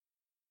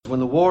When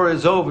the war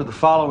is over, the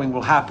following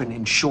will happen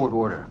in short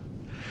order.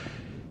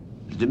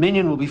 The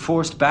Dominion will be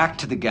forced back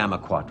to the Gamma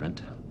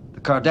Quadrant. The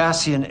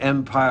Cardassian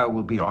Empire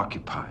will be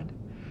occupied.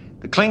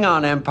 The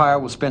Klingon Empire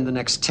will spend the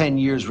next 10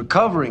 years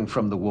recovering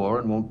from the war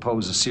and won't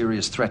pose a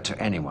serious threat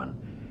to anyone.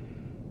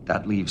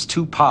 That leaves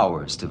two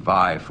powers to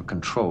vie for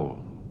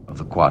control of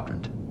the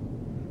Quadrant.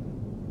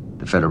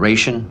 The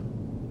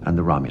Federation and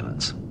the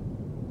Romulans.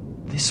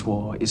 This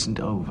war isn't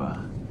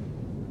over.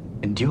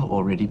 And you're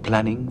already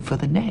planning for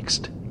the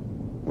next.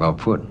 Well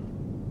put.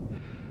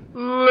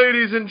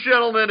 Ladies and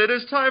gentlemen, it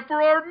is time for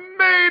our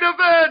main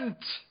event!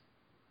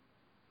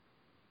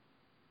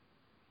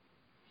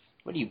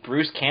 What are you,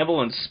 Bruce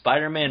Campbell in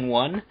Spider-Man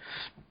 1?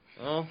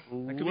 Oh,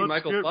 that could be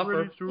Michael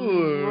Buffer.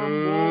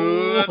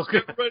 Let's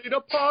get ready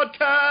to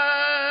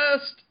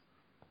podcast!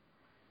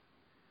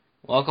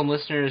 Welcome,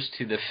 listeners,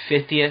 to the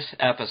 50th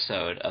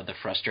episode of The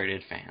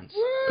Frustrated Fans.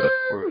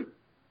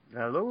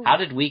 Hello. How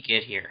did we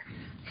get here?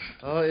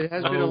 It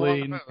has been a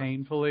Slowly long and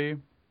painfully.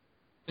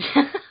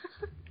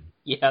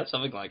 Yeah,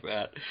 something like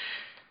that.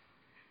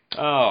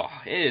 Oh,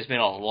 it has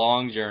been a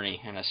long journey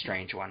and a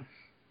strange one.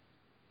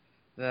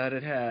 That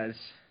it has.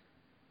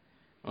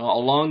 Well,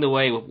 along the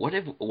way, what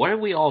have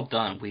we all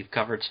done? We've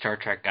covered Star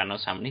Trek God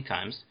knows how many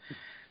times.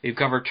 We've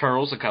covered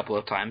Turtles a couple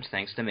of times,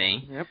 thanks to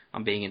me. Yep.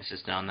 I'm being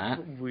insistent on that.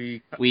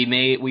 We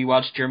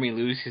watched Jeremy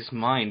lose his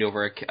mind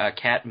over a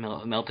cat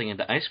melting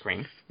into ice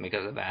cream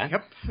because of that.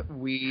 Yep.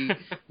 We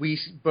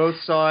both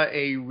saw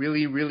a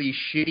really, really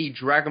shitty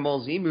Dragon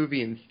Ball Z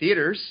movie in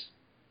theaters.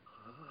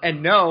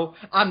 And no,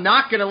 I'm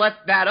not going to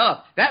let that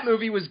up. That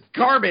movie was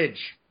garbage.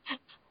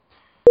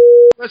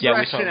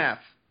 Resurrection F.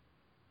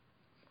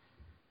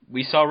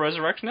 We saw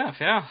Resurrection F,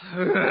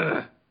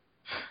 yeah.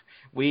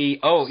 With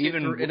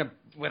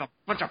a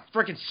bunch of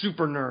freaking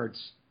super nerds.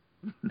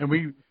 And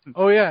we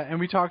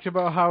talked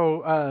about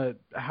how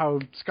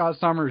Scott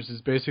Summers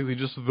is basically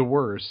just the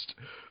worst.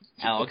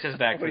 Alex is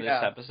back for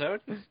this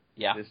episode.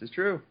 Yeah. This is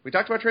true. We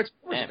talked about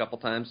Transformers a couple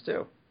times,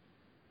 too.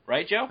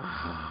 Right, Joe?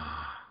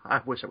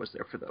 I wish I was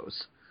there for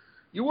those.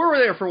 You were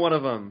there for one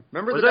of them.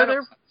 Remember was the I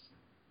there?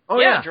 Oh,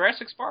 yeah,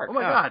 Jurassic Park. Oh,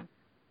 my God.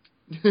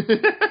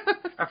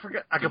 I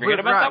forgot. I completely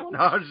forgot forgot.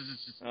 about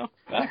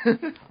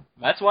that one?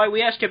 That's why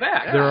we asked you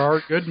back. There are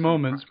good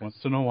moments once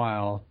in a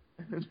while.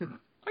 Oh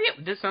yeah,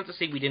 that's not to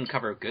say we didn't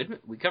cover good.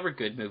 We covered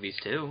good movies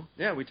too.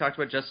 Yeah, we talked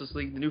about Justice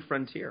League: The New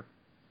Frontier.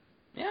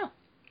 Yeah.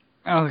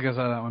 I don't think I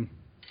saw that one.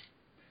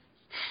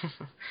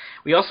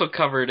 We also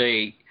covered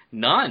a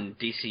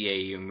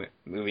non-DCAU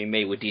movie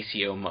made with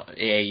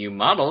DCAU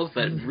models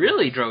that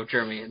really drove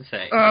Jeremy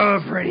insane. Oh,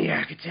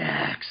 Brainiac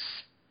attacks!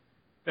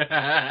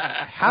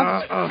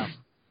 God,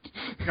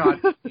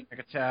 Brainiac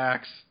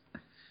attacks!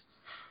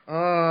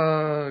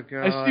 Oh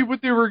God! I see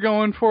what they were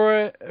going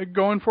for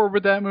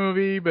with that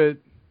movie, but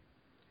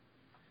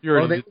they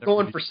were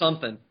going for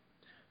something.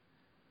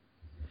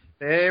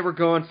 They were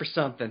going for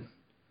something.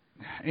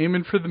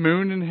 Aiming for the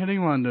moon and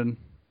hitting London.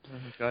 Oh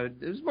God!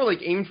 It was more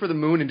like aiming for the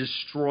moon and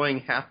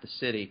destroying half the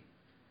city.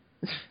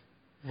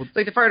 It's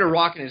like they fired a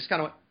rocket and it just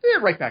kind of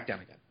went right back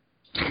down again.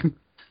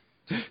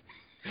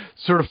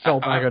 Sort of fell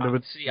back onto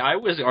it. See, I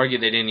was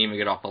arguing they didn't even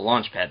get off the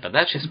launch pad, but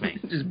that's just me.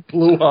 It just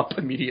blew up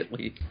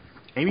immediately.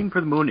 Aiming for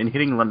the moon and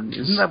hitting London.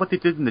 Isn't that what they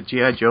did in the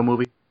G.I. Joe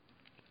movie?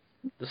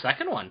 The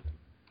second one.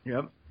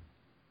 Yep.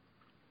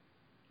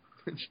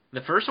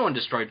 The first one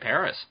destroyed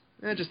Paris.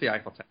 Just the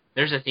Eiffel Tower.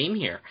 There's a theme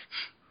here.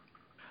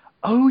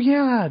 Oh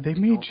yeah, they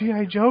made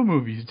G.I. Joe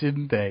movies,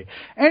 didn't they?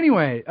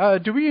 Anyway,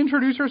 do we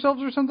introduce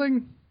ourselves or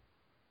something?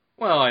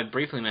 Well, I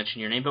briefly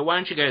mentioned your name, but why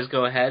don't you guys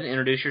go ahead and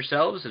introduce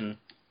yourselves and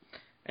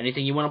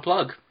anything you want to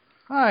plug.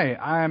 Hi,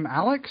 I'm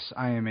Alex.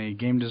 I am a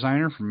game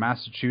designer from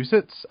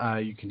Massachusetts.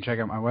 You can check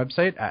out my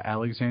website at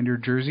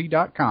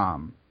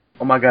alexanderjersey.com.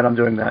 Oh my God, I'm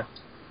doing that.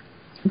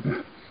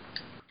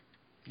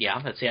 Yeah,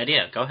 that's the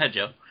idea. Go ahead,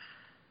 Joe.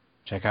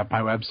 Check out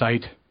my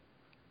website.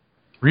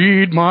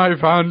 Read my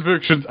fan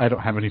fictions. I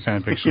don't have any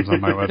fan fictions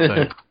on my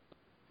website.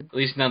 At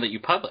least none that you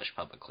publish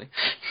publicly.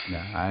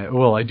 Yeah,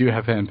 I do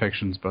have fan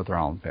fictions, but they're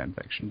all on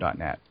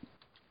fanfiction.net.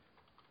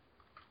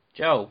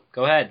 Joe,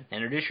 go ahead.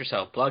 Introduce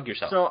yourself. Plug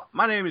yourself. So,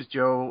 my name is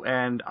Joe,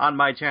 and on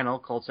my channel,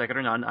 called Second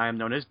or None, I am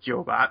known as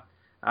JoeBot.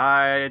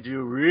 I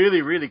do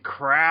really, really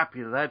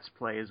crappy Let's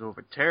Plays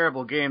over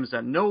terrible games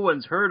that no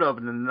one's heard of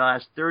in the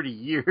last 30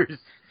 years.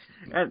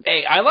 And,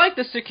 hey, I like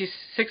the 60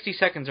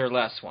 seconds or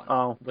less one.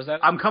 Oh, was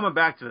that? I'm coming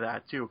back to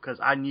that, too, because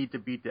I need to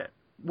beat that,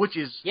 which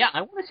is... Yeah,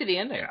 I want to see the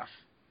end there.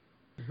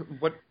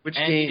 Which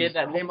and game? You did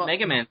that whole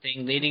Mega Man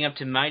thing leading up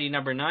to Mighty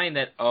Number 9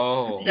 that,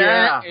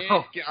 Yeah.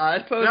 Oh,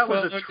 God. That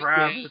was a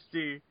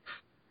travesty.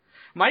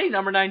 Mighty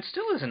Number 9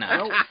 still isn't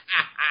out.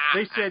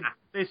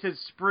 They said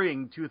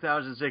spring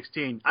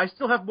 2016. I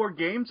still have more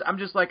games. I'm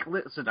just like,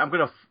 listen, I'm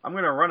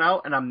gonna run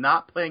out, and I'm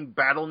not playing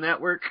Battle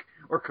Network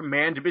or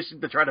Command Mission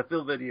to try to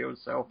fill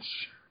videos. So,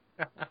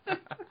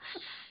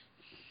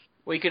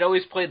 well, you could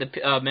always play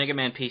the Mega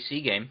Man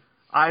PC game.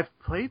 I've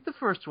played the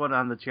first one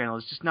on the channel.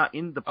 It's just not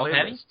in the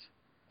playlist. Okay.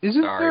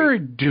 Isn't there a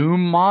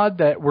Doom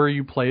mod where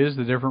you play as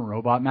the different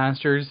robot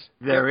masters?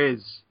 There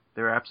is.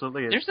 There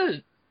absolutely is.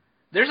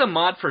 There's a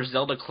mod for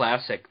Zelda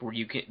Classic where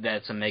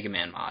that's a Mega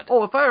Man mod.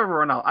 Oh, if I ever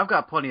run out, I've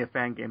got plenty of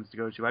fan games to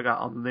go to. I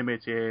got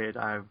Unlimited.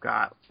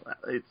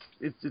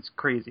 It's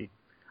crazy.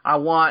 I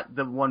want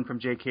the one from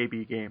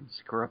JKB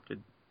Games,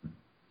 Corrupted.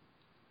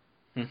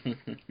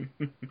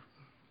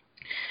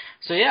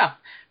 So yeah,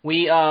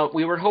 we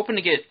were hoping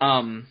to get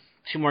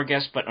 2 more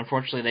guests, but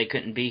unfortunately they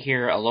couldn't be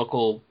here. A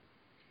local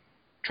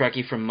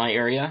Trekkie from my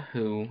area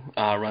who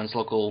runs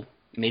local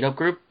meetup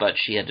group, but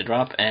she had to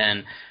drop,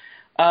 and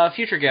a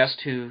future guest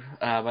who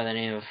by the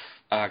name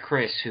of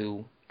Chris,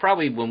 who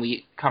probably when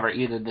we cover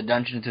either the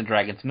Dungeons and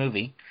Dragons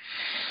movie.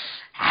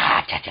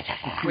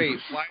 Wait,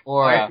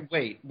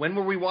 wait. When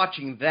were we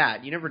watching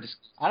that? You never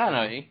discussed. I don't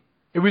know.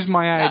 It was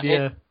my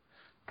idea.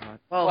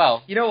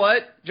 Well, you know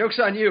what? Joke's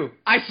on you.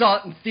 I saw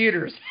it in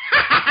theaters.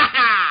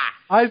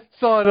 I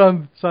saw it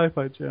on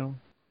Sci-Fi Channel.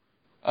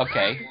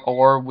 Okay,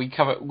 or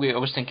I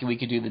was thinking we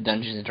could do the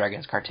Dungeons and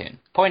Dragons cartoon.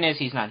 Point is,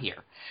 he's not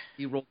here.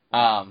 He rolled.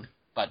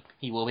 But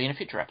he will be in a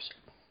future episode.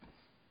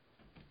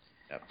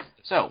 Yep.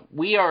 So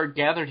we are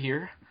gathered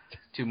here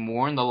to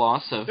mourn the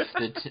loss of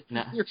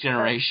the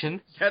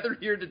generation. Gathered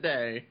here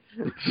today.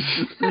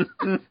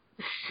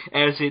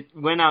 As it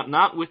went out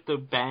not with the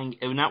bang,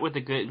 not with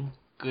the good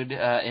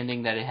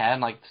ending that it had,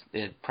 like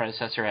the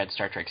predecessor had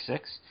Star Trek VI,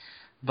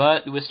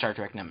 but with Star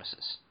Trek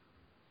Nemesis.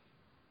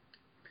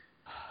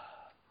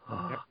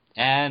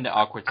 And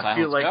awkward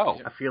silence.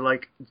 I feel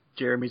like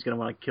Jeremy's gonna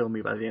want to kill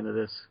me by the end of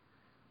this.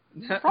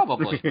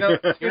 Probably. No,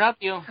 you're not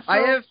the only. I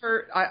have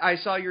heard. I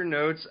saw your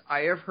notes.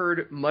 I have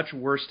heard much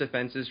worse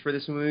defenses for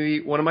this movie.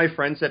 One of my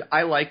friends said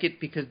I like it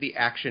because the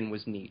action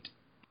was neat.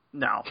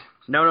 No.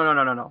 You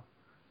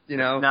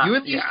know, you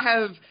at least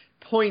have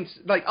points.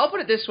 Like, I'll put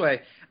it this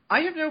way: I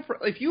have no.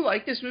 If you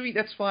like this movie,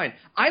 that's fine.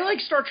 I like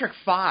Star Trek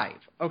V.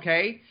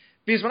 Okay.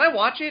 Because when I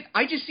watch it,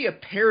 I just see a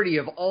parody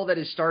of all that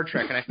is Star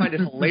Trek, and I find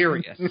it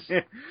hilarious.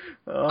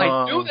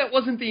 I know that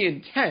wasn't the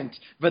intent,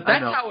 but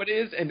that's how it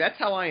is, and that's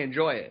how I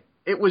enjoy it.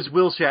 It was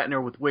Will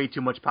Shatner with way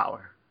too much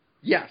power.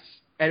 Yes,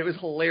 and it was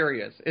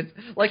hilarious. It's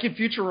like in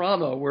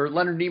Futurama, where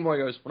Leonard Nimoy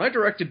goes, when I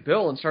directed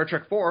Bill in Star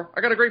Trek IV,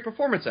 I got a great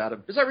performance out of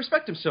him, because I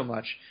respect him so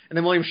much. And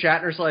then William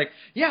Shatner's like,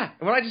 yeah,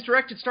 and when I just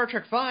directed Star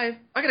Trek V, I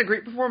got a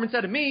great performance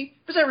out of me,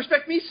 because I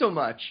respect me so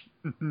much.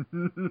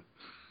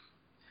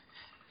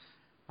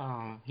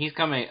 He's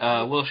coming.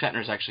 Will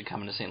Shatner's actually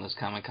coming to St. Louis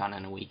Comic Con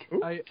in a week.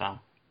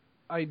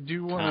 I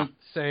do want to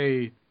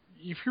say,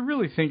 if you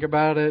really think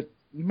about it,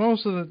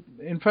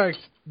 in fact,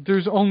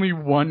 there's only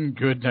one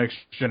good Next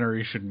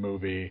Generation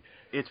movie.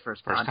 It's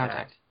First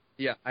Contact.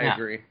 Yeah, I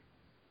agree.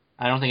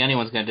 I don't think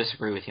anyone's going to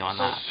disagree with you on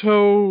that.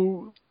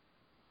 So,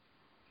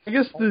 I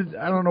guess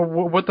I don't know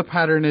what the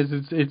pattern is.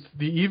 It's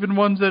the even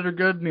ones that are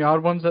good and the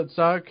odd ones that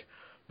suck.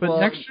 But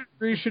Next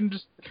Generation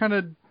just kind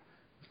of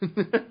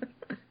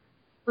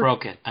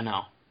broke it. I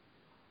know.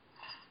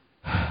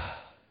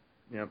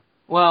 Yep.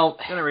 Well,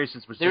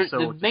 Generations was just so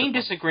the main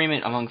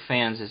disagreement among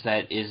fans is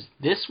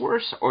this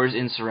worse or is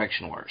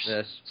Insurrection worse?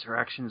 Yes.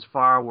 Insurrection is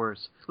far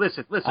worse.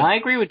 Listen. I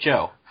agree with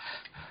Joe.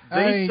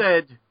 They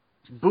said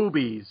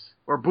boobies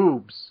or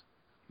boobs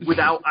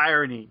without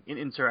irony in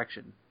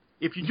Insurrection.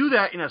 If you do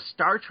that in a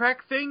Star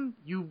Trek thing,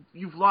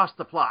 you've lost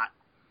the plot.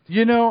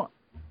 You know,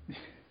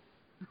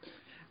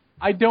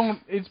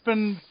 it's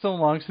been so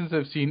long since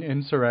I've seen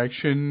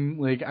Insurrection.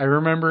 Like, I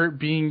remember it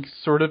being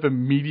sort of a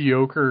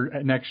mediocre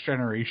Next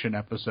Generation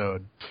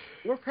episode.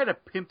 Worf had a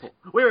pimple.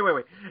 Wait.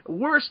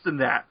 Worse than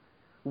that.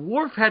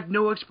 Worf had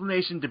no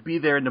explanation to be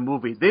there in the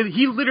movie.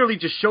 He literally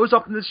just shows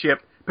up in the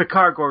ship.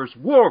 Picard goes,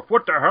 Worf,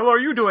 what the hell are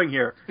you doing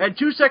here? And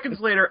 2 seconds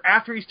later,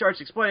 after he starts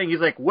explaining, he's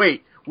like,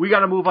 wait, we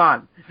gotta move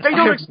on. They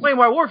don't explain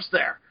why Worf's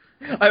there.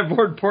 I have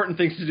more important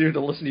things to do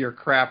to listen to your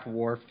crap,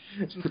 Worf.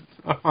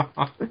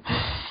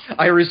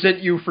 I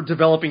resent you for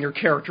developing your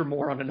character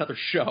more on another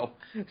show.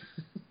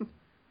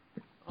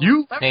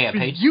 You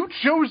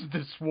chose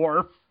this,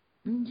 Worf.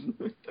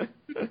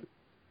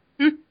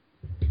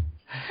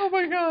 Oh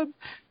my god.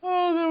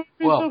 Oh, that would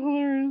be so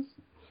hilarious.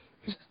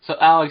 So,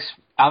 Alex,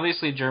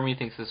 obviously Jeremy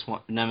thinks this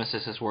one,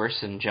 Nemesis is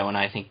worse, and Joe and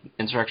I think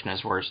Insurrection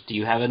is worse. Do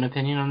you have an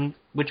opinion on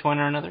which one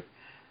or another?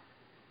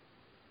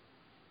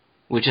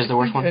 Which is the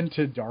worst one?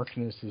 Into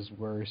Darkness is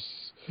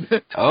worse.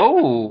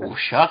 Oh,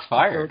 shots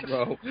fired.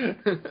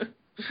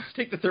 Just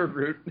take the third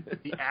route.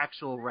 The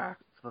actual Wrath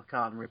of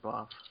Khan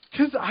ripoff.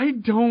 Because I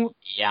don't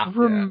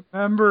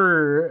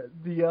remember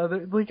the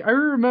other... Like, I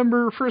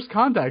remember First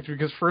Contact,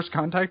 because First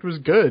Contact was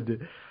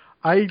good.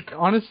 I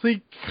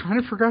honestly kind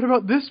of forgot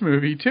about this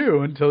movie, too,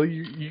 until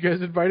you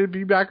guys invited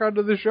me back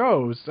onto the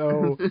show,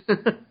 so...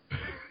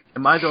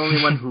 Am I the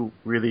only one who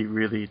really,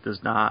 really does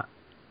not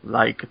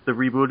like the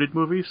rebooted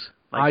movies?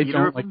 I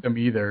don't like them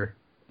either.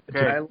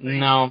 Okay.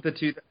 No,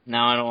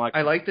 I don't like them.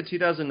 I like the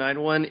 2009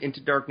 one.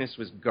 Into Darkness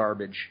was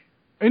garbage.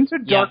 Into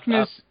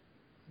Darkness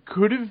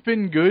could have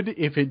been good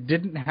if it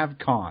didn't have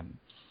Khan.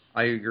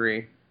 I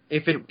agree.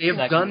 If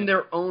they've done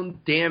their own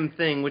damn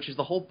thing, which is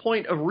the whole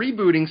point of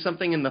rebooting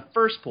something in the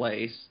first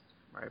place.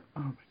 Right. Oh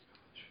my gosh.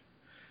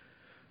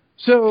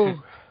 So,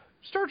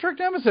 Star Trek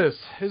Nemesis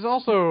is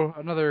also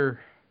another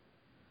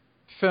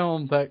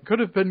film that could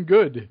have been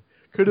good,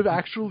 could have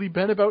actually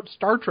been about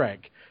Star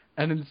Trek,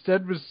 and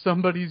instead was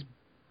somebody's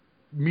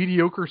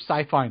mediocre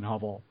sci-fi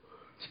novel.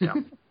 Yeah.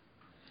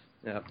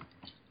 Yeah.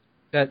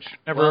 That should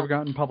never have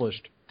gotten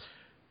published.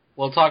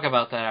 We'll talk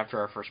about that after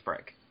our first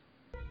break.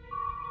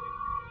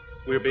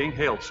 We're being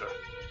hailed, sir.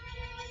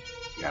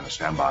 Deanna,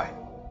 stand by.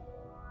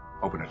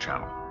 Open a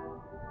channel.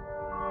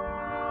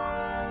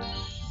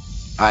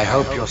 I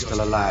hope you're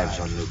still alive,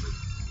 Jean-Luc.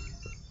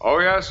 Oh,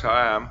 yes,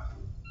 I am.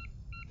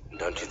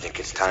 Don't you think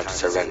it's time to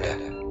surrender?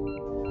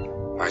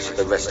 Why should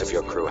the rest of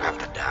your crew have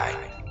to die?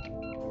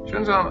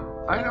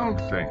 Shinzan, I don't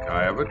think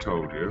I ever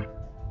told you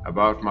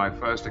about my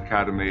first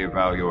Academy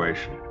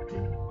evaluation.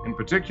 In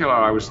particular,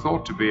 I was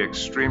thought to be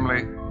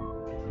extremely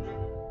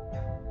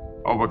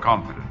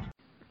overconfident.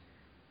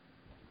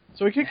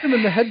 So he kicked him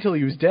in the head till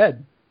he was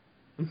dead.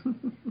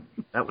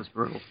 That was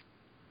brutal.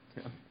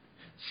 Yeah.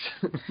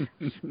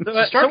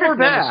 Star Trek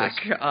Nemesis.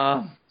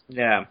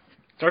 Yeah,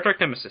 Star Trek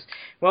Nemesis.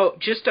 Well,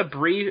 just a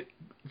brief...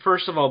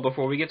 First of all,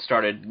 before we get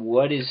started,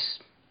 what is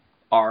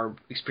our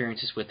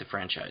experiences with the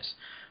franchise?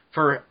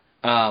 For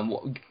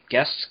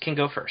guests can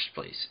go first,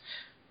 please.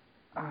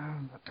 I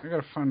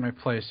gotta find my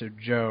place here,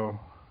 Joe.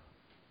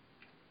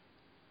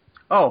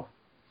 Oh,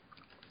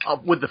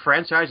 with the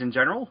franchise in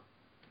general?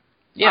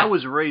 Yeah. I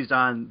was raised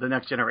on The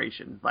Next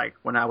Generation. Like,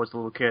 when I was a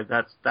little kid,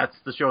 that's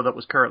the show that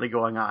was currently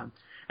going on.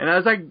 And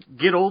as I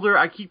get older,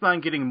 I keep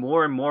on getting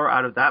more and more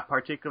out of that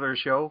particular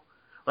show.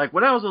 Like,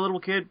 when I was a little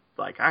kid,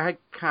 like, I had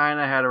kind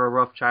of had a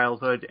rough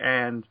childhood,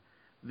 and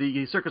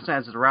the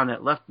circumstances around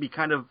it left me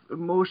kind of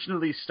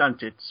emotionally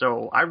stunted.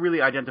 So I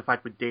really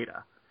identified with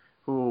Data,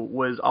 who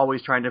was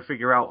always trying to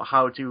figure out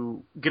how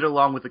to get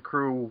along with the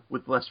crew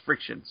with less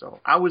friction. So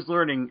I was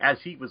learning as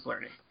he was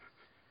learning.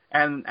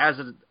 And as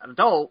an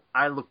adult,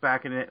 I look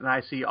back at it and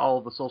I see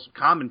all the social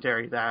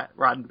commentary that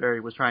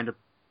Roddenberry was trying to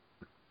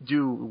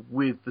do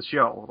with the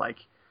show. Like,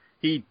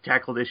 he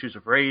tackled issues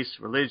of race,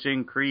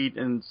 religion, creed,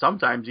 and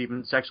sometimes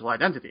even sexual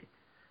identity,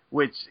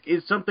 which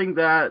is something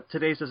that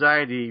today's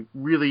society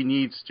really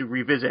needs to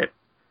revisit,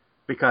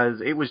 because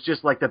it was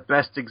just like the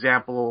best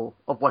example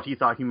of what he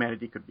thought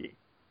humanity could be.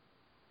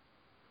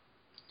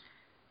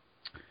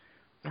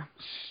 Yeah,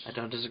 I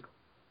don't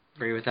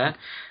disagree with that.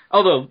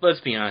 Although,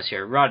 let's be honest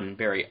here,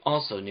 Roddenberry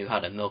also knew how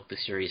to milk the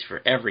series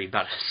for every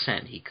about a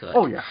cent he could.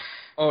 Oh, yeah.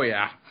 Oh,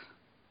 yeah.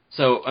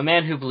 So, a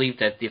man who believed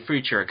that the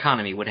future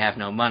economy would have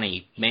no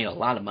money made a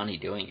lot of money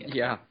doing it.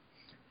 Yeah.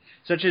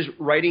 Such as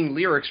writing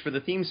lyrics for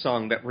the theme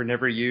song that were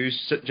never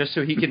used, just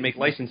so he could make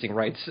licensing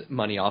rights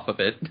money off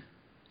of it.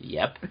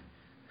 Yep.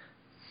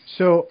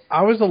 So,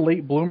 I was a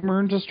late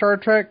bloomer into Star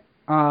Trek.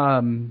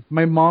 My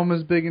mom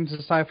was big into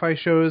sci-fi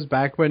shows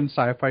back when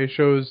sci-fi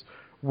shows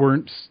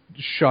weren't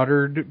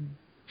shuttered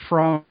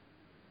from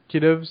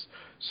executives.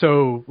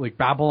 So, like,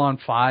 Babylon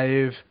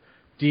 5,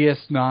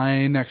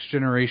 DS9, Next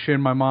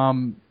Generation, my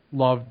mom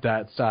loved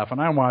that stuff,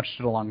 and I watched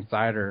it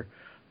alongside her.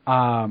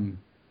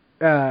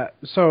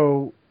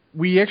 So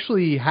we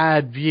actually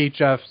had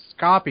VHS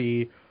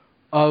copy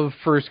of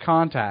First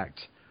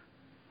Contact.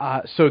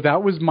 So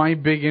that was my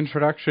big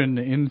introduction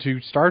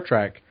into Star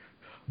Trek.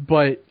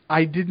 But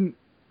I didn't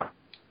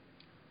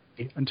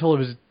until I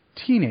was a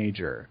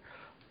teenager.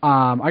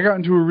 I got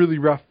into a really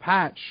rough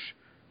patch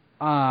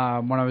when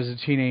I was a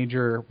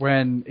teenager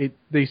when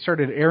they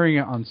started airing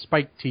it on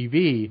Spike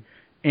TV.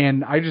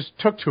 And I just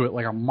took to it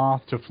like a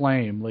moth to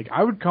flame. Like,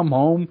 I would come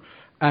home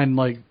and,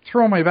 like,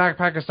 throw my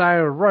backpack aside,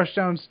 I would rush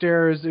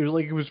downstairs. It was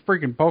like it was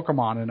freaking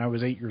Pokemon, and I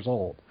was 8 years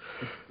old.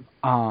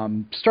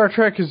 Star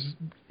Trek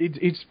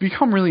it's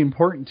become really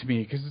important to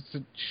me because it's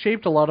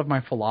shaped a lot of my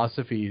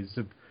philosophies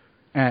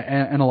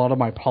and a lot of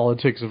my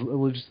politics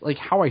of just, like,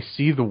 how I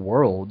see the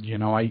world. You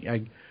know,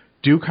 I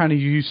do kind of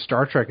use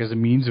Star Trek as a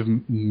means of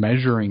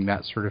measuring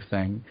that sort of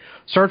thing.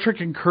 Star Trek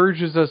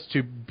encourages us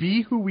to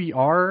be who we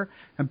are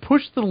and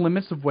push the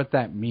limits of what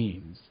that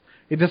means.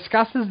 It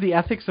discusses the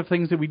ethics of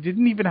things that we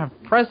didn't even have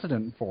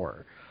precedent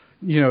for.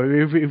 You know,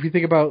 if we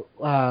think about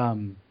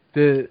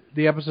the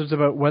episodes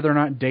about whether or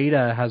not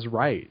Data has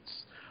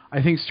rights,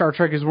 I think Star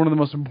Trek is one of the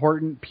most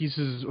important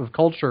pieces of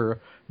culture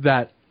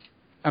that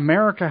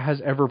America has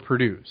ever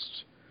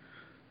produced.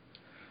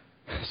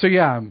 So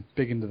yeah, I'm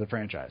big into the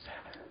franchise.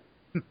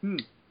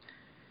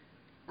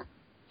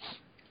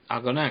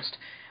 I'll go next.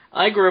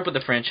 I grew up with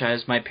the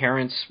franchise. My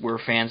parents were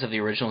fans of the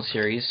original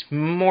series,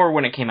 more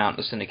when it came out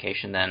in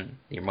syndication than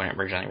when it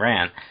originally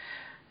ran.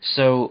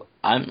 So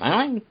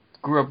I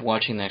grew up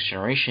watching Next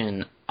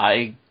Generation.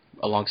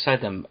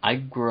 Alongside them, I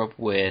grew up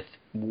with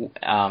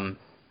one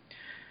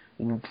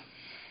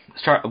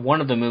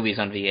of the movies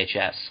on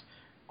VHS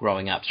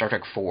growing up, Star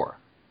Trek 4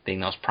 being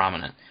the most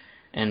prominent.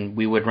 And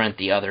we would rent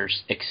the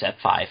others,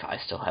 except 5. I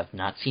still have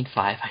not seen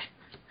 5. I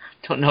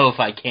don't know if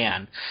I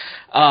can.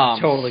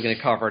 Totally going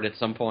to cover it at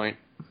some point.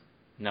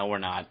 No, we're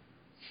not.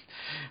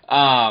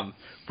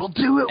 We'll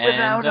do it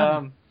without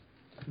him.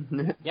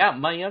 Yeah,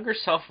 my younger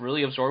self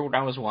really absorbed what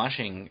I was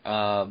watching.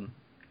 I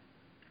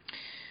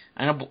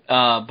know,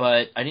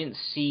 but I didn't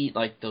see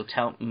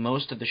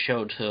most of the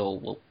show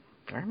till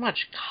very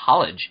much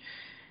college,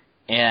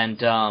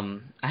 And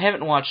I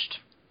haven't watched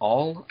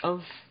a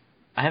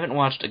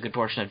good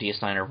portion of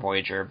DS9 or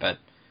Voyager,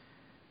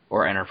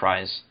 or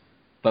Enterprise.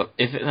 But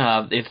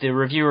if the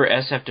reviewer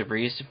SF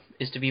Debris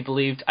is to be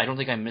believed, I don't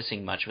think I'm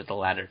missing much with the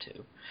latter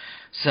two.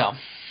 So,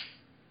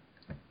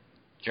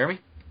 Jeremy?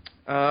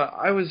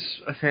 I was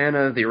a fan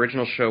of the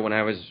original show when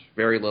I was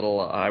very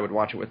little. I would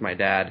watch it with my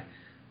dad.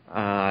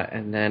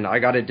 And then I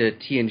got into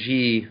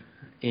TNG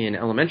in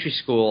elementary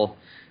school,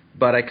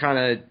 but I kind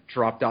of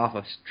dropped off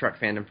of Trek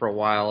fandom for a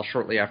while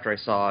shortly after I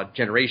saw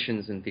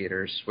Generations in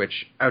theaters,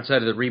 which,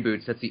 outside of the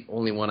reboots, that's the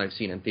only one I've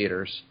seen in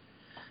theaters.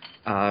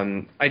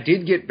 I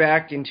did get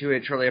back into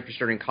it shortly after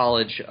starting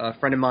college. A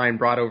friend of mine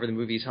brought over the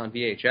movies on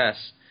VHS,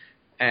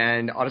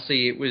 and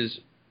honestly, it was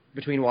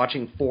between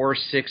watching 4,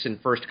 6,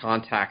 and First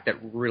Contact that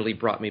really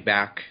brought me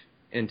back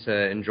into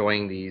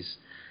enjoying these.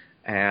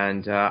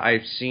 And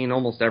I've seen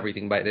almost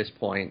everything by this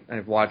point.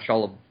 I've watched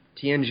all of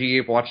TNG,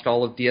 I've watched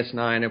all of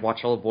DS9, I've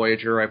watched all of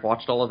Voyager, I've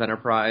watched all of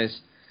Enterprise.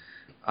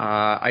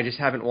 I just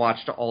haven't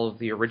watched all of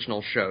the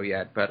original show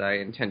yet, but I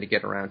intend to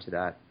get around to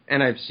that.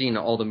 And I've seen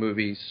all the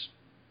movies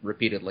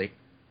repeatedly.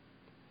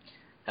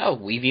 Oh,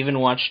 we've even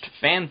watched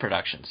fan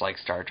productions like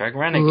Star Trek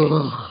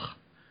Renegade.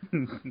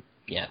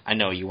 Yeah, I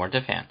know you weren't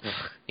a fan.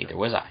 Neither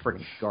was I.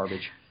 Freaking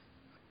garbage.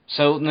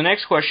 So the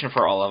next question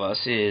for all of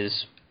us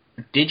is,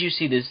 did you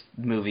see this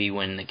movie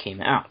when it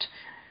came out?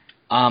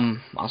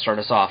 I'll start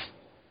us off.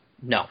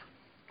 No,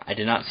 I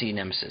did not see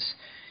Nemesis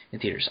in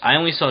theaters. I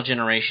only saw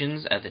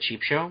Generations at the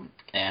Cheap Show,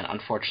 and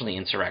unfortunately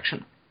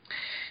Insurrection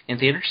in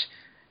theaters.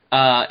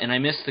 And I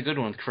missed the good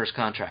one, First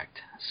Contact.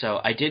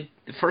 So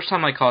the first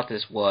time I caught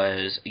this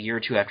was a year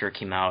or two after it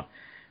came out.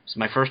 It was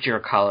my first year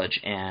of college,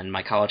 and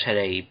my college had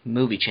a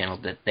movie channel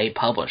that they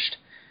published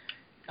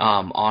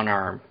on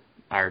our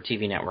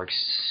TV networks,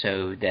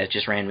 so that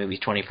just ran movies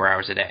 24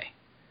 hours a day.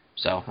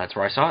 So that's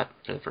where I saw it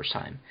for the first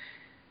time.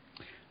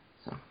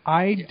 So,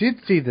 I did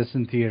see this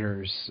in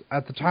theaters.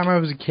 At the time I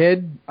was a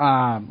kid,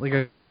 like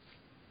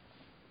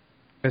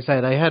I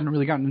said, I hadn't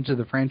really gotten into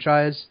the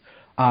franchise.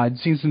 I'd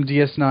seen some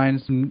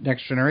DS9, some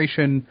Next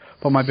Generation,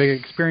 but my big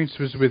experience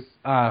was with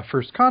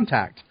First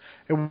Contact.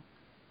 I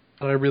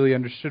really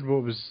understood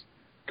what was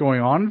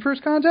going on in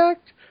First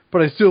Contact,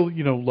 but I still,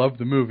 loved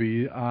the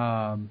movie.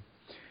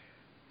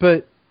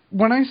 But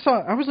when I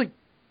was like,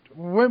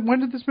 when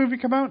did this movie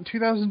come out? In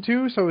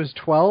 2002, so I was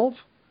 12.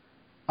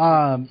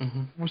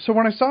 So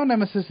when I saw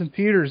Nemesis in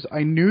theaters,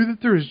 I knew that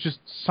there was just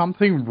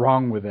something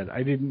wrong with it.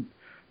 I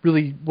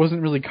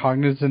wasn't really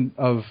cognizant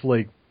of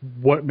like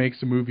what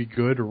makes a movie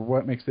good or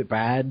what makes it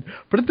bad.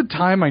 But at the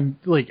time, I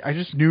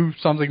just knew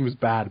something was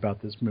bad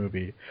about this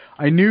movie.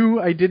 I knew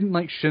I didn't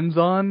like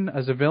Shinzon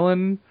as a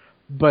villain,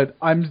 but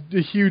I'm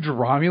a huge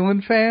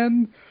Romulan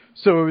fan,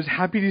 so I was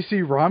happy to see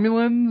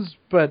Romulans,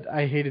 but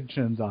I hated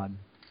Shinzon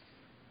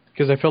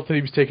because I felt that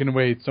he was taking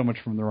away so much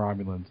from the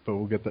Romulans. But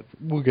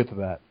we'll get to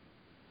that.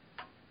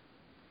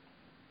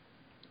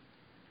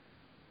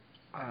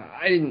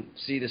 I didn't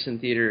see this in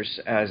theaters,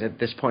 as at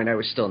this point I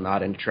was still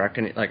not into Trek,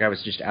 and I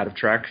was just out of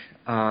Trek.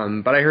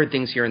 But I heard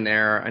things here and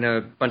there. I know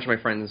a bunch of my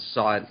friends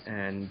saw it,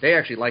 and they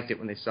actually liked it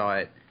when they saw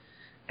it.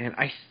 And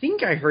I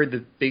think I heard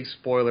the big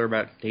spoiler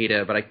about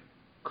Data, but I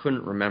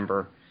couldn't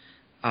remember.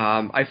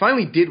 I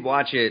finally did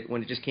watch it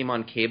when it just came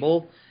on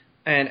cable,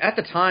 and at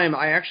the time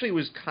I actually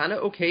was kind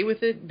of okay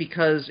with it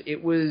because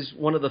it was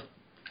one of the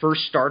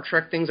first Star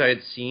Trek things I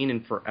had seen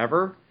in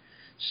forever.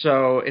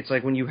 So it's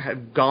like when you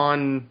have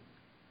gone...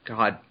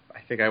 God, I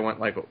think I went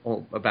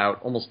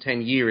about almost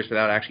 10 years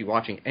without actually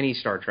watching any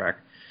Star Trek,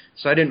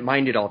 so I didn't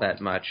mind it all that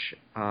much.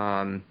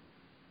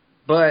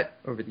 But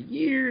over the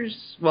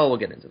years, we'll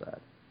get into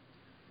that.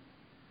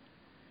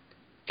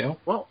 Go.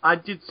 Well, I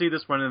did see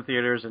this one in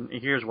theaters, and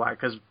here's why.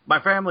 Because my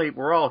family,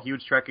 we're all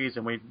huge Trekkies,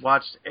 and we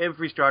watched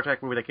every Star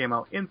Trek movie that came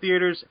out in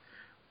theaters,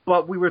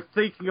 but we were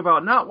thinking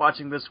about not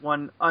watching this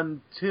one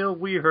until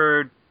we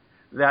heard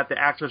that the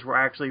actors were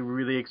actually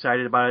really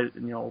excited about it,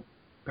 and,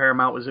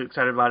 Paramount was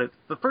excited about it.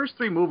 The first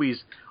 3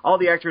 movies, all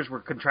the actors were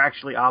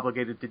contractually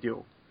obligated to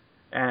do.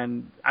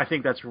 And I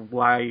think that's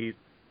why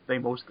they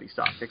mostly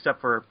sucked,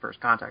 except for First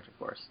Contact, of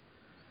course,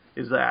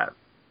 is that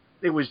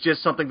it was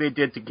just something they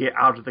did to get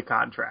out of the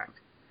contract.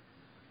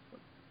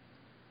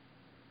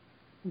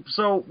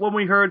 So when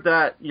we heard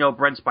that,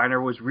 Brent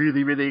Spiner was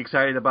really, really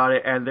excited about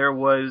it, and there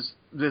was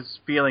this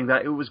feeling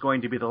that it was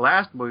going to be the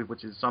last movie,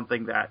 which is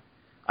something that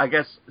I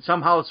guess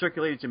somehow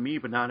circulated to me,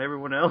 but not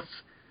everyone else,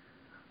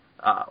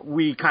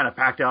 we kind of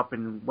packed up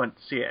and went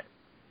to see it.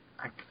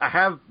 I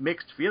have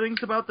mixed feelings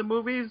about the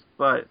movies,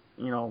 but,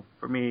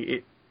 for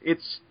me,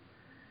 it's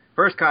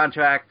First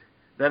Contact,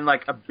 then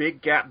like a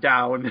big gap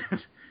down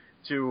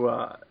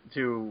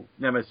to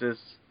Nemesis,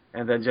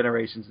 and then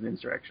Generations and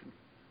Insurrection.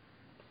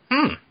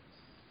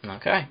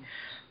 Okay.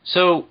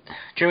 So,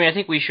 Jeremy, I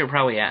think we should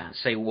probably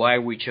say why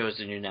we chose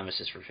the new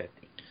Nemesis for 50.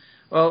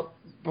 Well,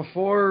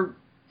 before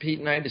Pete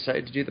and I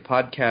decided to do the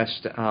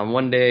podcast,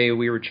 one day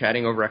we were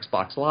chatting over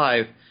Xbox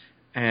Live,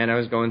 and I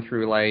was going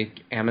through,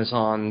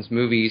 Amazon's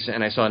movies,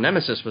 and I saw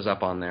Nemesis was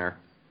up on there.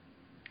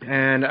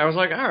 And I was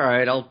like, all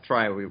right, I'll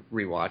try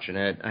rewatching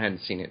it. I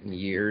hadn't seen it in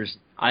years.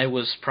 I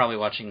was probably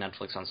watching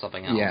Netflix on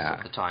something else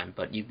at the time,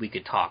 but we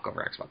could talk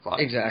over Xbox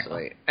Live.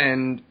 Exactly. So.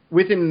 And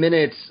within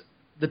minutes,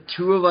 the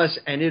two of us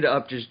ended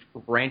up just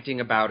ranting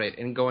about it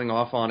and going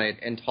off on it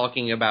and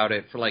talking about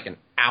it for like an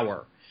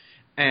hour.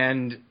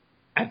 And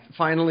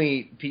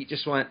finally, Pete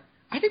just went,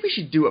 I think we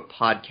should do a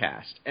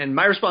podcast. And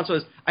my response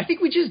was, I think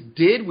we just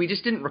did. We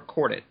just didn't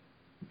record it.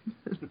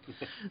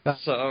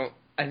 So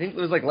I think it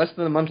was like less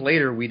than a month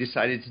later we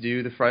decided to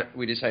do the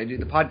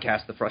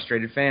podcast, The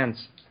Frustrated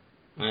Fans.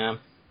 Yeah.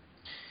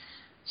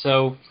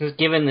 So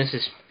given this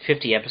is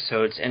 50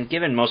 episodes, and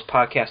given most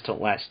podcasts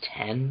don't last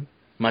 10,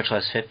 much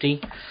less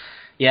 50,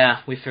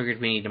 we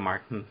figured we need to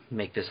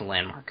make this a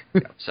landmark.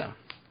 So.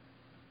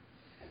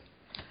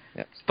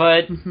 Yep.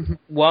 But,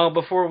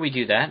 before we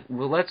do that,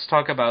 let's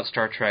talk about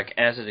Star Trek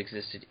as it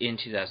existed in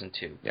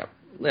 2002. Yep.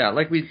 Yeah,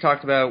 like we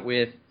talked about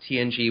with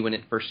TNG when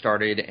it first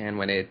started and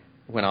when it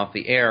went off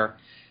the air,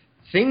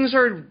 things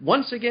are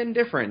once again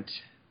different.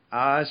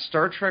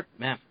 Star Trek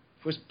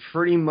was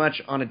pretty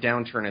much on a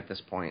downturn at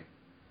this point.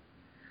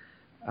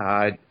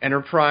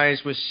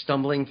 Enterprise was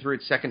stumbling through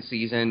its second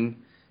season.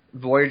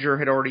 Voyager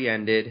had already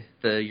ended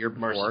the year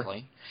before.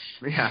 Mercifully.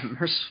 Yeah,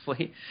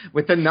 mercifully.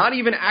 With them not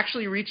even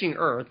actually reaching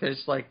Earth.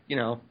 It's like, just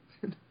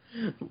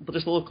a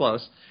little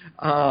close.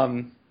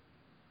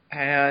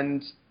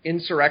 And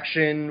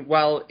Insurrection,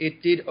 while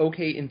it did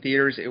okay in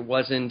theaters, it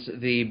wasn't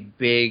the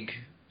big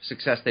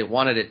success they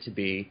wanted it to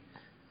be.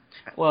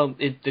 Well,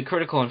 the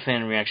critical and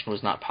fan reaction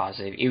was not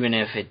positive, even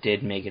if it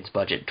did make its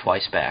budget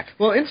twice back.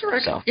 Well,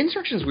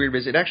 Insurrection's weird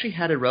because it actually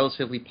had a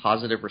relatively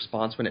positive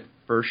response when it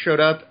first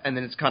showed up, and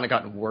then it's kind of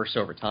gotten worse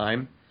over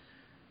time.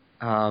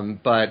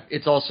 But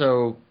it's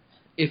also,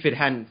 if it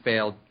hadn't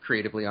failed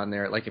creatively on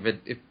there, like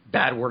if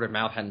bad word of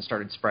mouth hadn't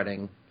started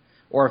spreading,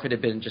 or if it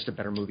had been just a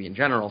better movie in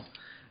general.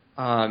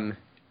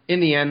 In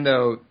the end,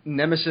 though,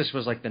 Nemesis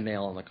was like the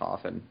nail in the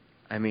coffin.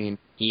 I mean,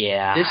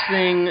 this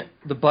thing,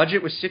 the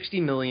budget was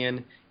 $60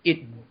 million.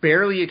 It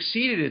barely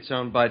exceeded its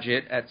own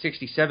budget at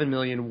 $67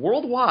 million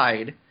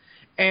worldwide,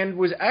 and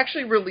was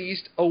actually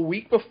released a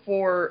week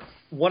before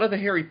one of the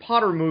Harry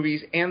Potter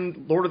movies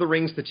and Lord of the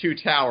Rings: The Two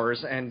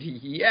Towers. And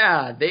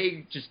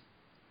they just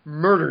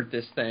murdered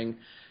this thing.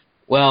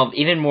 Well,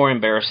 even more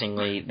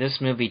embarrassingly, this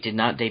movie did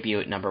not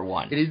debut at number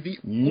one. It is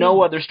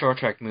no other Star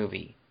Trek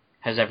movie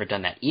has ever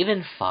done that.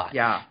 Even 5.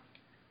 Yeah,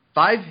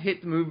 5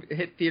 hit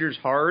theaters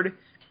hard,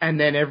 and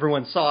then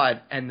everyone saw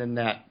it, and then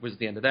that was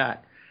the end of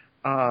that.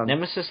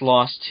 Nemesis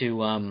lost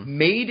to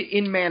Made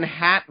in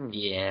Manhattan.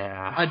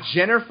 Yeah, a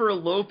Jennifer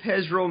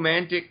Lopez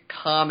romantic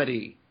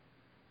comedy.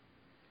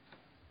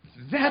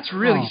 That's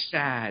really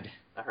sad.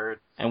 That hurt.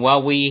 And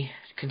while we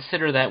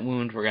consider that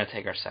wound, we're going to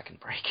take our second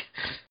break.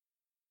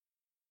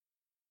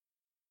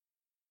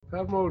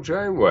 Admiral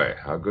Janeway,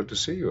 how good to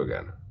see you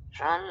again.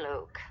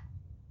 Jean-Luc,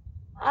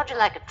 how'd you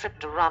like a trip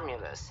to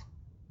Romulus?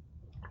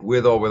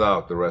 With or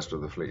without the rest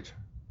of the fleet?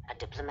 A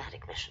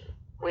diplomatic mission.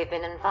 We've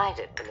been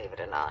invited, believe it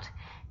or not.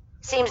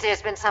 Seems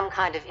there's been some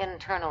kind of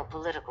internal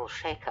political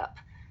shakeup.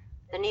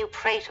 The new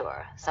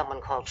Praetor, someone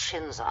called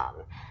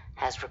Shinzon,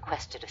 has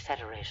requested a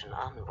Federation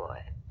envoy.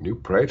 New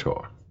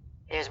Praetor?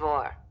 There's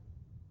more.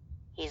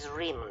 He's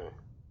Riemann.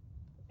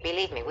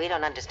 Believe me, we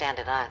don't understand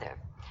it either.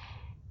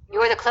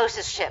 You're the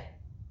closest ship,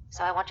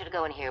 so I want you to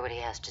go and hear what he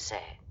has to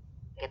say.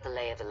 Get the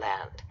lay of the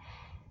land.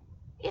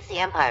 If the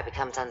Empire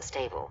becomes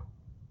unstable,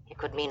 it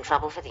could mean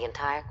trouble for the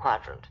entire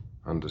quadrant.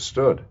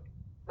 Understood.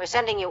 We're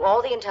sending you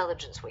all the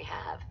intelligence we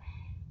have,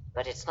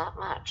 but it's not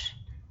much.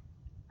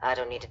 I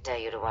don't need to tell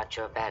you to watch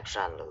your back,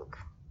 Jean-Luc.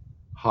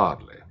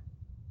 Hardly.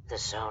 The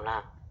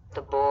Sona,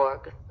 the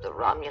Borg, the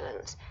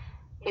Romulans.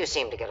 You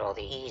seem to get all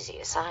the easy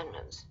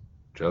assignments.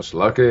 Just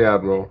lucky,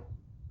 Admiral.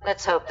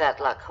 Let's hope that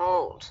luck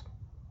holds.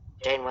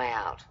 Janeway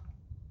out.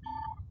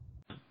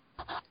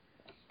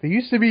 They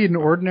used to be an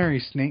ordinary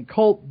snake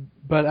cult,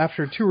 but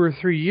after 2 or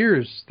 3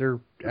 years, they're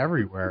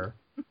everywhere.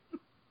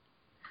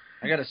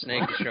 I got a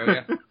snake to show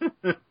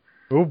you.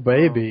 Oh,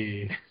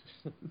 baby.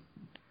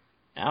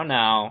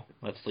 Now,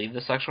 let's leave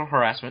the sexual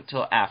harassment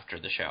till after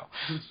the show.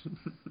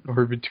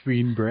 Or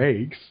between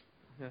breaks.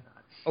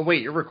 Oh,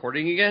 wait, you're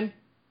recording again?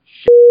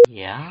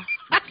 Yeah.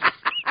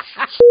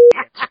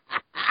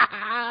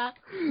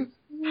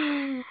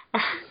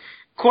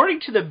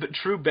 According to the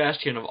true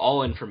bastion of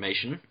all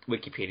information,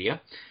 Wikipedia,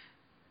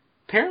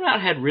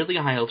 Paramount had really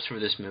high hopes for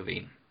this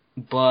movie,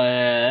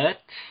 but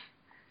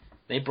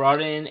they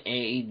brought in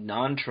a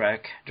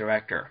non-Trek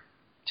director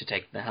to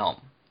take the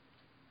helm,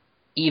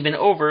 even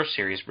over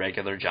series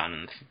regular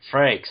Jonathan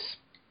Frakes.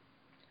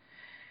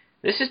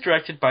 This is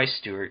directed by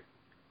Stuart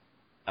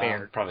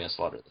Baird. Probably gonna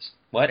slaughter this.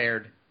 What?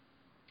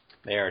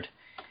 Baird.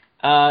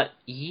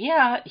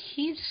 Yeah,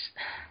 he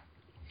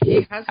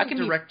hasn't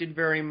directed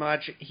very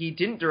much. He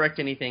didn't direct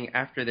anything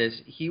after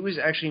this. He was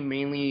actually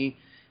mainly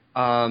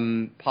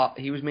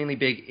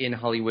big in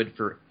Hollywood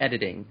for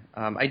editing.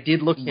 I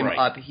did look him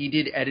up. He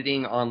did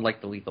editing on like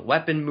the Lethal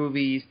Weapon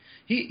movies.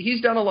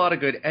 He's done a lot of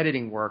good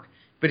editing work,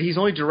 but he's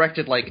only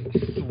directed like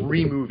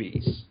 3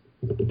 movies.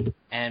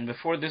 And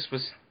before this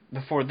was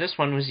before this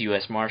one was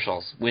U.S.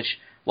 Marshals, which,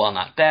 while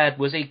not bad,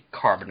 was a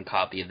carbon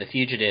copy of The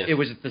Fugitive. It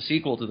was the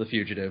sequel to The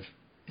Fugitive.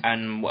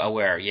 I'm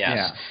aware, yes.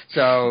 Yeah.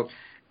 So,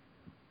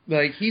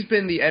 like, he's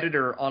been the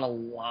editor on a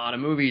lot of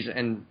movies,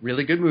 and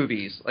really good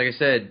movies. Like I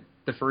said,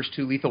 the first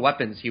 2 Lethal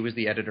Weapons, he was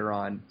the editor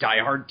on. Die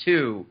Hard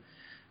 2.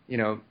 You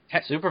know,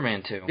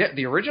 Superman 2. Yeah,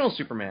 the original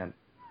Superman.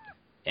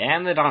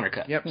 And the Donner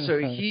Cut. Yep, so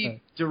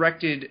he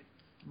directed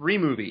 3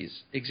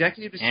 movies.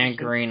 Executive Decision. And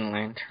Green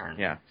Lantern.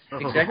 Yeah.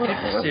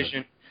 Executive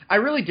Decision. I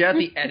really doubt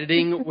the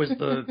editing was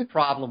the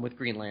problem with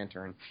Green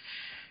Lantern.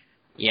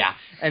 Yeah.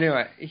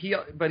 Anyway, he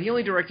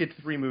only directed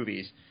 3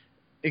 movies.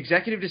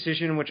 Executive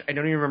Decision, which I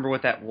don't even remember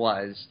what that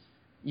was.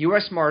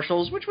 U.S.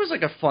 Marshals, which was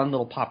like a fun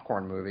little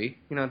popcorn movie.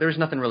 You know, there's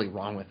nothing really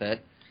wrong with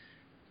it.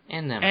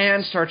 And Nemesis.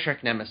 And Star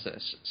Trek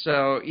Nemesis.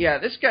 So, yeah,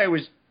 this guy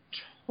was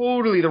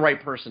totally the right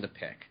person to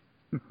pick.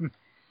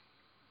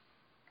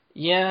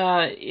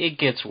 Yeah, it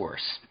gets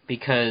worse,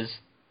 because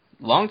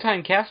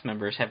longtime cast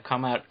members have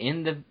come out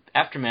in the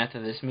aftermath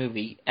of this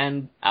movie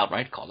and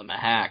outright called him a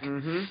hack.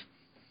 Mm-hmm.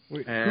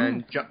 Wait,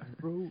 and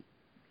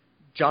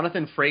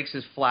Jonathan Frakes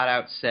has flat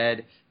out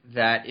said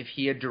that if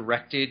he had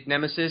directed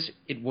Nemesis,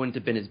 it wouldn't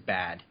have been as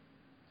bad.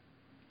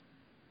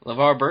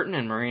 LeVar Burton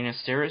and Marina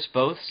Sirtis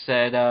both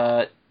said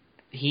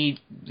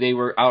they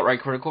were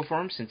outright critical for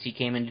him since he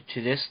came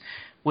into this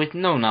with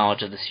no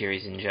knowledge of the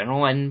series in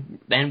general and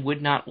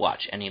would not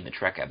watch any of the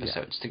Trek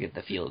episodes to get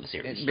the feel of the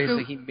series. And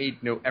basically, he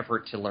made no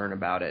effort to learn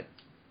about it.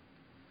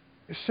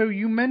 So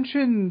you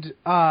mentioned,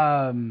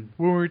 when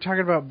we were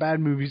talking about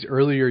bad movies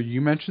earlier, you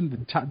mentioned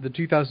the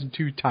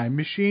 2002 Time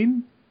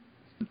Machine.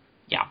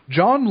 Yeah.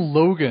 John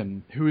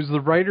Logan, who is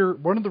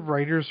one of the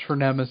writers for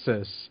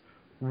Nemesis,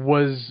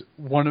 was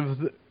one of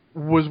the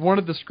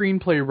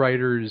screenplay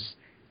writers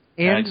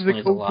and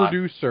the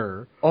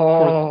co-producer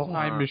for the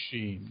Time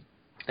Machine.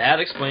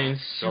 That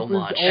explains so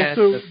much. He was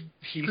also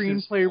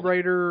screenplay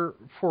writer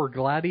for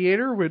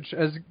Gladiator, which,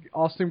 as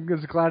awesome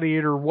as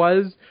Gladiator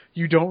was,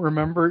 you don't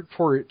remember it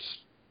for its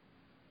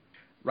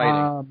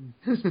writing.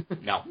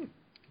 No.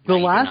 The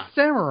Last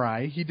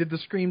Samurai, he did the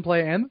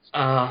screenplay and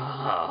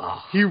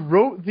he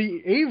wrote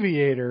The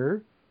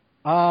Aviator.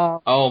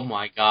 Oh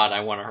my God,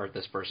 I want to hurt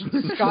this person.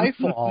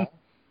 Skyfall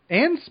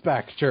and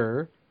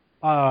Spectre,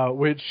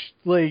 which,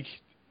 like,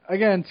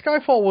 again,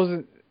 Skyfall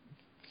was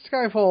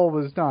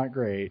not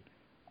great.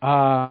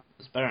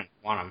 It's better than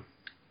Quantum.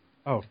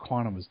 Oh,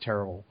 Quantum was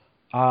terrible.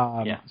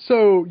 Yeah.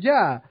 So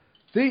yeah,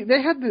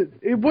 they had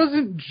it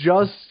wasn't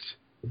just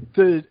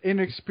the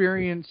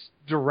inexperienced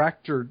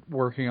director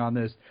working on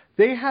this.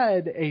 They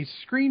had a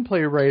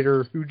screenplay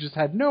writer who just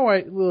had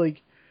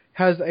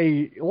has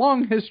a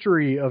long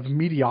history of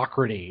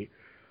mediocrity.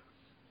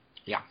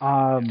 Yeah.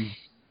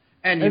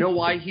 And you know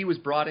why he was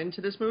brought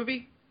into this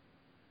movie?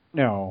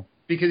 No.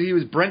 Because he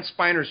was Brent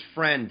Spiner's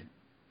friend.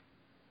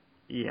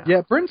 Yeah.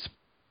 Yeah, Brent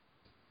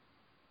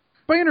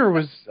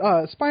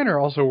Spiner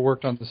also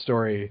worked on the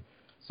story,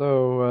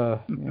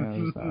 so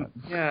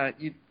yeah.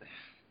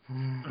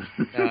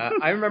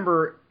 I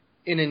remember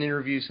in an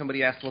interview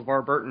somebody asked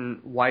LeVar Burton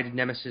why did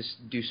Nemesis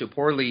do so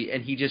poorly,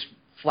 and he just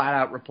flat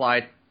out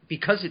replied,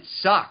 "Because it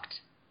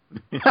sucked."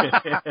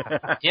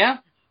 Yeah,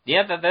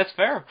 that's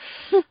fair.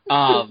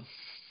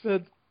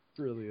 That's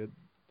brilliant.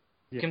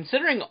 Yeah.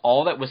 Considering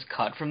all that was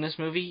cut from this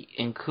movie,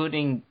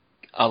 including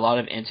a lot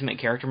of intimate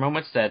character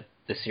moments that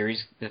the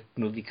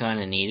movie kind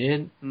of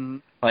needed. Mm-hmm.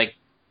 Like,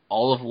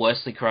 all of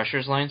Wesley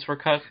Crusher's lines were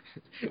cut,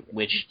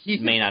 which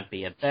may not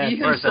be a bad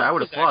thing. I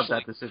would applaud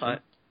that decision.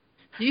 Cut.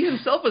 He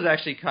himself was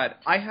actually cut.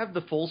 I have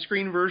the full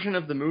screen version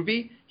of the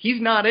movie. He's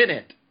not in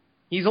it.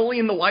 He's only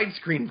in the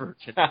widescreen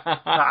version.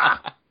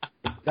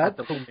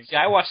 See,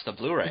 I watched the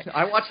Blu-ray.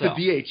 I watched the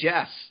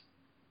VHS.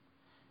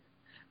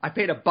 I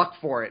paid $1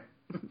 for it.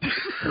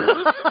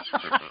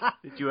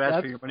 Did you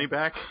ask for your money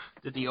back?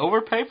 Did he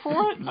overpay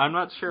for it? I'm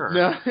not sure.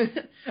 No.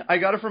 I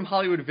got it from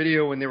Hollywood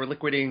Video when they were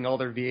liquidating all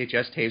their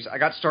VHS tapes. I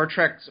got Star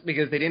Trek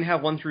because they didn't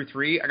have 1 through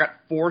 3. I got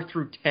 4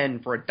 through 10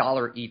 for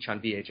 $1 each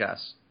on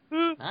VHS.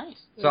 Nice.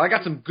 So I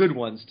got some good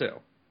ones too.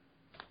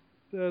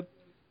 That's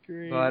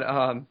great.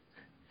 But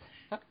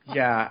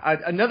yeah.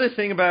 Another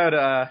thing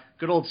about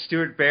good old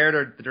Stuart Baird,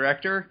 or the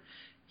director,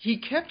 he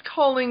kept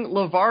calling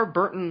LeVar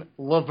Burton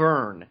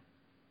Laverne.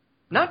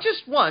 Not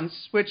just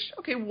once, which,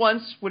 okay,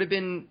 once would have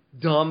been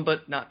dumb,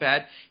 but not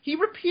bad. He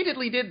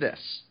repeatedly did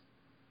this.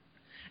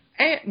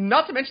 And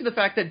not to mention the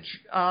fact that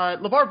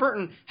LeVar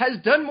Burton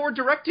has done more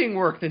directing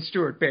work than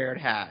Stuart Baird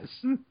has.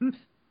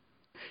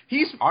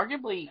 He's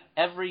arguably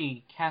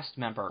every cast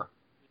member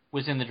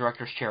was in the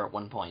director's chair at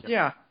one point.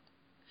 Yeah.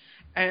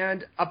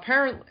 And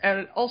apparently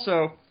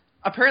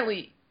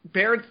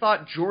Baird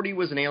thought Geordi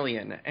was an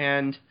alien.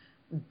 And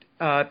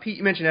Pete,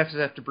 you mentioned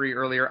FSF Debris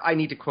earlier. I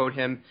need to quote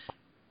him.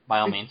 By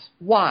all means.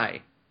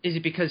 Why? Is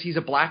it because he's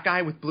a black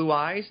guy with blue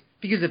eyes?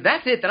 Because if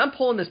that's it, then I'm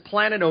pulling this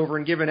planet over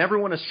and giving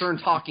everyone a stern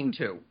talking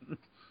to.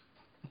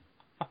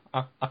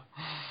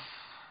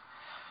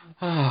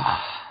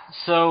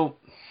 So,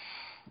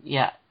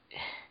 yeah.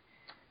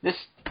 This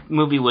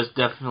movie was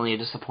definitely a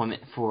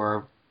disappointment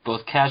for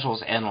both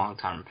casuals and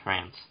long-time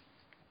fans.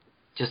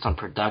 just on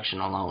production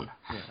alone.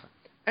 Yeah.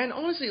 And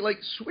honestly, like,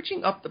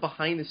 switching up the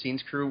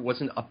behind-the-scenes crew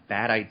wasn't a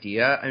bad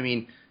idea. I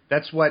mean,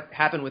 that's what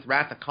happened with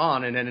Wrath of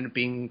Khan and ended up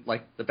being,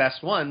 like, the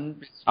best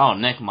one. Oh,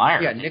 Nick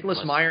Meyer. Yeah, Nicholas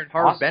Meyer and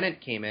Harve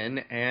Bennett came in,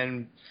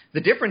 and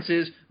the difference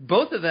is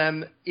both of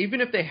them,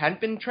 even if they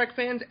hadn't been Trek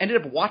fans,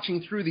 ended up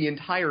watching through the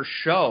entire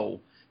show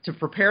to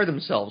prepare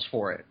themselves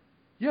for it.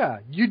 Yeah,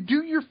 you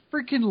do your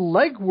freaking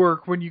legwork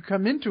when you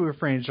come into a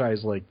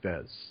franchise like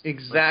this.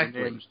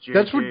 Exactly.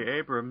 That's what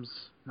Abrams.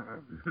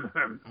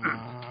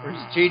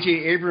 J.J.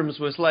 Abrams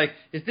was like,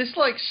 "Is this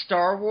like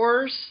Star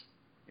Wars?"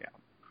 Yeah.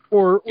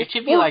 Or it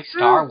should be like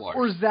Star Wars.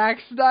 Or Zack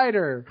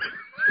Snyder.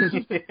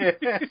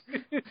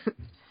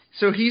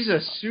 So he's a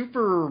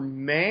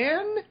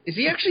Superman? Is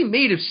he actually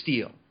made of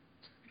steel?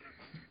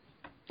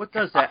 What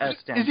does that S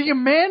stand? Is he a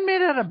man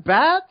made out of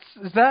bats?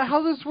 Is that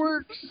how this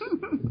works?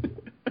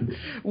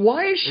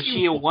 Why is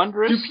she a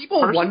wondrous Do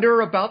people person?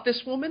 wonder about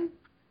this woman?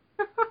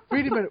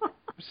 Wait a minute.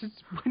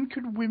 Since when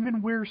could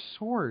women wear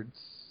swords?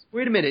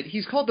 Wait a minute.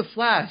 He's called the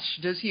Flash.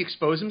 Does he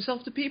expose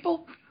himself to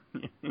people?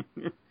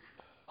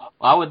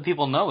 How would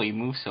people know he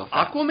moves so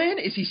fast? Aquaman?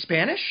 Is he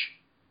Spanish?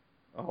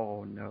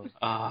 Oh, no.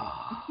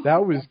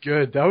 That was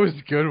good. That was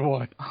a good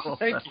one.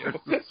 Thank you.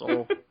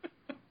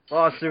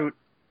 Lawsuit.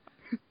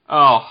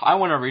 Oh, I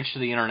want to reach to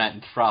the internet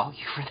and throttle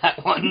you for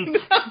that one.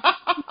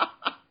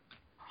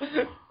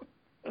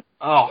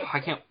 Oh, I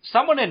can't.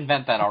 Someone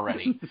invent that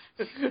already.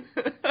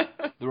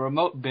 The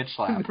remote bitch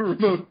slap. The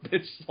remote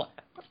bitch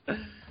slap.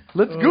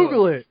 Let's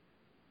Google it.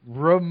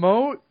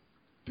 Remote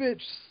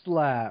bitch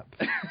slap.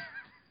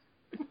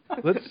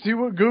 Let's see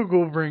what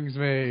Google brings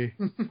me.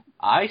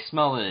 I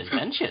smell an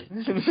invention.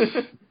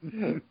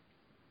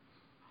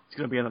 It's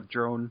going to be on a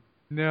drone.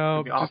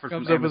 No, just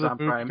comes up with a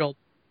movie called.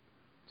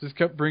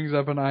 Brings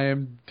up an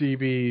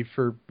IMDb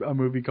for a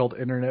movie called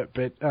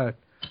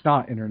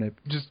not Internet,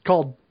 just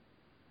called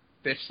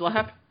Bitch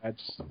Slap.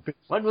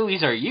 What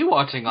movies are you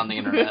watching on the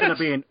internet? It's gonna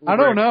be an I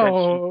don't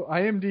know.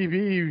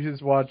 IMDb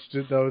has watched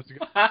it though. It's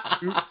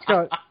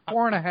got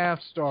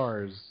 4.5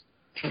 stars.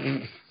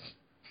 Hey,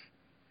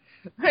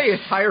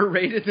 it's higher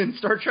rated than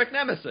Star Trek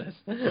Nemesis.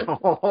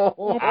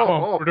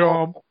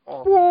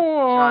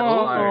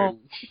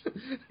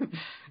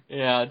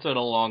 Yeah, it's been a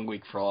long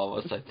week for all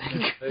of us, I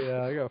think.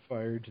 Yeah, I got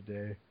fired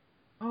today.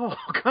 Oh,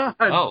 God.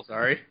 Oh,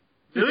 sorry.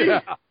 Really?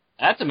 Yeah.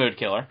 That's a mood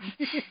killer.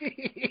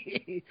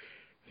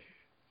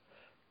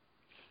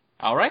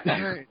 All right,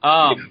 then.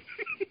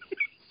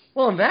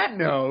 Well, on that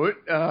note,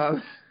 yeah.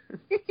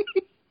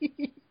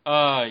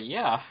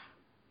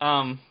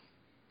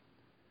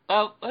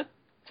 Well, let's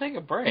take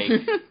a break.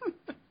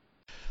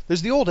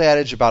 There's the old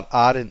adage about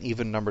odd and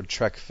even-numbered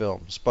Trek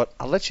films, but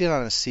I'll let you in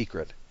on a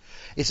secret.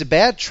 It's a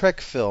bad Trek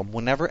film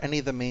whenever any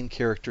of the main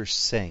characters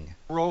sing.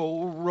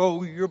 Row,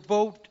 row your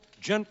boat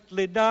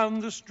gently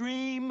down the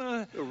stream.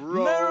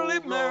 Merrily,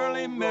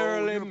 merrily,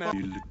 merrily,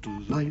 merrily.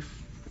 Little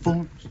life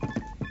forms.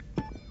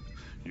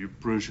 You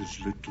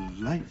precious little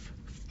life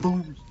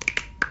forms.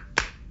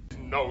 His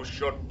nose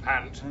should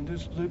pant. And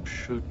his lips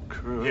should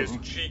curl. His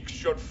cheeks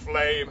should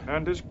flame.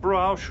 And his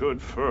brow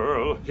should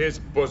furl. His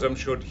bosom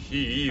should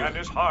heave. And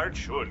his heart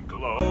should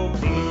glow.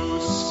 Blue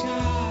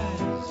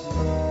skies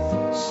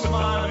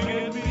smiling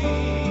at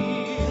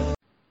me.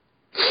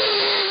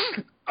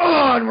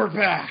 Oh, and we're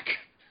back.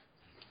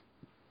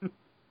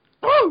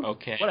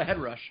 Okay. What a head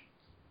rush.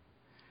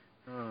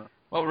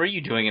 What were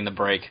you doing in the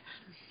break?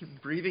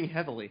 Breathing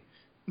heavily.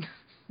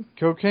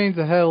 Cocaine's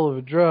a hell of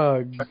a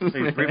drug.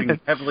 He's breathing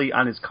heavily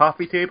on his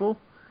coffee table,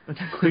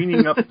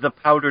 cleaning up the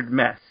powdered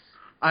mess.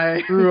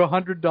 I threw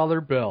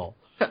 $100 bill.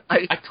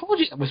 I told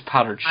you it was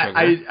powdered sugar.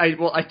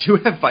 I do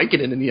have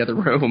Vicodin in the other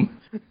room.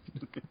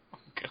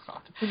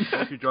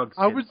 Drugs.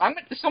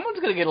 Someone's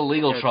going to get a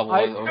legal trouble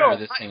over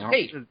this thing.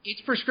 Hey,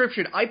 it's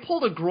prescription. I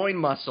pulled a groin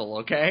muscle,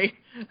 okay?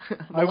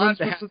 I once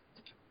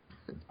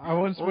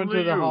went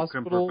to the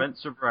hospital. Can prevent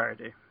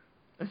sobriety.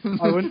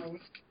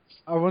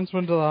 I once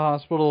went to the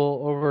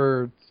hospital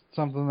over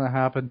something that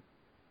happened.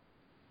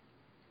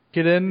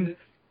 Get in,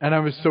 and I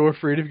was so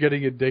afraid of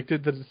getting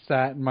addicted that it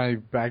sat in my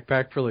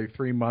backpack for like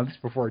 3 months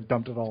before I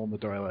dumped it all in the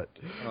toilet.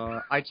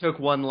 I took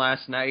one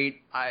last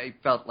night. I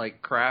felt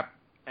like crap,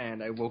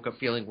 and I woke up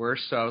feeling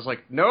worse, so I was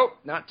like, nope,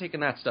 not taking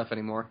that stuff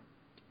anymore.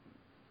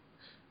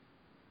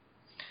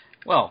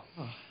 Well,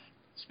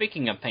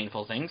 speaking of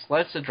painful things,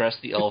 let's address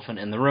the elephant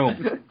in the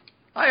room.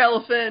 Hi,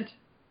 elephant!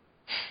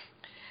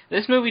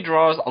 This movie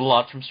draws a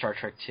lot from Star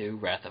Trek II,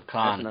 Wrath of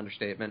Khan. That's an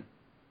understatement.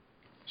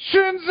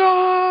 Shinzon!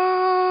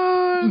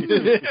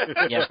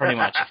 Yeah, pretty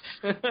much.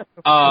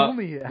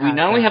 We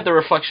not only have the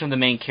reflection of the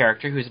main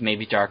character, who's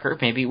maybe darker,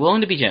 maybe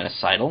willing to be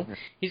genocidal.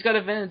 He's got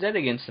a vendetta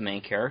against the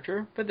main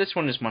character, but this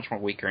one is much more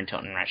weaker in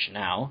tone and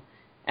rationale.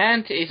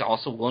 And he's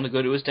also willing to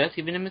go to his death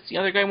even if the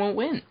other guy won't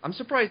win. I'm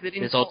surprised they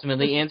didn't... This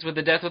ultimately ends with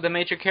the death of the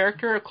major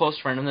character, a close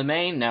friend of the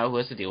main, now who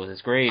has to deal with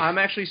his grave. I'm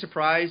actually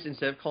surprised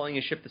instead of calling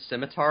his ship the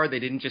Scimitar, they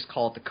didn't just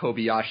call it the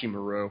Kobayashi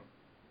Maru.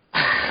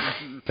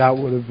 That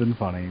would have been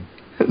funny.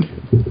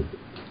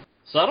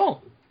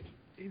 Subtle.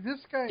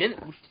 This guy...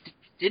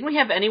 Didn't we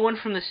have anyone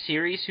from the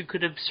series who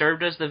could have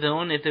served as the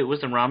villain if it was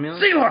the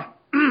Romulans? Sela!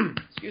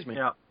 Excuse me.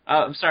 Yeah.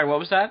 I'm sorry, what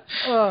was that?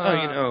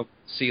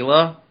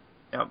 Sela.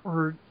 Yep.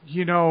 Or,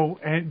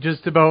 and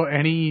just about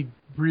any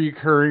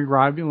recurring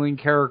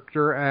Romulan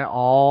character at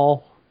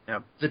all.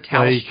 Yep. The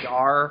Tal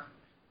Shiar.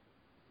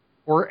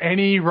 Or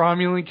any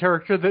Romulan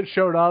character that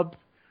showed up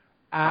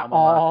at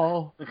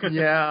all.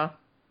 Yeah.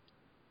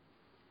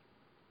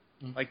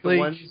 Like the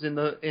ones in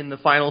the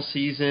final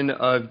season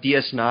of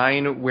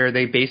DS9 where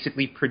they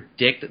basically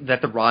predict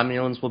that the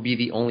Romulans will be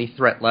the only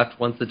threat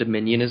left once the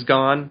Dominion is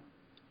gone.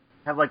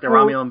 Have like the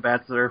Romulan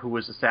ambassador who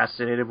was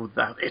assassinated with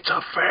the "It's a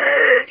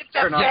fake!"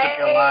 Turn off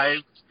to be alive.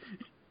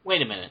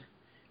 Wait a minute.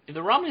 If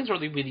the Romulans are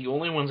the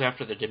only ones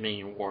after the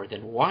Dominion War,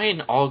 then why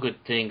in All Good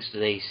Things do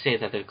they say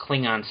that the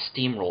Klingons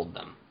steamrolled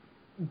them?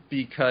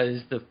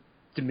 Because the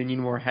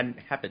Dominion War hadn't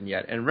happened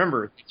yet. And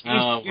remember,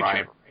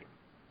 right.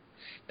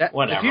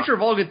 The future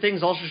of All Good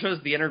Things also shows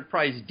the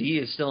Enterprise D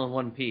is still in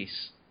one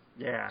piece.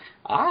 Yeah.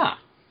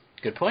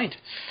 Good point.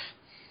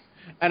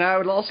 And I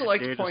would also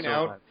like to point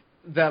out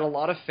that a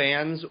lot of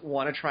fans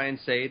want to try and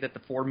say that the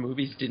 4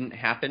 movies didn't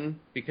happen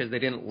because they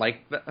didn't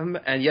like them.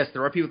 And yes,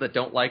 there are people that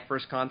don't like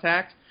First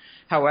Contact.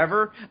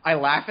 However, I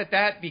laugh at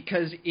that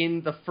because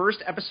in the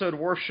first episode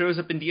Worf shows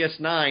up in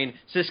DS9,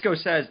 Sisko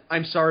says,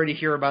 "I'm sorry to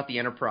hear about the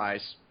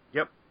Enterprise."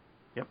 Yep.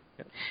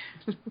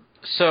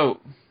 So,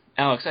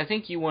 Alex, I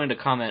think you wanted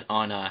to comment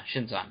on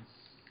Shinzon.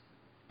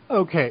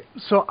 Okay,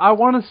 so I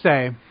want to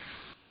say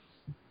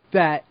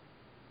that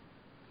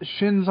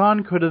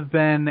Shinzon could have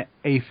been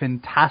a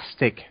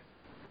fantastic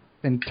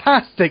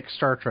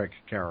Star Trek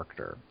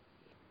character.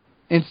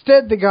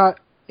 Instead, they got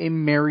a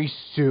Mary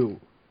Sue.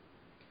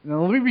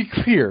 Now, let me be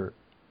clear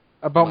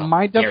about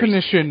my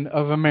definition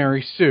of a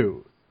Mary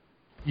Sue.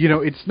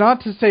 It's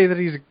not to say that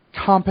he's a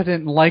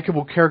competent and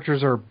likable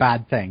characters are a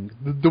bad thing.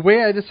 The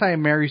way I decide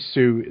Mary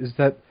Sue is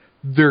that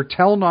they're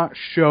tell not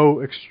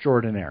show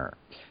extraordinary.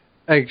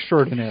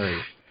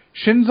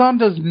 Shinzon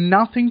does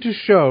nothing to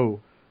show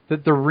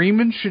that the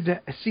Reman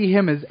should see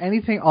him as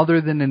anything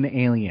other than an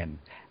alien.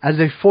 As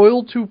a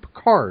foil to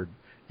Picard,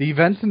 the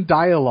events and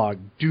dialogue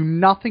do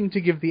nothing to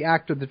give the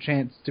actor the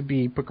chance to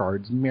be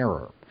Picard's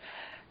mirror.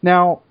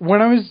 Now,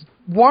 when I was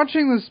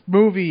watching this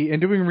movie and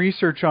doing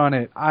research on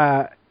it,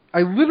 I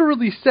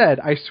literally said,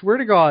 I swear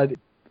to God,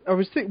 when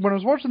I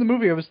was watching the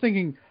movie, I was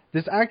thinking,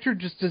 this actor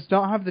just does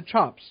not have the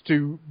chops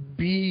to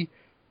be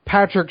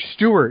Patrick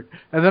Stewart.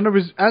 And then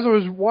as I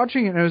was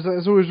watching it, and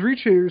as I was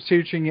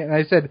researching it, and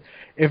I said,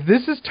 if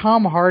this is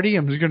Tom Hardy,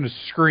 I'm just going to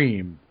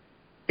scream.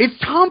 It's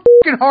Tom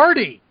fucking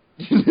Hardy!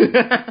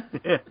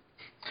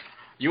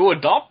 You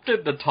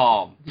adopted the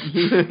Tom.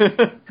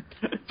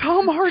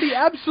 Tom Hardy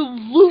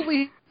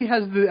absolutely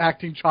has the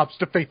acting chops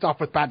to face off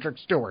with Patrick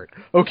Stewart.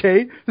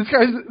 Okay, this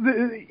guy's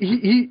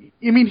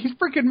he's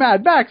freaking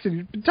Mad Max, and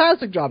he's a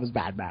fantastic job as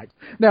Mad Max.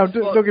 Now,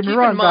 don't get me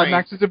wrong, Mad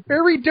Max is a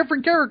very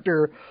different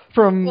character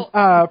from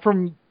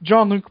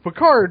Jean-Luc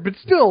Picard, but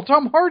still,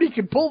 Tom Hardy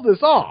can pull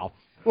this off.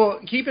 Well,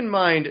 keep in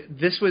mind,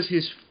 this was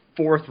his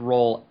 4th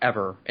role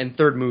ever and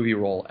 3rd movie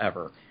role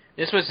ever.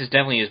 This was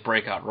definitely his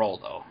breakout role,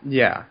 though.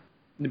 Yeah.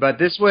 But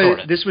this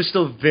was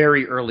still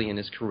very early in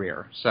his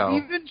career. So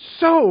even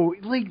so,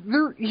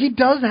 he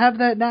does have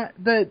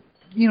that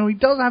he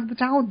does have the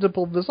talent to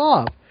pull this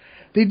off.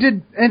 They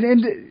did,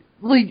 and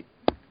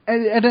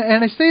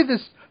I say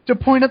this to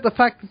point out the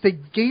fact that they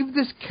gave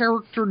this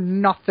character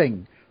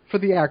nothing for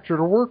the actor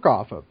to work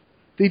off of.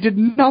 They did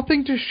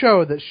nothing to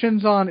show that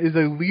Shinzon is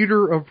a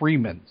leader of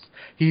Remans.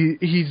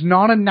 He's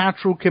not a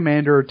natural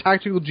commander, a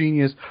tactical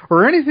genius,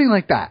 or anything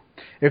like that.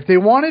 If they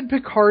wanted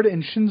Picard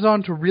and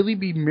Shinzon to really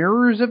be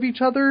mirrors of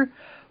each other,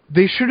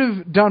 they should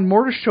have done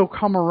more to show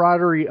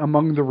camaraderie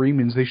among the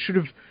Remans. They should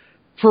have,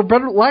 for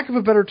lack of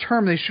a better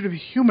term, they should have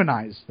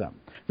humanized them.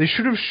 They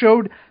should have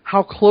showed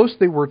how close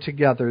they were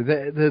together,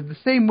 the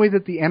same way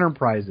that the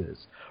Enterprise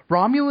is.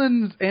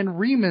 Romulans and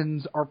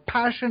Remans are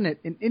passionate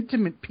and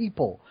intimate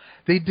people.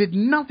 They did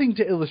nothing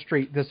to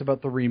illustrate this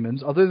about the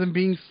Remans other than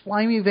being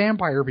slimy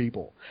vampire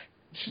people.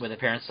 With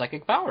apparent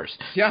psychic powers.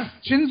 Yeah.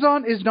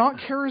 Shinzon is not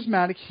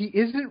charismatic. He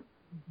isn't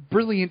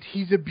brilliant.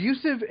 He's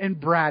abusive and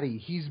bratty.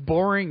 He's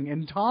boring.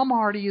 And Tom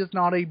Hardy is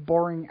not a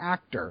boring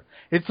actor.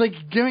 It's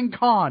like giving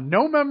Khan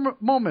no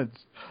moments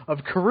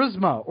of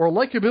charisma or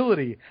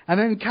likability and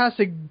then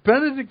casting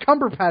Benedict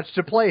Cumberbatch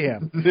to play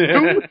him.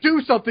 Who would do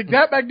something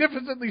that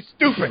magnificently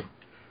stupid?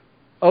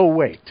 Oh,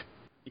 wait.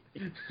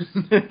 Okay.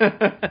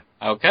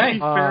 To be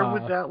fair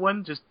with that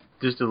one, just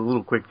a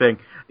little quick thing.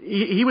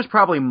 He was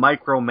probably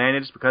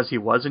micromanaged because he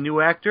was a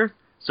new actor,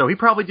 so he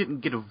probably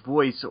didn't get a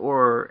voice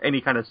or any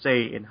kind of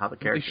say in how the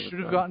character was They should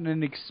have done. gotten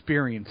an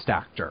experienced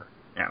actor.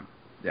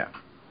 Yeah.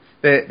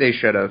 They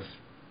should have.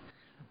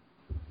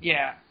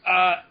 Yeah.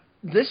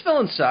 This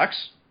villain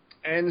sucks,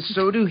 and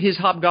so do his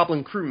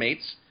Hobgoblin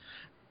crewmates.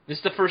 This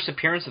is the first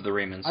appearance of the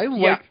Remans. I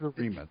like the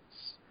Remans.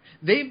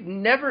 They've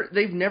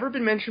never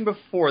been mentioned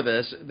before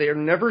this.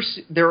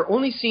 They're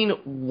only seen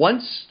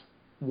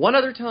one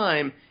other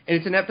time, and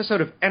it's an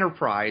episode of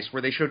Enterprise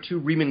where they show 2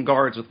 Reman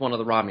guards with one of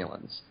the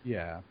Romulans.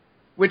 Yeah.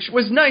 which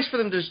was nice for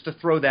them just to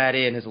throw that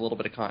in as a little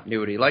bit of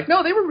continuity. Like,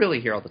 no, they were really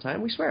here all the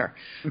time, we swear.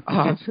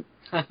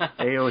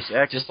 Deus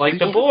Ex. Just like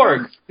the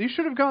Borg. They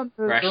should have gone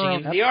crashing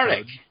into the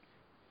Arctic.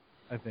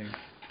 I think.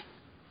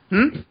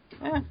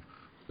 Yeah.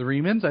 The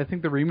Remans? I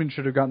think the Remans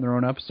should have gotten their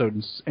own episode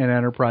in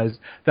Enterprise.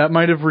 That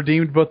might have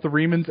redeemed both the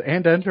Remans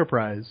and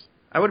Enterprise.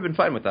 I would have been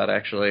fine with that,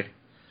 actually.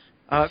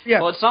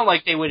 Yeah. Well, it's not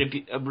like they would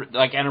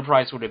like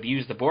Enterprise would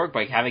abuse the Borg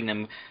by having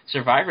them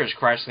survivors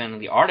crash land in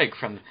the Arctic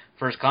from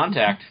First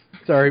Contact.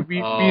 Sorry, we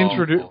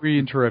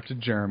interrupted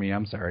Jeremy.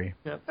 I'm sorry.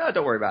 Yeah,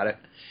 don't worry about it.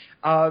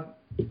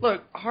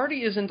 Look,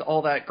 Hardy isn't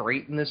all that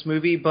great in this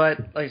movie, but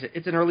like I said,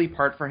 it's an early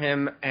part for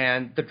him,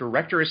 and the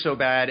director is so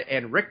bad,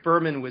 and Rick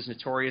Berman was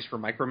notorious for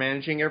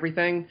micromanaging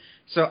everything,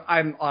 so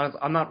I'm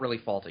not really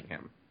faulting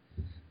him.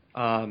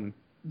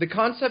 The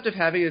concept of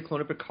having a clone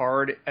of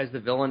Picard as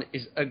the villain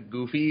is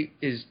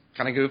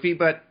kind of goofy,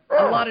 but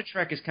a lot of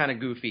Trek is kind of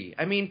goofy.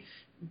 I mean,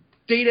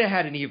 Data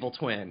had an evil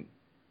twin,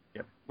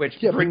 which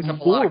brings up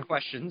a lot of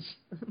questions.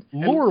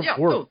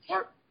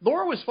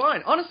 Laura was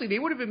fine. Honestly, they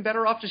would have been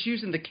better off just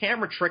using the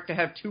camera trick to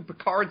have two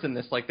Picards in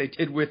this, like they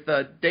did with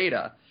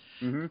Data.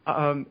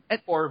 Mm-hmm.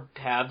 Or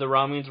have the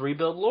Romulans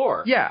rebuild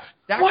Lore. Yeah.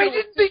 Why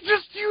didn't they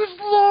just use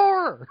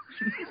Lore?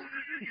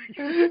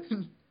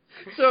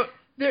 So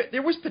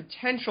there was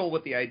potential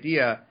with the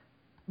idea,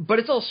 but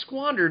it's all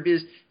squandered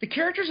because the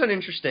character's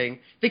uninteresting.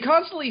 They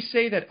constantly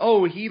say that,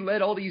 he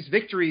led all these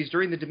victories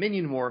during the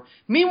Dominion War.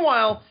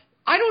 Meanwhile,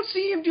 I don't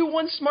see him do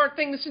one smart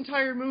thing this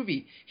entire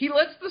movie. He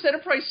lets this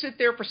Enterprise sit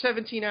there for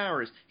 17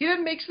 hours. He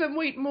then makes them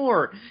wait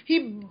more.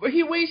 He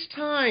wastes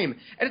time.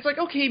 And it's like,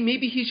 okay,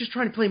 maybe he's just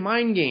trying to play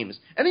mind games.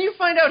 And then you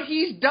find out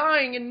he's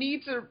dying and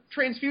needs a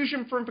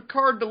transfusion from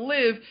Picard to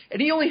live, and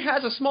he only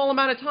has a small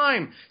amount of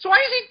time. So why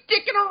is he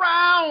dicking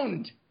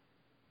around?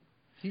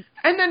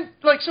 And then,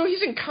 so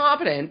he's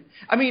incompetent.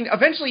 I mean,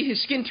 eventually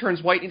his skin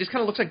turns white, and he just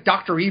kind of looks like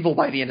Dr. Evil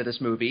by the end of this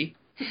movie.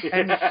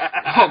 And oh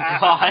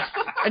god!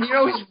 And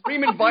his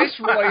Reman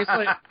Viceroy is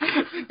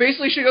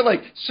basically should go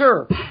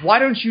 "Sir, why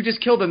don't you just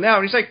kill them now?"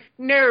 And he's like,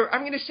 "No,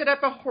 I'm going to set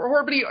up a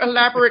horribly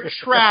elaborate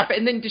trap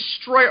and then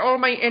destroy all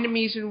my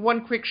enemies in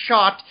one quick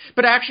shot,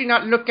 but actually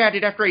not look at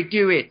it after I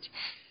do it."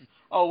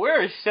 Oh,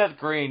 where is Seth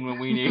Green when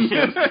we need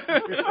him?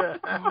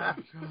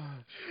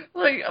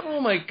 Oh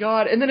my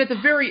god. And then at the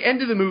very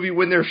end of the movie,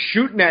 when they're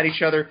shooting at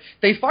each other,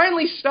 they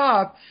finally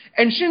stop,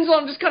 and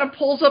Shinzon just kind of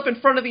pulls up in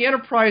front of the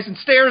Enterprise and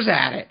stares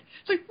at it.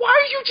 It's like, why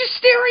are you just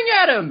staring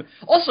at him?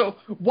 Also,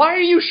 why are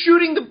you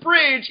shooting the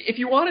bridge if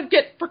you want to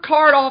get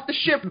Picard off the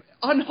ship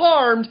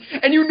unharmed,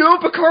 and you know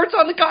Picard's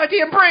on the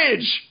goddamn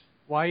bridge?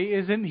 Why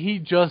isn't he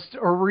just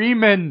a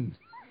Reman?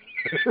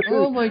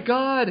 Oh my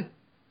god.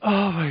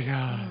 Oh my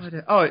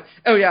god.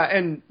 Oh yeah,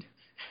 and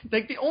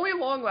the only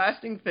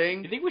long-lasting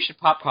thing... You think we should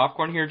pop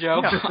popcorn here,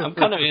 Joe? Yeah. I'm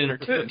kind of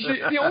entertained.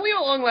 The only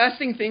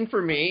long-lasting thing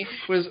for me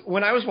was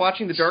when I was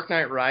watching The Dark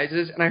Knight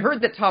Rises, and I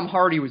heard that Tom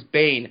Hardy was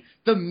Bane.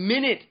 The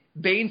minute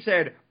Bane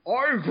said,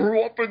 "I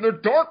grew up in the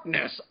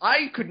darkness,"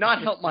 I could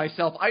not help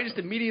myself. I just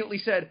immediately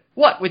said,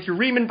 "What, with your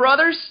Reman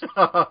brothers?"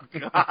 Oh,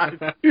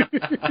 God.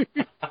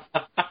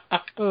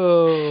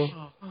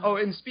 Oh,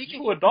 and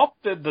speaking... You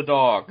adopted the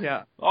dog.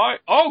 Yeah.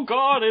 Oh,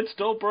 God, it's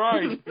still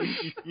bright.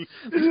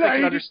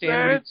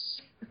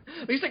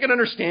 At least I can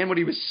understand what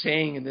he was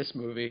saying in this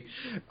movie.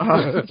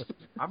 I'm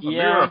a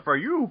mirror for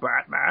you,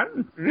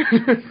 Batman.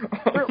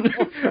 I'm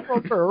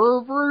a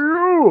mirror for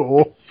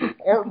you.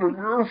 I'm a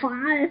mirror for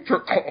you,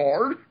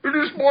 Picard. It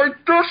is my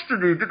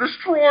destiny to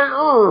destroy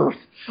Earth.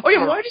 Oh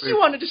yeah, why does he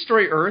want to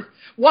destroy Earth?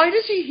 Why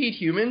does he hate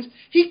humans?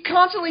 He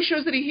constantly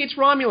shows that he hates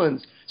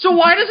Romulans. So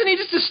why doesn't he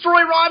just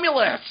destroy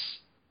Romulus?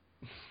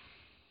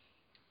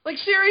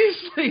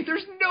 Seriously,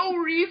 there's no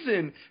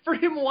reason for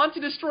him to want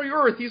to destroy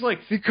Earth. He's like...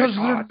 Because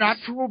they're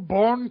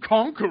natural-born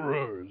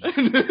conquerors.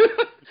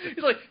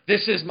 He's like,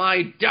 this is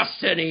my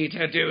destiny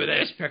to do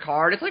this,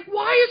 Picard. It's like,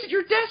 why is it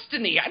your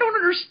destiny? I don't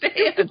understand.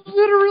 You could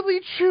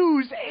literally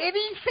choose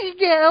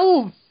anything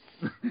else.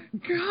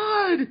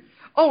 God.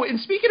 Oh, and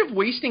speaking of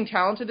wasting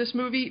talent in this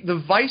movie, the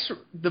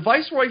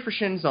Viceroy for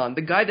Shinzon,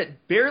 the guy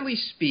that barely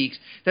speaks,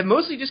 that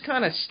mostly just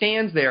kind of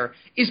stands there,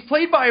 is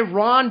played by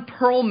Ron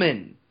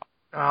Perlman.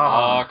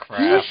 Oh, crap.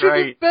 He should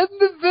have been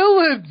the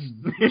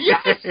villain.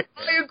 Yes,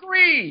 I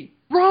agree.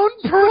 Ron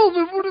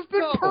Perlman would have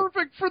been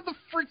perfect for the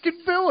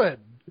freaking villain.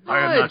 I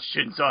am not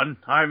Shinzon.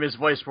 I'm his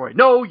Viceroy.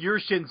 No, you're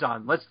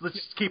Shinzon. Let's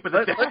just keep it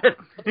at that.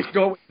 Let's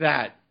go with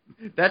that.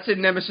 That's in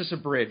Nemesis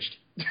Abridged.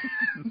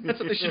 That's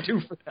what they should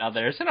do for that. Now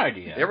there's an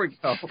idea. There we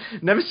go.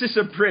 Nemesis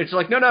Abridged.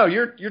 No,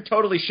 you're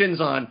totally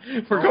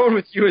Shinzon. We're going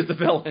with you as the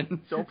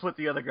villain. Don't put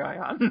the other guy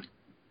on.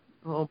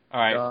 Oh, all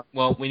right.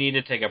 Well, we need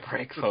to take a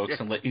break, folks,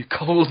 and let you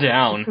cool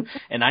down.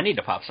 And I need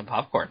to pop some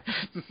popcorn.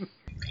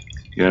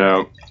 You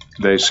know,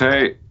 they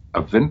say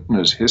a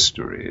vintner's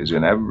history is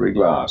in every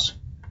glass.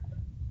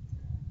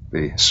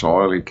 The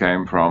soil he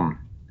came from,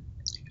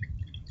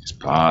 his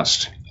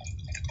past,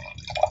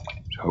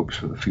 his hopes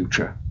for the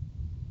future.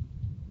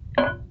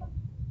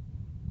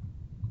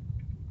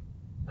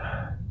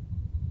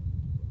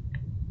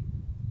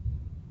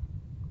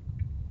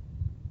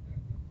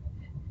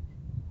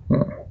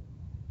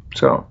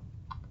 So,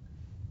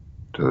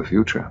 to the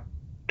future.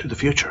 To the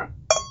future.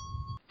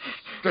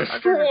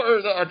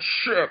 Destroy that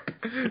ship!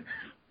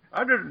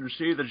 I didn't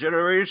see the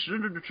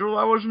generation until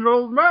I was an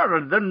old man,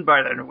 and then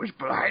by then it was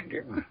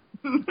blinding.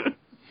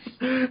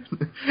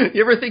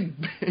 You ever think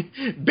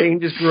Bane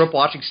just grew up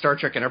watching Star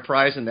Trek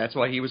Enterprise, and that's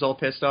why he was all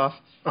pissed off?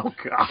 Oh,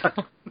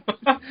 God.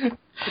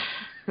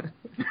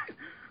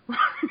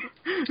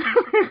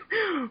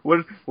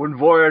 When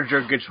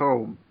Voyager gets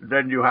home,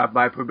 then you have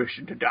my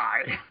permission to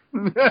die.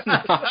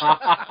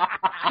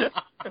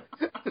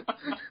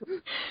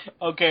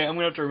 Okay, I'm going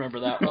to have to remember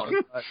that one.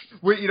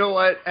 Wait, you know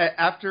what?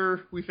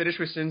 After we finish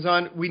with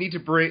Shinzon, we need to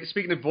bring,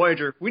 speaking of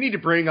Voyager, we need to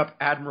bring up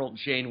Admiral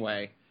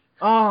Janeway.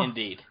 Oh.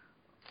 Indeed.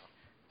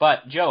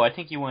 But, Joe, I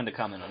think you wanted to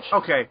comment on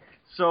Shinzon. Okay,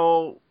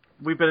 so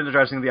we've been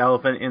addressing the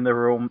elephant in the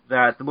room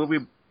that the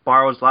movie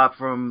borrows a lot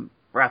from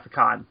Wrath of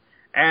Khan.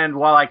 And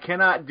while I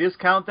cannot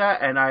discount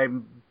that, and I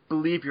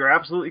believe you're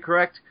absolutely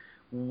correct,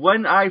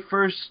 when I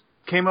first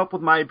came up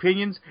with my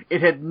opinions,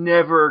 it had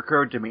never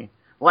occurred to me.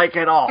 Like,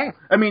 at all.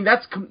 I mean,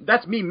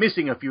 that's me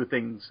missing a few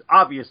things,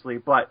 obviously,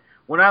 but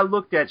when I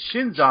looked at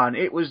Shinzon,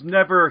 it was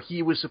never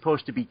he was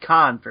supposed to be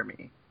Khan for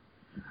me.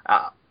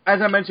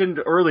 As I mentioned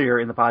earlier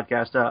in the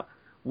podcast,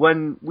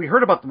 when we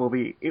heard about the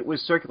movie, it was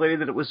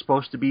circulated that it was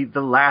supposed to be the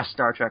last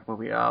Star Trek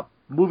movie, a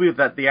movie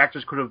that the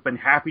actors could have been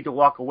happy to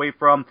walk away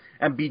from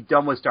and be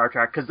done with Star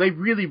Trek, because they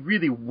really,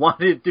 really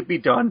wanted to be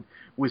done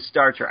with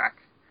Star Trek.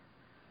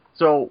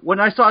 So when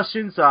I saw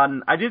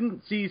Shinzon, I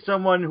didn't see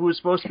someone who was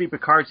supposed to be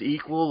Picard's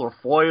equal or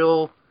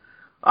foil.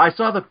 I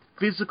saw the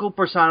physical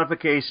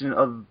personification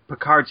of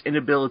Picard's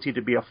inability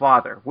to be a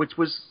father, which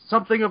was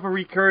something of a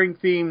recurring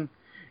theme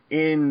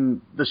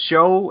in the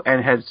show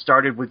and had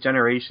started with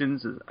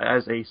Generations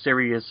as a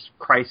serious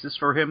crisis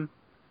for him.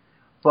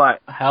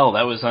 But hell,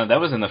 that was in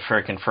the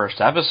frickin'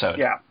 first episode.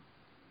 Yeah.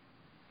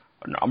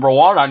 Number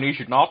one, I need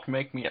you not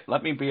to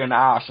let me be an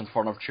ass in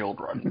front of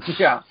children.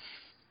 Yeah.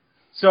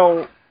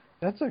 So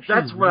that's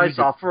what I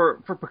saw.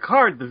 For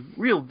Picard, the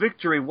real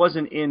victory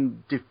wasn't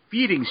in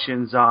defeating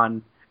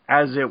Shinzon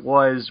as it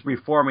was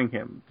reforming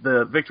him.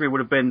 The victory would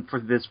have been for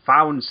this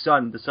found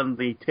son to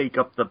suddenly take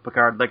up the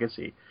Picard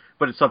legacy.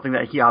 But it's something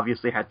that he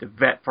obviously had to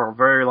vet for a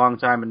very long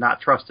time and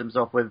not trust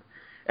himself with.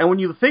 And when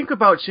you think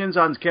about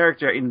Shinzon's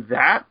character in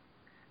that,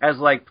 as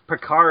like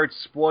Picard's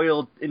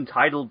spoiled,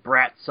 entitled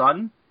brat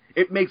son,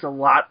 it makes a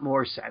lot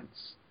more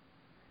sense.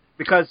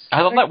 Because I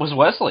thought that was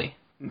Wesley.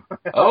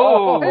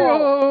 Oh,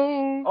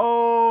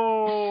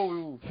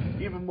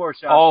 even more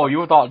shots. Oh,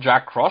 you thought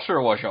Jack Crusher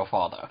was your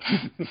father.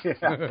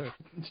 Yeah.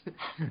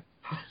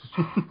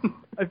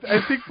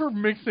 I think we're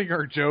mixing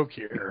our joke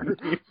here.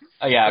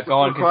 Yeah, go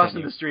on. We're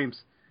crossing the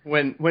streams.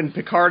 When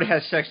Picard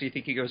has sex, do you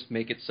think he goes,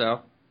 "Make it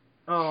so"?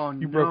 Oh,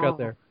 you broke out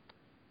there.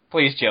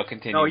 Please, Joe,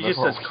 continue. No, he just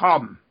says,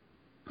 "Come."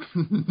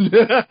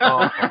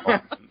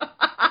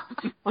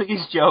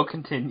 Please, Joe,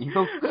 continue.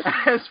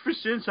 As for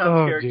Shinzon's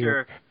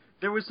character,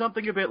 there was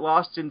something a bit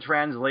lost in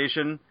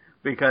translation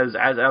because,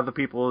 as other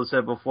people have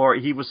said before,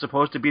 he was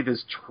supposed to be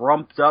this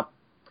trumped-up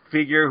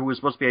figure who was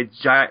supposed to be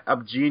a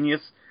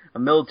genius, a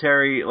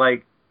military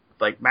like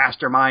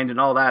mastermind and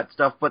all that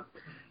stuff. But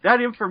that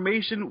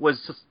information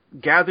was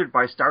gathered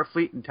by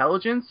Starfleet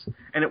intelligence,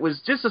 and it was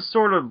just a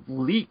sort of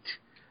leaked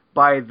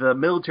by the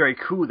military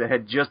coup that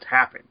had just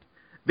happened.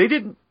 They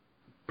didn't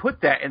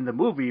put that in the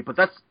movie, but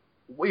that's,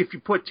 if you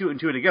put two and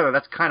two together,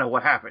 that's kind of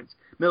what happens.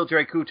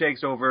 Military coup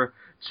takes over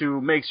to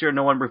make sure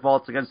no one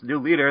revolts against the new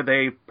leader.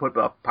 They put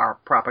up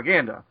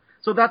propaganda.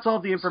 So that's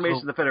all the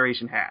information the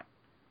Federation had.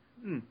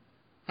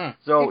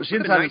 So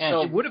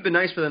it would have been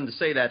nice for them to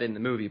say that in the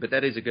movie, but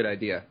that is a good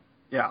idea.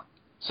 Yeah.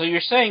 So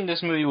you're saying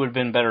this movie would have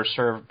been better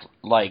served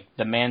like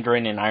the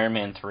Mandarin in Iron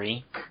Man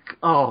 3?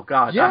 Oh,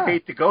 God. Yeah. I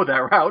hate to go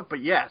that route,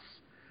 but yes.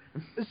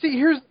 See,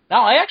 No,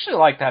 I actually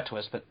like that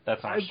twist, but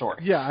that's not a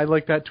story. Yeah, I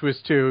like that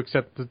twist too,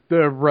 except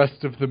the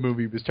rest of the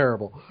movie was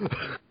terrible.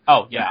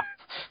 Oh, yeah.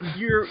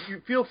 You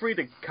feel free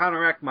to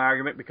counteract my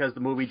argument because the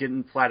movie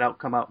didn't flat out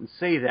come out and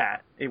say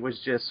that. It was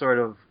just sort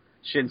of,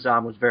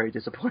 Shinzon was very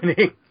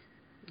disappointing.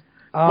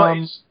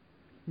 Yeah.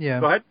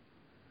 Go ahead.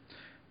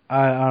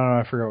 I don't know,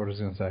 I forgot what I was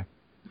going to say.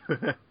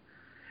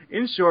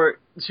 In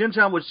short,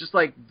 Shinzon was just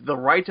like the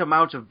right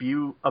amount of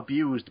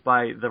abused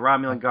by the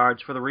Romulan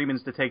guards for the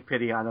Remans to take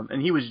pity on him,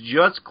 and he was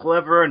just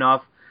clever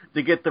enough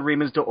to get the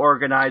Remans to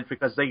organize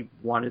because they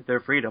wanted their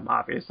freedom,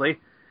 obviously.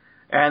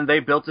 And they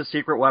built a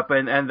secret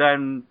weapon, and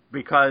then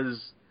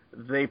because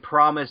they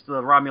promised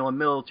the Romulan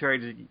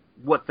military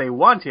what they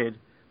wanted,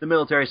 the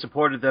military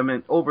supported them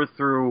and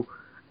overthrew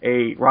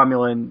a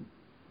Romulan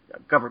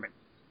government.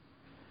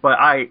 But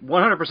I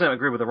 100%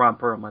 agree with Ron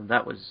Perlman.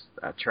 That was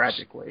a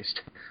tragic waste.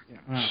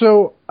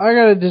 So I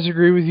gotta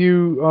disagree with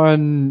you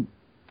on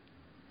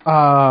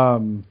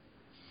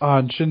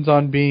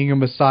Shinzon being a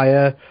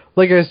messiah.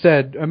 Like I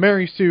said,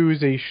 Mary Sue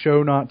is a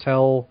show not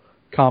tell.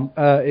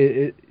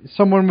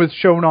 Someone with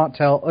tell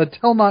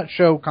not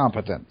show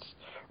competence,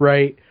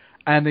 right?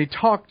 And they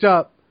talked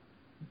up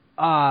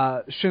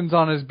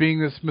Shinzon as being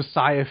this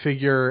messiah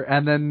figure,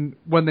 and then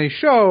when they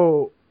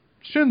show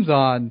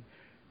Shinzon,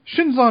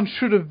 Shinzon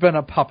should have been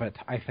a puppet,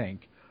 I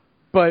think.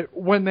 But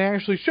when they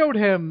actually showed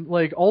him,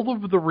 like, all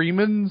of the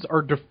Remans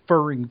are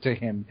deferring to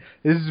him.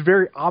 It is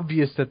very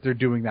obvious that they're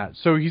doing that.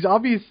 So he's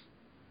obvious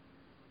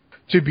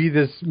to be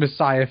this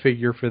messiah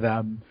figure for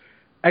them.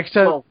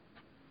 Except... Well,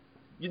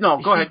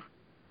 go ahead.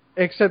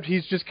 Except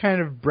he's just kind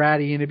of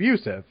bratty and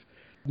abusive.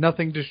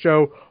 Nothing to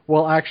show,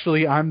 well,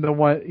 actually, I'm the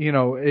one,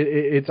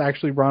 it's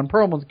actually Ron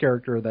Perlman's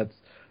character that's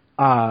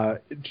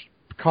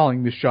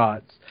calling the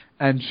shots,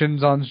 and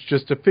Shinzon's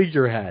just a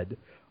figurehead.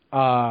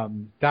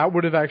 That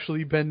would have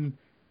actually been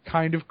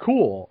kind of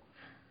cool.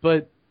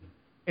 But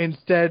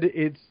instead,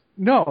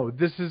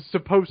 this is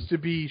supposed to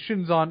be,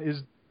 Shinzon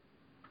is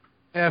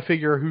a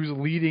figure who's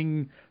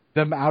leading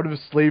them out of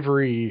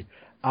slavery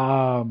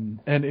and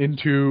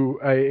into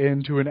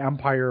an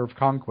empire of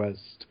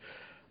conquest.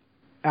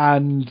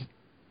 And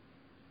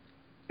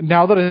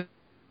now that I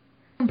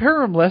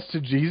compare him less to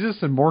Jesus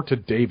and more to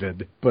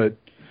David, but...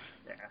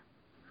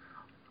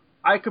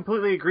 I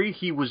completely agree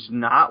he was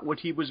not what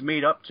he was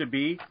made up to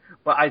be,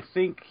 but I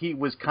think he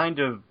was kind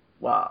of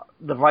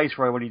the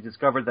Viceroy when he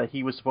discovered that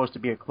he was supposed to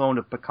be a clone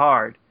of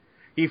Picard.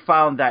 He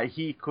found that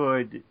he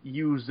could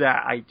use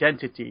that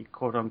identity,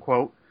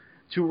 quote-unquote,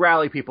 to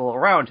rally people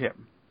around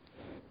him.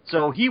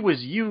 So he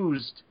was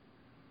used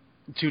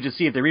to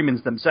deceive the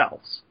Remans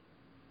themselves,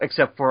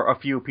 except for a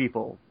few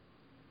people.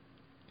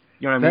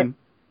 You know what I mean?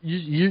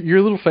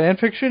 Your little fan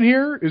fiction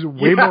here is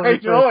way more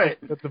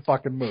interesting than the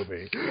fucking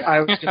movie.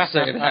 I was going to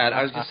say that.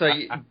 I was going to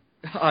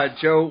say,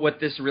 Joe, what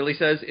this really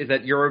says is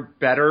that you're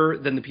better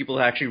than the people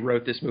who actually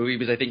wrote this movie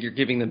because I think you're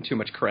giving them too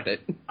much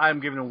credit. I'm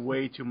giving them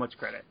way too much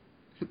credit.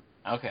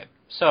 Okay,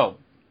 so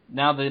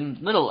now the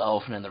little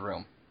elephant in the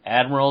room,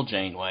 Admiral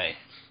Janeway.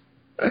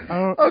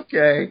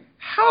 Okay,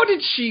 how did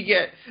she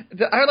get...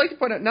 I'd like to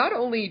point out, not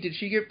only did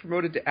she get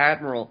promoted to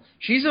Admiral,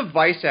 she's a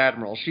Vice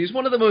Admiral. She's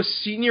one of the most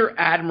senior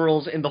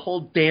admirals in the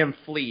whole damn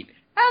fleet.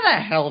 How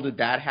the hell did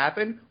that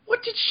happen?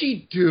 What did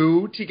she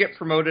do to get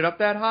promoted up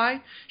that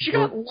high? She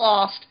got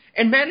lost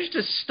and managed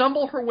to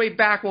stumble her way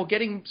back while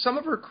getting some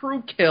of her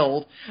crew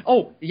killed.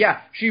 Oh, yeah,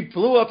 she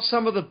blew up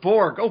some of the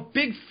Borg. Oh,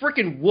 big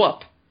frickin'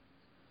 whoop.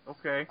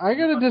 Okay. I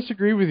gotta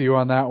disagree with you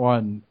on that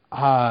one.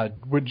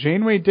 What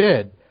Janeway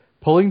did,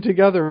 pulling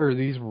together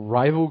these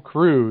rival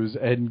crews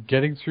and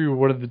getting through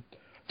one of the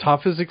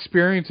toughest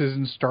experiences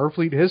in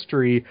Starfleet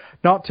history,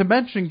 not to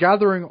mention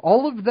gathering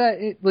all of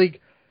that,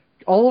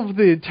 all of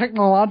the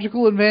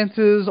technological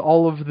advances,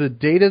 all of the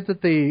data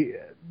that they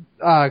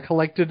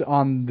collected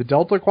on the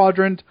Delta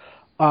Quadrant,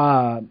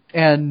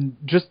 and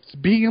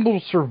just being able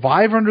to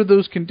survive under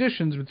those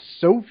conditions with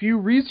so few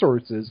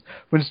resources,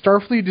 when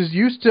Starfleet is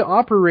used to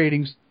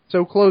operating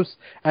so close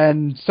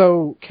and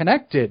so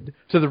connected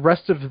to the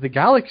rest of the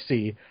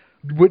galaxy.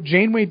 What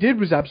Janeway did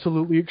was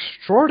absolutely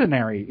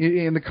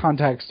extraordinary in the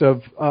context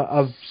of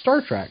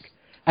Star Trek.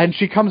 And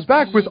she comes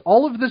back with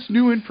all of this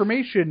new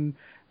information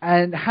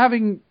and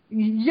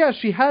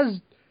she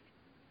has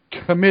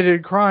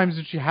committed crimes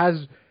and she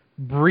has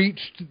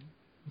breached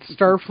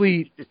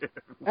Starfleet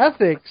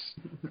ethics,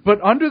 but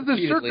under the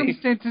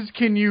circumstances,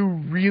 can you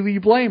really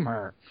blame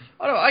her?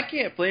 Oh, no, I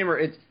can't blame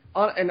her.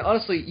 And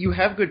honestly, you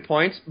have good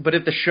points, but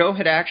if the show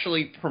had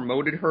actually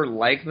promoted her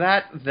like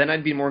that, then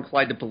I'd be more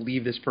inclined to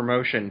believe this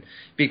promotion,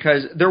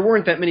 because there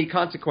weren't that many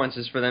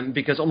consequences for them,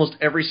 because almost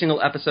every single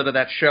episode of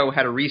that show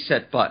had a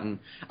reset button.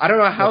 I don't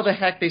know how the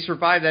heck they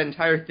survived that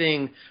entire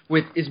thing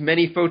with as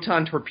many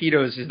photon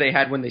torpedoes as they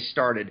had when they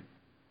started.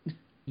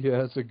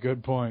 Yeah, that's a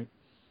good point.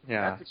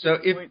 Yeah, so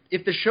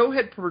if the show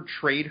had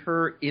portrayed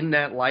her in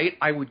that light,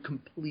 I would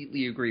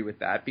completely agree with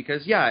that,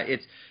 because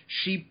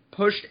she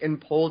pushed and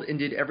pulled and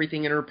did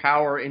everything in her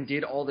power and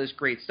did all this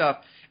great stuff.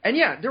 And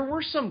yeah, there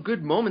were some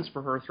good moments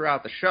for her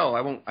throughout the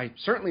show. I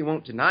certainly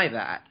won't deny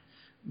that.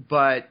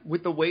 But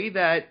with the way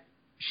that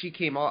she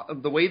came off,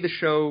 the way the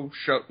show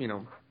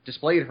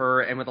displayed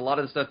her, and with a lot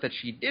of the stuff that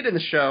she did in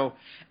the show,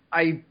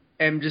 I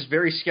am just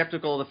very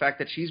skeptical of the fact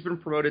that she's been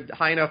promoted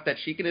high enough that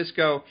she can just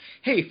go,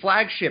 hey,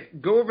 flagship,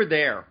 go over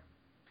there.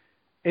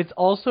 It's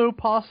also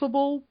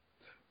possible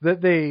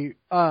that they,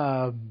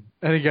 and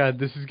again,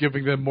 this is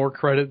giving them more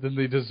credit than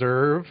they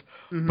deserve,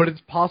 but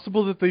it's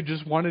possible that they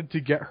just wanted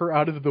to get her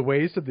out of the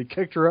way, so they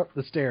kicked her up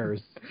the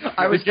stairs.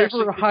 They gave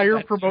her a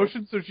higher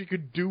promotion so she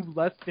could do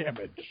less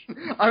damage.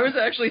 I was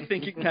actually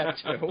thinking that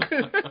too.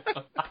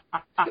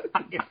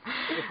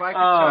 If I could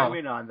chime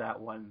in on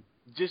that one.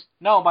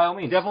 No, by all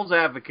means. Devil's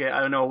advocate, I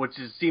don't know, which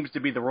seems to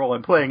be the role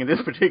I'm playing in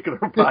this particular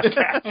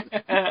podcast.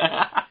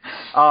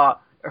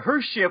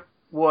 Her ship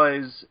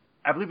was,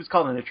 I believe it's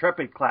called an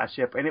Intrepid class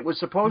ship, and it was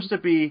supposed to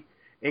be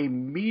a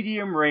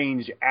medium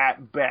range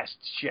at best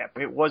ship.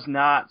 It was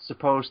not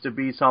supposed to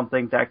be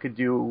something that could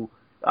do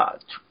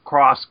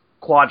cross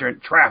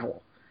quadrant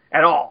travel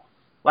at all,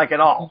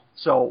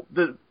 So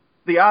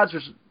the odds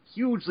were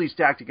hugely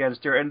stacked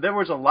against her, and there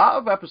was a lot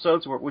of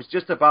episodes where it was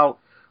just about,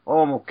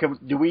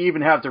 do we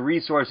even have the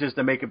resources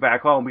to make it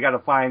back home? We got to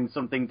find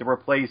something to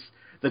replace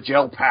the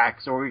gel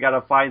packs, or we got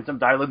to find some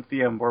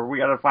dilithium, or we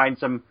got to find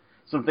some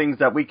things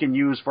that we can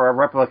use for our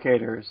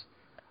replicators.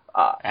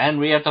 And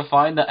we have to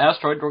find the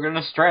asteroid we're going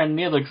to strand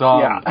Neelix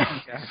on.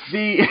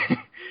 Yeah.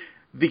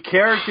 The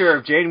character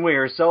of Janeway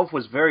herself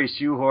was very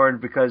shoehorned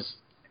because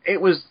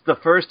it was the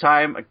first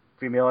time a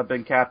female had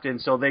been captain,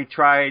 so they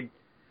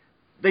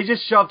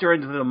just shoved her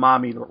into the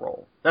mommy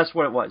role. That's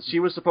what it was. She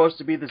was supposed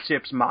to be the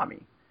ship's mommy.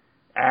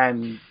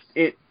 And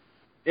it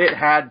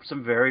had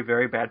some very,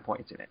 very bad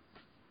points in it.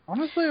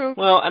 Honestly,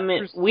 well, I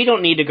mean, we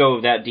don't need to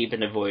go that deep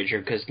into Voyager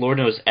because Lord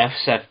knows F.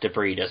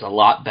 Debris does a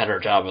lot better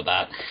job of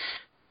that.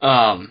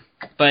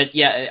 But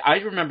yeah, I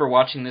remember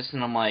watching this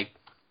and I'm like,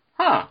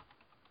 huh,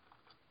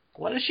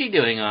 what is she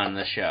doing on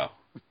the show,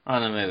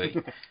 on the movie?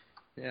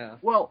 Yeah.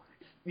 Well,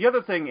 the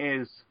other thing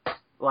is,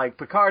 like,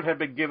 Picard had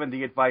been given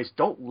the advice,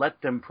 don't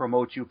let them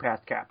promote you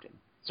past captain.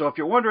 So if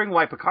you're wondering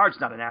why Picard's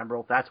not an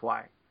admiral, that's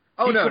why.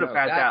 He could have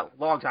had that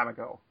long time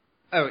ago.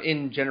 Oh,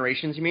 in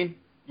Generations, you mean?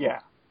 Yeah.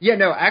 Yeah,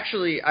 no,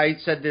 actually, I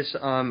said this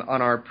on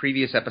our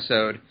previous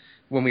episode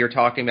when we were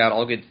talking about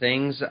All Good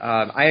Things.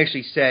 I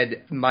actually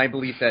said my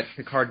belief that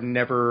Picard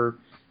never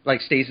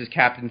stays as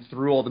captain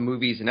through all the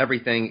movies and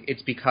everything.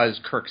 It's because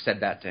Kirk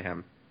said that to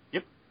him.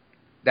 Yep.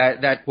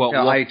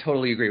 I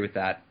totally agree with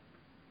that.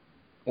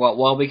 Well,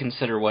 while we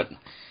consider what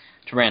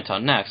to rant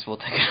on next, we'll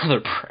take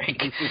another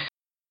break.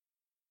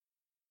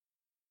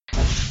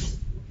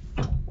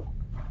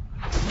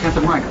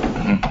 Captain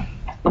Riker.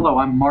 Hello,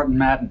 I'm Martin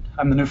Madden.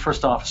 I'm the new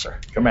first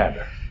officer.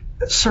 Commander.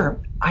 Sir,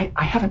 I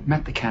haven't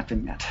met the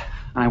captain yet.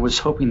 I was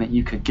hoping that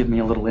you could give me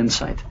a little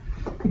insight.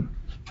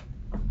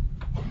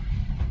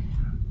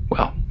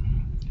 Well,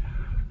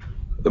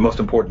 the most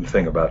important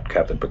thing about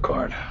Captain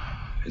Picard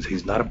is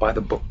he's not a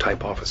by-the-book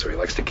type officer. He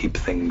likes to keep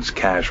things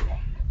casual.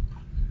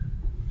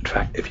 In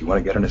fact, if you want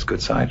to get on his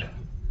good side,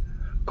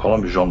 call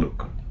him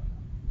Jean-Luc.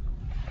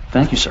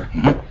 Thank you, sir.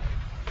 Mm-hmm.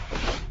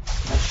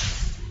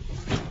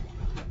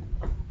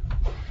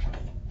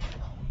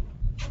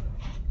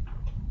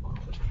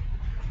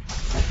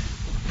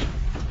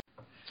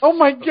 Oh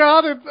my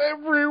god, it's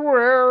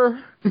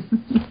everywhere!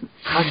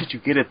 How did you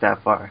get it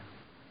that far?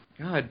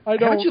 God,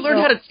 haven't you learned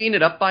how to clean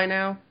it up by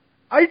now?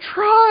 I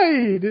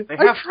tried! I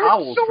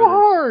tried so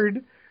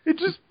hard! It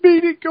just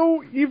made it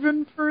go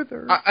even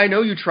further. I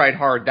know you tried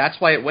hard,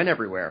 that's why it went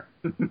everywhere.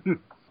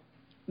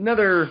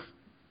 Another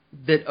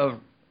bit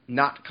of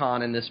not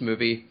con in this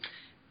movie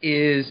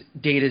is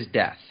Data's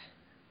death.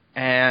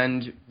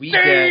 And we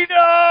Data!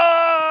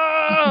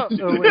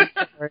 Oh, wait,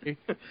 sorry.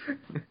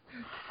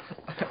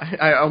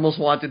 I almost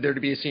wanted there to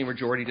be a scene where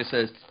Geordi just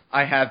says,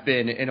 I have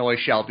been and always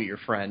shall be your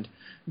friend.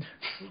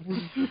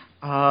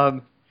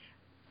 So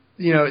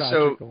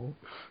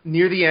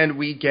near the end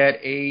we get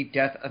a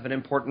death of an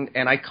important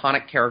and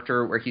iconic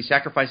character where he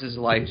sacrifices his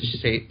life to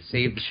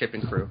save the ship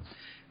and crew.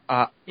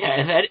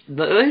 And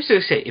let me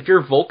just say, if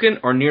you're Vulcan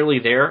or nearly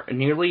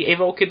a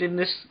Vulcan in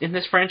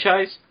this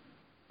franchise,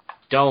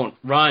 don't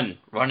run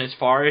as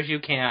far as you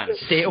can.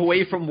 Stay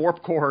away from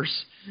warp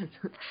cores.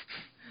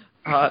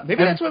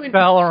 Maybe that's what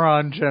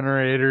Valeron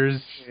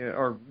generators.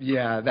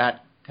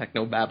 That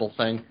technobabble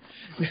thing.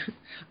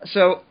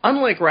 So,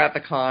 unlike Wrath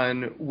of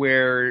Khan,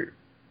 where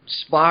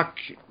Spock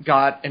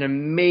got an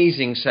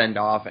amazing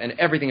send-off and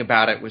everything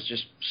about it was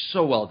just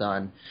so well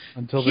done,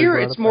 here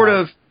it's more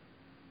of...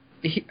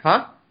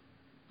 Huh?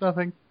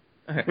 Nothing.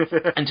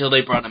 Okay. Until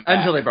they brought him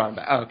back.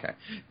 Oh, okay.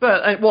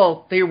 But,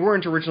 they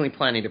weren't originally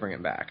planning to bring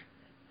him back.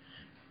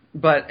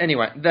 But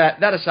anyway,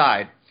 that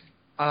aside...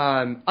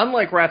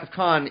 unlike Wrath of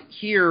Khan,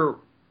 here,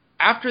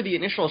 after the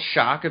initial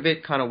shock of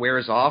it kind of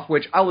wears off,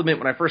 which I'll admit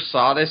when I first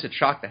saw this, it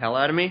shocked the hell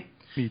out of me.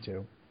 Me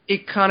too.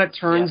 It kind of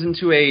turns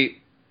into a,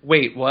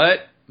 wait,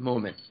 what?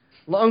 Moment.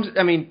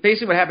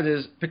 Basically what happens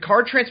is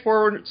Picard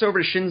transports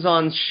over to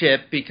Shinzon's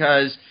ship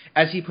because,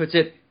 as he puts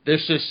it,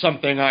 this is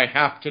something I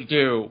have to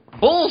do.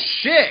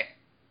 Bullshit!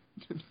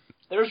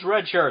 There's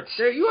red shirts.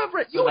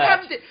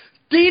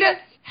 Data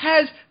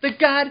has the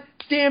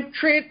goddamn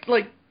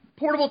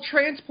portable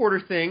transporter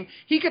thing.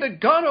 He could have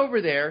gone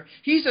over there.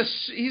 He's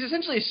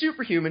essentially a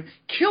superhuman.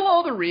 Kill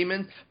all the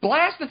Remans,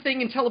 blast the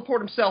thing, and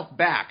teleport himself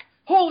back.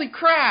 Holy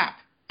crap!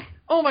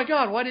 Oh my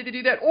god, why did he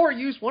do that? Or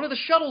use one of the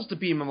shuttles to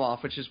beam him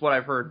off, which is what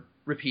I've heard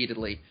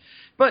repeatedly.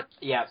 But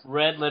yeah,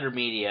 Red Letter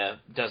Media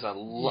does a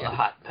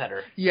lot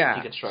better.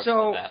 Yeah.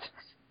 So that.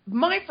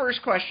 My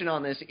first question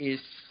on this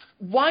is,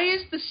 why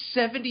is the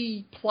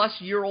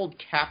 70-plus-year-old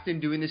captain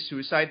doing this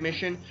suicide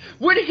mission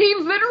when he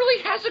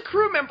literally has a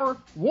crew member,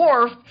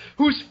 Worf,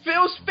 whose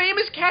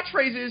famous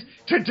catchphrase is,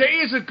 "Today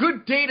is a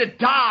good day to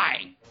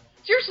die"?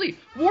 Seriously,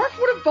 Worf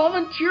would have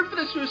volunteered for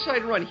the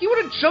suicide run. He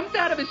would have jumped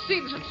out of his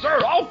seat and said, "Sir,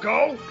 I'll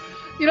go."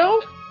 You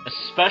know?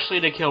 Especially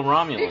to kill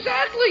Romulans.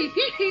 Exactly!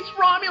 He hates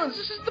Romulans.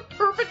 This is the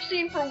perfect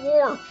scene for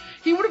Worf.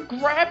 He would have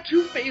grabbed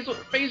 2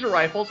 phaser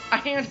rifles, a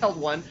handheld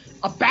one,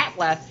 a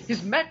bat'leth,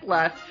 his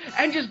mechleth,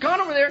 and just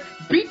gone over there,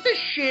 beat the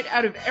shit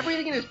out of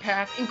everything in his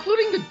path,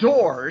 including the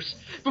doors,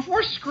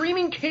 before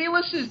screaming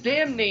Kahless's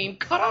damn name,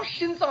 cut off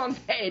Shinzon's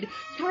head,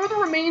 threw the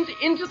remains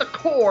into the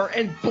core,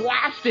 and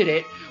blasted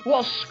it,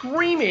 while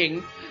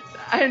screaming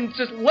and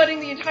just letting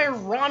the entire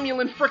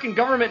Romulan frickin'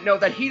 government know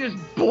that he just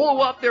blew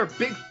up their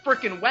big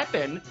frickin'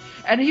 weapon,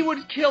 and he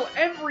would kill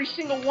every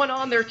single one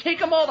on there, take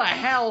them all to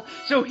hell,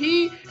 so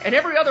he and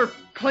every other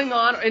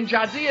Klingon and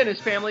Jadzia and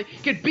his family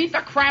could beat the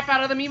crap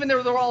out of them even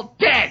though they're all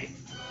dead.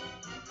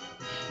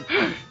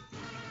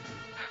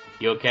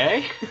 You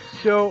okay?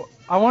 So,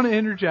 I want to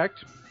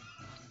interject.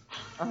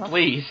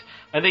 Please.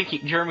 I think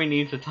Jeremy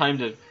needs the time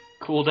to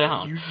cool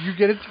down. You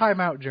get a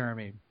timeout,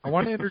 Jeremy. I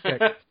want to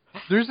interject.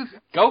 There's a...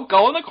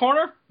 Go in the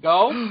corner. Go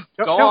on.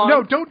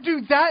 No, don't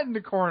do that in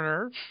the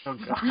corner. Oh,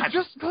 God.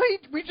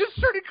 We just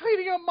started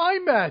cleaning up my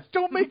mess.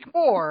 Don't make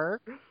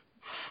more.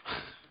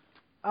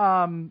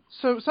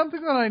 So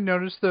something that I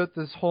noticed throughout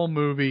this whole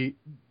movie,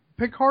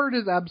 Picard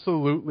is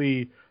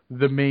absolutely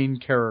the main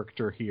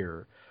character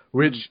here,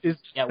 which is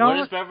what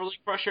does Beverly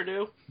Crusher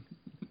do?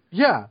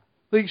 Yeah,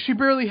 like she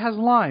barely has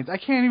lines. I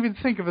can't even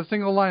think of a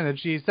single line that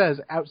she says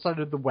outside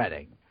of the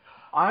wedding.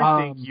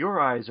 I think your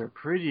eyes are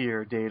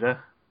prettier, Data.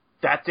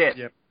 That's it.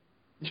 Yep.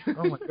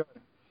 Oh my god.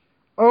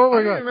 Oh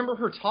my god. I remember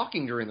her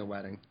talking during the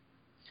wedding.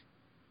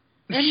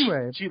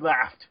 Anyway, she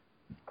laughed.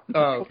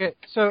 Oh. Okay.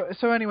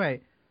 So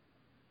anyway,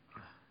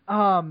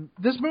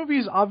 this movie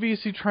is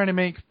obviously trying to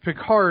make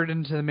Picard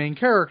into the main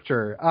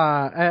character,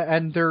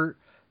 and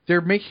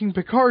they're making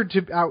Picard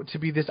out to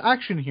be this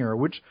action hero.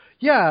 Which,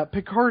 yeah,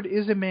 Picard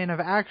is a man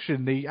of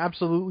action. They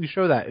absolutely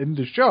show that in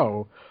the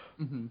show.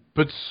 Mm-hmm.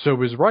 But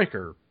so is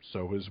Riker.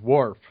 So is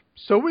Worf.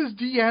 So is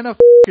Deanna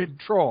f***ing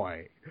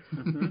Troy.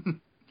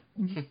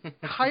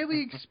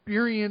 Highly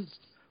experienced,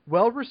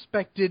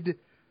 well-respected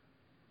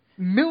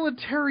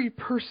military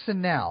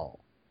personnel.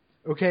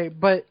 Okay,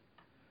 but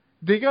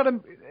they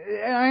gotta...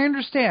 I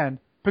understand.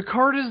 This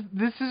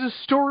is a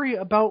story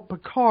about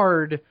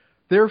Picard,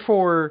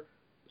 therefore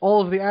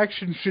all of the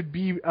action should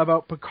be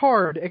about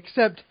Picard,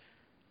 except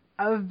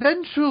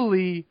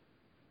eventually,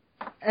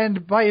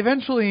 and by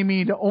eventually I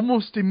mean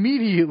almost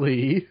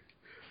immediately,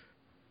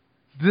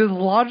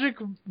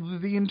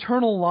 the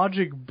internal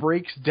logic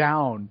breaks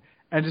down,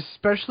 and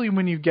especially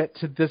when you get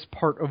to this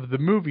part of the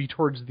movie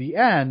towards the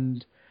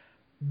end,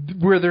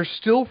 where they're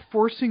still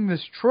forcing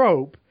this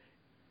trope,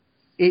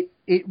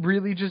 it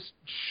really just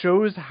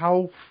shows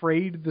how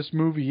frayed this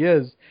movie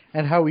is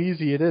and how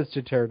easy it is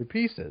to tear to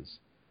pieces.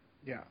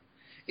 Yeah.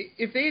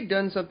 If they had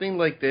done something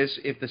like this,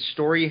 if the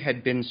story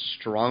had been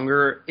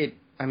stronger,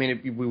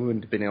 we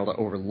wouldn't have been able to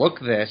overlook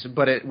this,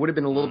 but it would have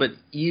been a little bit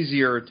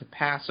easier to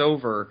pass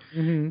over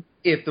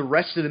if the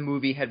rest of the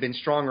movie had been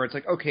stronger. It's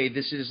like, okay,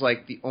 this is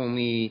like the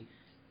only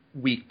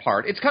weak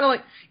part. It's kind of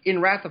like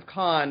in Wrath of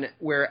Khan,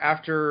 where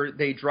after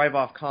they drive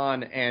off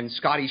Khan and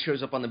Scotty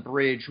shows up on the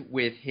bridge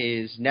with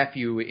his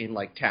nephew in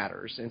like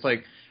tatters. And it's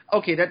like,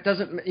 okay, that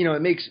doesn't,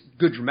 it makes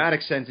good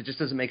dramatic sense. It just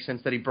doesn't make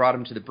sense that he brought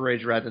him to the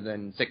bridge rather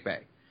than sickbay.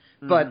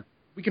 But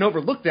we can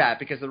overlook that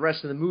because the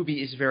rest of the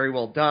movie is very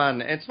well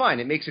done, and it's fine.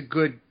 It makes a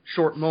good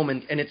short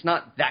moment, and it's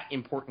not that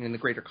important in the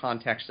greater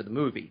context of the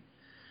movie.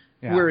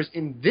 Yeah. Whereas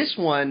in this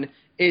one,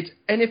 and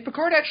if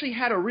Picard actually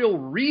had a real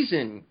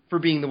reason for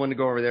being the one to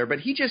go over there, but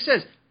he just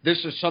says,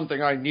 this is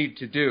something I need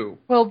to do.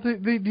 Well,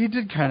 he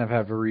did kind of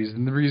have a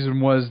reason. The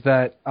reason was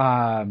that,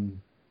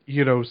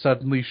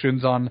 suddenly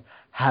Shinzon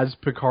has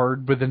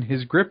Picard within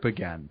his grip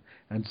again,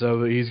 and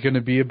so he's going to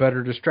be a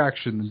better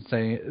distraction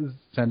than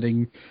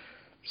sending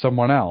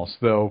someone else,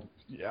 though.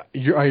 Yeah,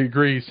 I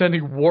agree.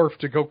 Sending Worf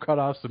to go cut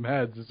off some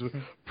heads is a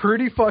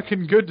pretty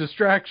fucking good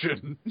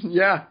distraction.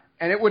 Yeah,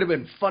 and it would have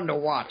been fun to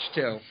watch,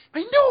 too. I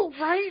know,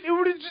 right? It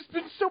would have just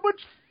been so much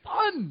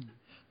fun.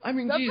 I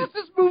mean, that's what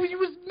this movie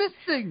was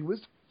missing, was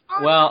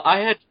fun. Well,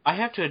 I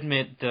have to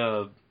admit,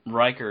 the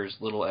Riker's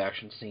little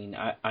action scene,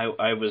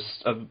 I was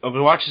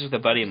watching this with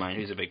a buddy of mine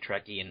who's a big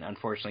Trekkie and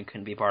unfortunately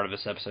couldn't be part of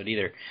this episode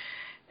either.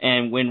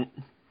 And when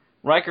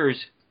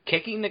Riker's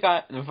kicking the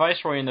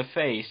Viceroy in the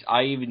face,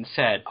 I even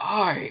said,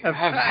 I have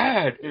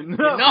had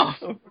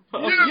enough of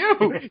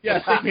you!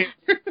 Yes, I mean...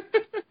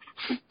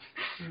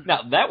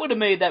 Now, that would have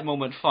made that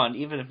moment fun,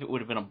 even if it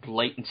would have been a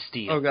blatant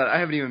steal. Oh, God, I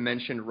haven't even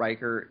mentioned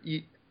Riker.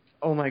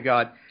 Oh, my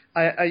God.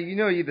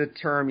 The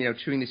term,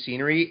 chewing the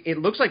scenery? It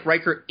looks like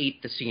Riker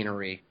ate the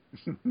scenery.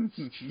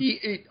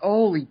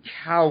 Holy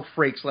cow,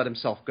 Frakes let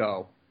himself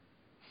go.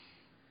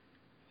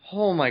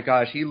 Oh, my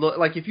gosh.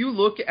 If you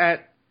look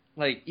at,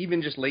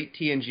 even just late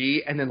TNG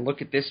and then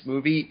look at this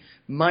movie,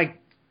 my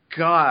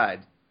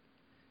God.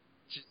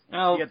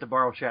 You have to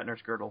borrow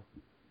Shatner's girdle.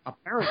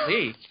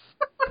 Apparently.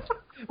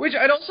 Which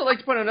I'd also like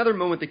to point out another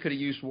moment they could have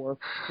used Worf.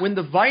 When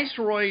the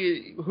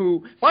Viceroy,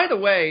 who, by the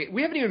way,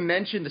 we haven't even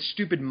mentioned the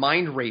stupid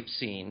mind rape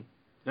scene.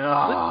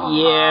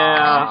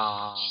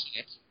 Yeah.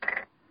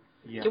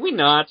 Can we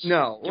not?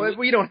 No,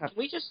 we don't have to.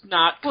 Can we just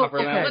not cover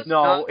that?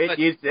 No,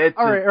 it's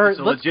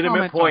a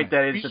legitimate point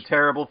that it's a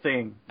terrible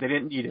thing. They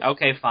didn't need it.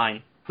 Okay,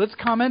 fine. Let's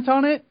comment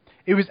on it.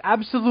 It was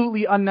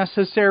absolutely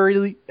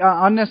unnecessary,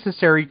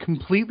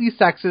 completely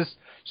sexist,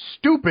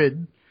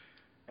 stupid,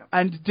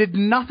 and did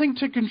nothing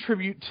to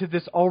contribute to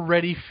this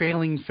already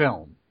failing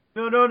film.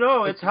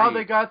 No. It's how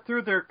they got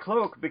through their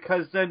cloak,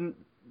 because then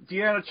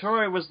Deanna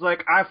Troi was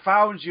like, I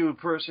found you,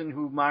 person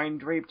who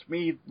mind raped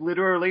me,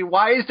 literally.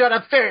 Why is that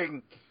a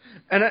thing?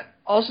 And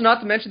also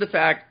not to mention the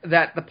fact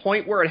that the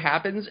point where it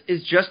happens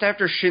is just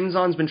after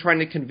Shinzon's been trying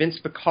to convince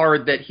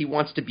Picard that he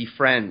wants to be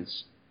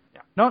friends.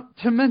 Yeah. Not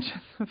to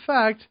mention the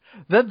fact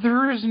that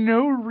there is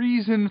no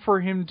reason for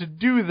him to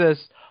do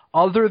this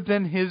other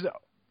than his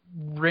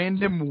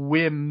random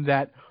whim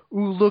that,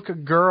 ooh, look, a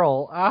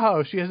girl.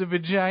 Oh, she has a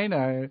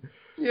vagina.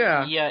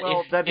 Yeah.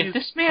 Well, that is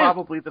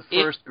probably the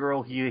first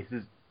girl he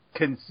has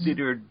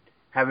considered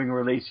having a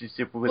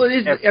relationship with. Well,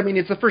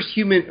 it's the first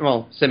human,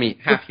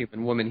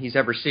 half-human woman he's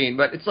ever seen.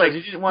 But it's like,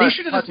 they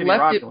should have just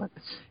left it.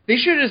 They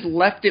should have just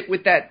left it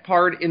with that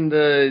part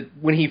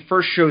when he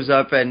first shows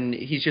up and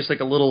he's just like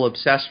a little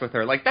obsessed with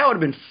her. Like, that would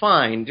have been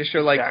fine. Just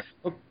show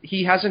look,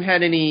 he hasn't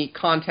had any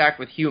contact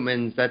with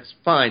humans. That's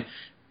fine.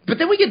 But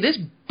then we get this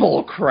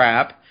bull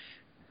crap,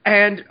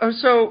 and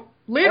so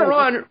later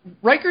on,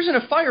 Riker's in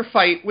a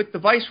firefight with the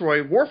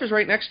Viceroy. Worf is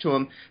right next to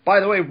him. By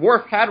the way,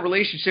 Worf had a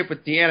relationship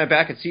with Deanna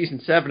back in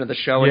season 7 of the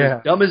show, and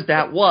as dumb as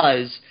that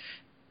was,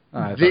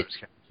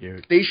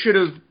 they should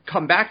have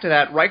come back to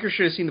that. Riker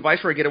should have seen the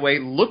Viceroy get away,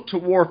 looked to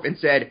Worf, and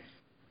said,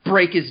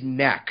 break his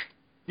neck.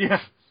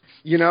 Yeah.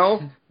 You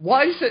know?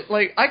 Why is it,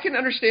 I can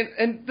understand,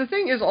 and the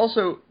thing is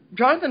also,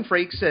 Jonathan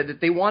Frakes said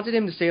that they wanted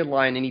him to say a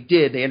line, and he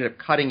did. They ended up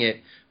cutting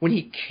it. When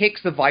he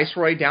kicks the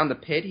Viceroy down the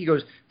pit, he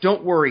goes,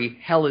 don't worry,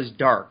 hell is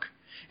dark.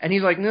 And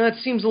he's like, no, that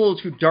seems a little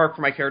too dark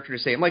for my character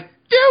to say. I'm like,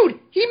 dude,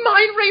 he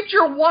mind raped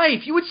your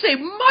wife. You would say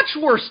much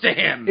worse to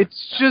him.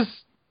 It's just,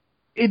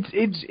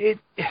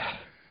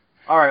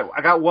 All right,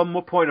 I got one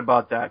more point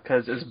about that,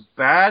 because as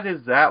bad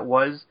as that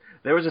was,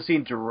 there was a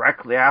scene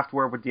directly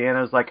afterward where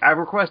Deanna was like, I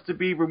request to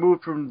be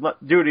removed from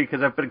duty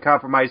because I've been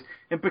compromised.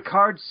 And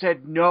Picard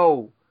said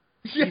no.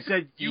 He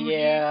said, you need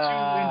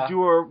to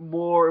endure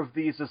more of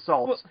these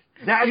assaults.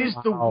 That is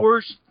the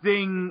worst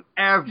thing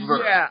ever.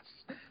 Yeah.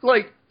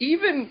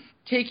 Even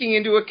taking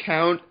into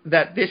account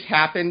that this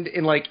happened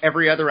in,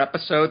 every other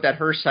episode, that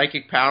her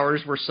psychic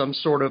powers were some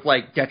sort of,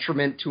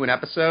 detriment to an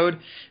episode.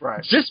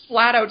 Right. Just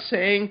flat out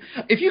saying,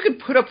 if you could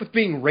put up with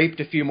being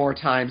raped a few more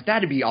times,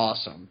 that'd be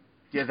awesome.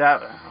 Yeah,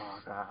 that... Oh,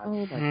 God.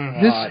 Oh,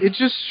 my God. It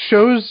just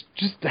shows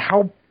just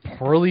how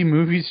poorly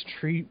movies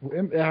treat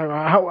women,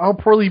 how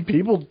poorly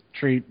people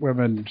treat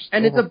women.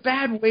 And it's a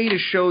bad way to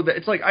show that.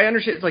 It's I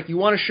understand, it's you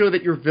want to show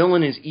that your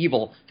villain is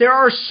evil. There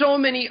are so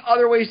many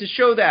other ways to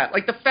show that.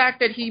 The fact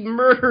that he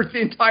murdered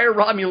the entire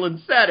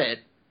Romulan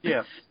Senate.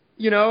 Yeah.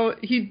 You know,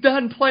 he's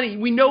done plenty.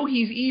 We know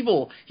he's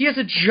evil. He has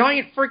a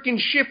giant freaking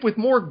ship with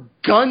more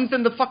guns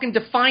than the fucking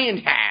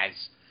Defiant has.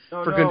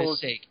 For goodness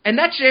sake. And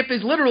that ship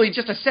is literally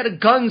just a set of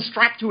guns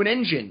strapped to an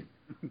engine.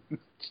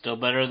 Still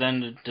better than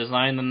the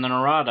design than the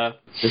Narada.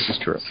 This is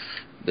true.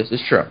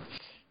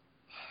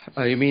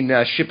 You mean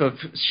ship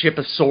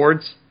of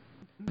swords?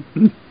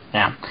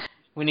 Yeah.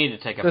 We need to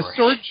take a break. The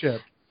sword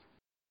ship.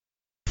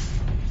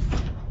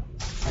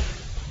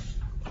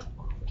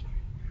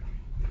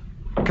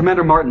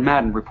 Commander Martin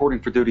Madden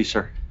reporting for duty,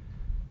 sir.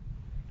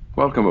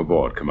 Welcome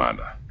aboard,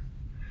 Commander.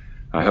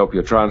 I hope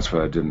your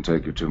transfer didn't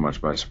take you too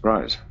much by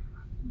surprise.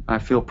 I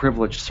feel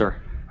privileged, sir.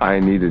 I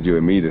needed you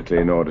immediately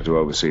in order to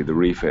oversee the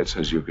refits.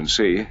 As you can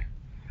see,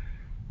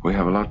 we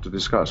have a lot to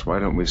discuss. Why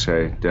don't we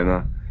say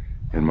dinner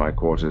in my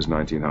quarters,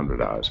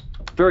 1900 hours?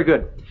 Very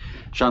good.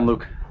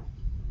 Jean-Luc.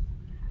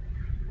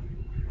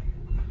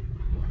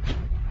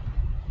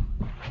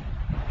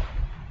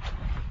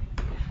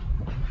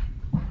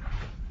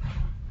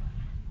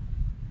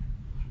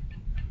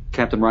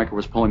 Captain Riker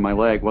was pulling my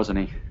leg, wasn't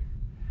he?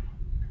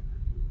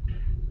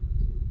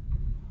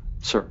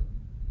 Sir.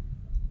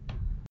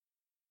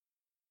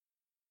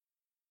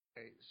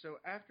 So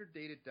after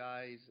Data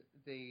dies,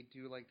 they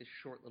do this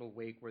short little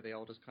wake where they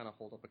all just kind of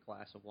hold up a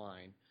glass of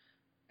wine,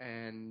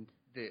 and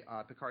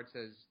Picard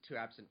says to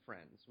absent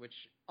friends, which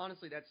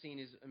honestly that scene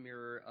is a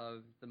mirror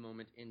of the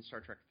moment in Star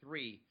Trek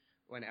 3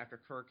 when after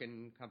Kirk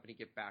and company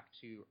get back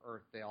to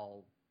Earth, they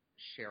all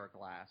share a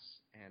glass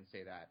and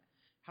say that.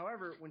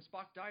 However, when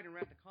Spock died in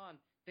Wrath of Khan,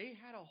 they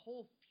had a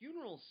whole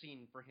funeral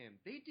scene for him.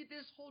 They did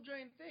this whole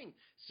giant thing.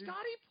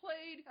 Scotty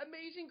played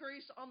Amazing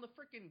Grace on the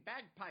frickin'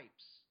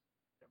 bagpipes.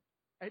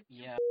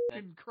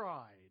 And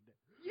cried.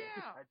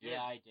 Yeah.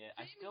 I did.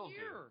 I still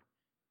do.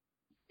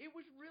 It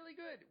was really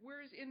good.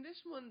 Whereas in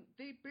this one,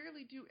 they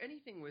barely do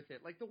anything with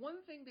it. The one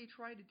thing they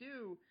try to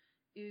do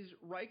is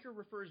Riker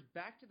refers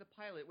back to the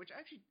pilot, which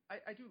actually,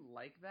 I do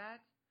like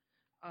that.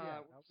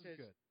 That was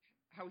good.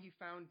 How he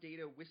found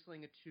Data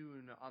whistling a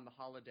tune on the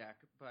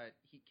holodeck, but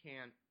he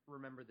can't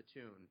remember the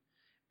tune.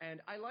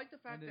 And I like the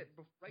fact that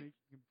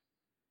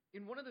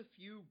in one of the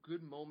few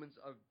good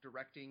moments of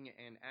directing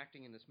and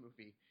acting in this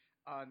movie,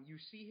 you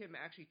see him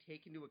actually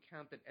take into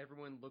account that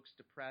everyone looks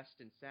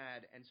depressed and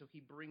sad, and so he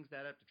brings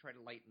that up to try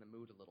to lighten the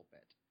mood a little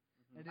bit.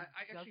 Mm-hmm. And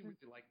I actually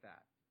really like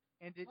that.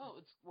 And it's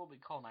what we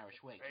call an Irish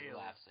wake. You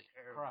laugh, so you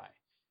cry.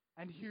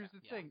 And here's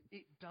the thing: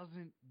 it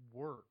doesn't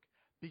work.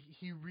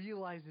 He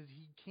realizes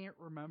he can't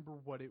remember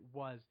what it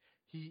was.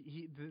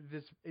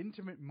 This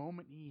intimate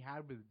moment he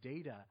had with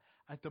Data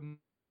at the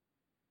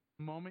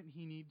moment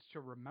he needs to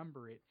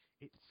remember it,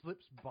 it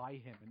slips by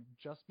him and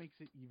just makes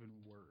it even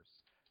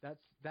worse.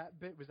 That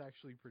bit was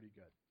actually pretty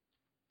good.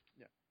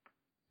 Yeah.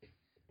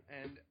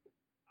 And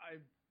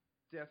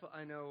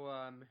I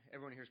know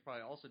everyone here is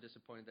probably also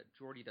disappointed that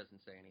Geordi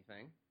doesn't say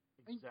anything.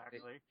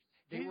 Exactly.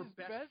 They were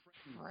best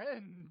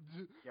friend.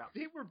 Yeah.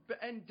 They were,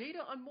 and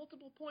Data on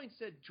multiple points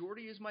said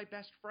Geordi is my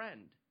best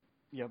friend.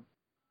 Yep.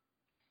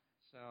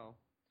 So,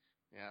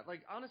 yeah,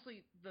 like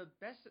honestly, the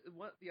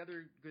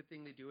other good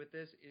thing they do with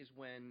this is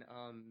when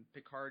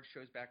Picard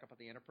shows back up at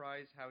the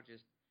Enterprise, how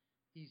just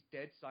he's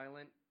dead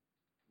silent,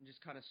 and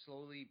just kind of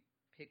slowly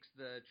picks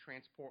the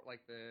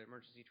the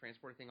emergency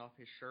transport thing off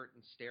his shirt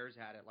and stares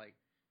at it like,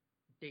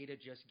 Data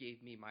just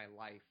gave me my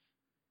life.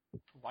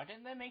 Why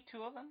didn't they make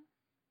two of them?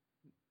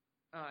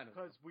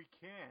 Because we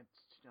can't.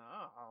 No.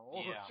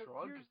 Yeah.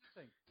 Here's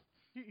the thing.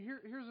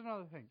 Here's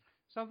another thing.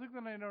 Something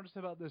that I noticed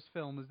about this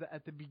film is that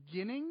at the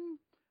beginning,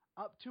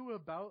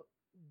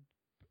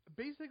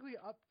 basically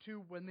up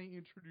to when they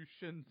introduce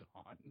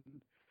Shinzon,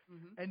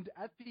 and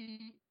at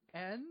the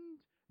end,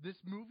 this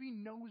movie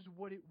knows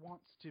what it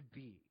wants to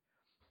be.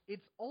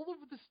 It's all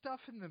of the stuff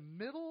in the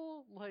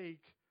middle, like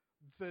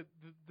the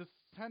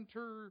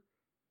center,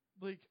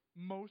 like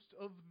most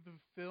of the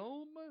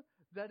film,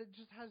 that it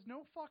just has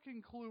no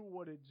fucking clue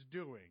what it's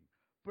doing.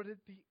 But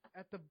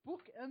at the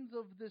bookends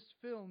of this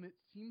film, it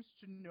seems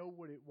to know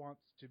what it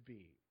wants to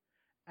be.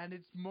 And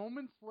it's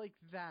moments like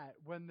that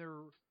when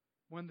they're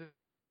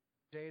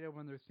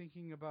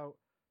thinking about,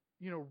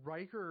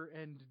 Riker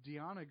and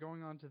Deanna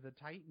going onto the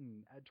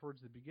Titan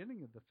towards the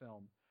beginning of the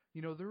film.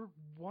 There are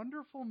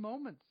wonderful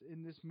moments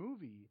in this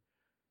movie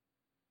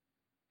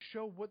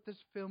show what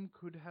this film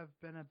could have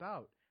been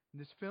about. And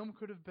this film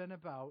could have been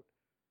about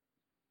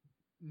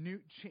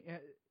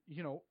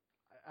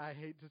I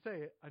hate to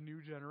say it, a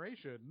new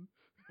generation.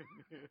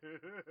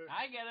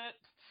 I get it.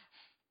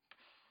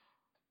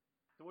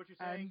 So what you're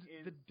saying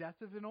is the death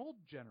of an old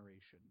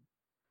generation.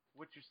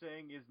 What you're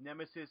saying is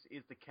Nemesis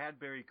is the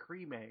Cadbury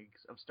cream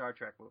eggs of Star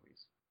Trek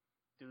movies.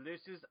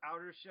 Delicious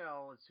outer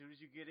shell. As soon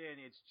as you get in,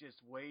 it's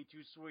just way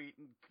too sweet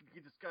and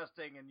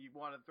disgusting, and you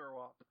want to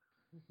throw up.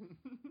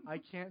 I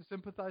can't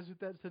sympathize with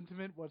that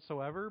sentiment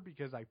whatsoever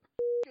because I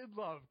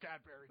love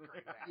Cadbury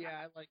cream eggs.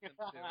 Yeah, I like them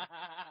too.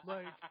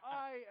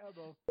 I am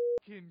a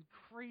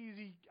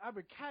crazy. I'm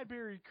a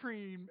Cadbury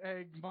cream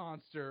egg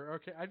monster.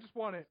 Okay, I just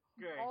want it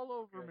all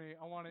over me.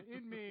 I want it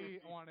in me.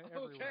 I want it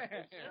everywhere.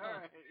 Okay. All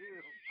right.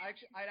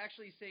 I'd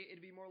actually say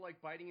it'd be more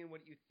like biting in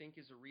what you think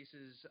is a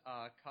Reese's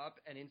cup,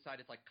 and inside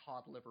it's like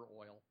cod liver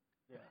oil.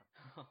 Yeah.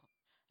 I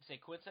say,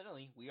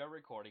 coincidentally, we are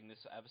recording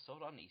this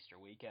episode on Easter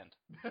weekend.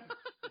 I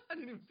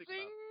didn't even think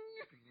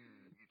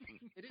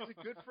It is a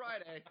Good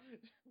Friday.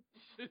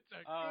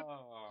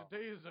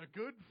 Today is a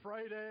Good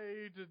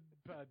Friday to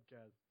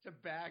podcast. To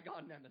bag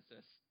on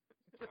Nemesis.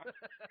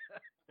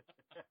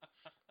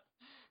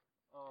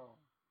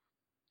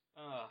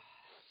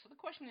 So the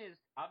question is,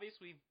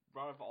 obviously we've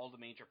brought up all the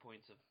major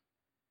points of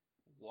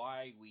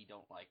why we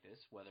don't like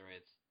this, whether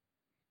it's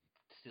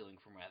stealing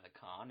from Wrath of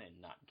Khan and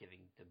not giving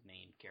the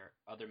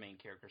other main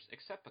characters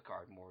except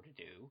Picard more to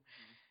do,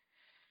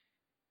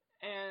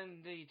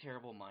 and the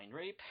terrible mind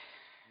rape,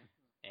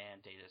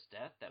 and Data's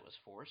death that was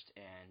forced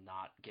and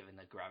not given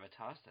the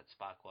gravitas that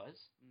Spock was.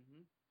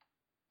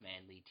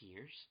 Manly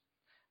tears.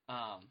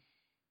 Why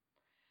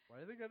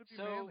do they gotta be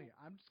manly?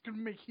 I'm just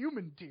gonna make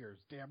human tears,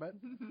 damn it.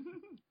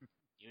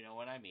 You know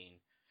what I mean.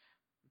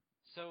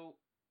 So,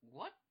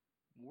 what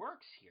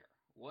works here?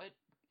 What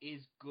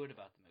is good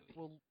about the movie?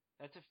 Well,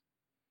 that's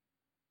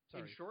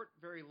in short,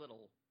 very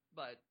little,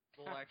 but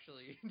we'll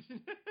actually...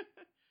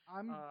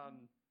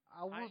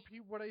 I'll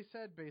repeat what I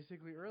said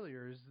basically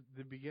earlier, is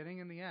the beginning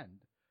and the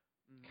end.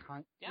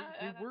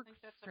 They work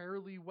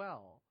fairly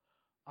well.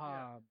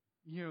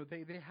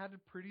 They had a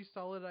pretty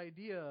solid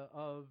idea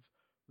of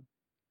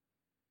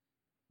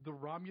the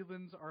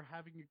Romulans are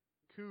having a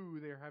coup,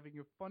 they're having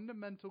a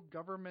fundamental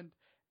government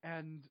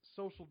and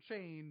social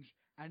change,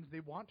 and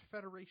they want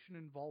Federation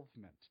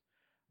involvement.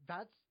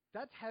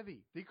 That's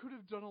heavy. They could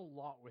have done a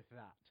lot with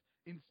that.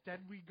 Instead,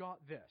 we got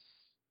this.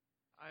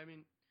 I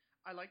mean,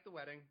 I like the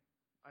wedding.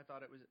 I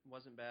thought it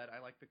wasn't bad. I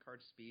like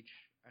Picard's speech.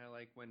 I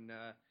like when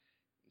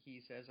he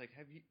says, like,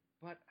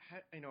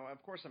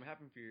 of course I'm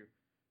happy for you,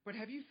 but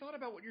have you thought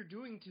about what you're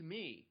doing to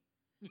me?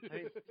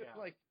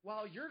 Like,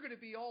 while you're going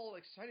to be all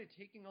excited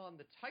taking on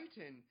the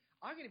Titan,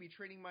 I'm going to be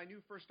training my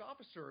new first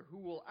officer who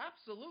will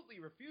absolutely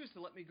refuse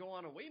to let me go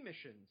on away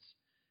missions.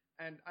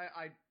 And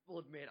I will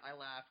admit, I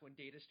laughed when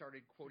Data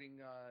started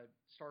quoting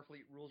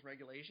Starfleet rules and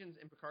regulations,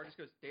 and Picard just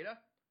goes, Data,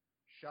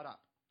 shut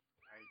up.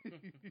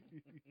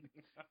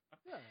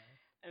 Yeah.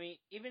 I mean,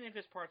 even if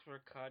his parts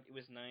were cut, it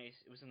was nice.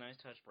 It was a nice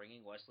touch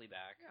bringing Wesley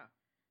back. Yeah.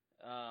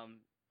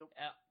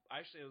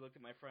 Actually, I looked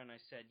at my friend and I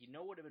said, you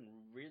know what would have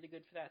been really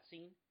good for that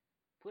scene?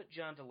 Put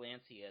John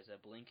Delancey as a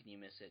blink and you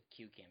miss it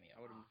Q cameo.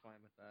 I would have been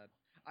fine with that.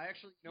 I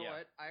actually,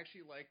 what? I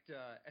actually liked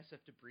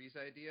SF Debris'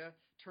 idea.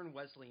 Turn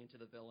Wesley into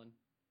the villain.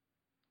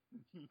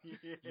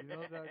 You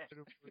know that.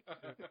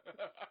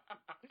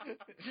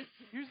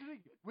 Here's the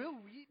thing. Will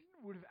Wheaton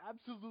would have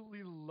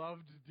absolutely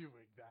loved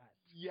doing that.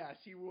 Yes,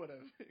 he would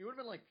have. He would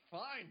have been like,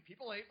 fine,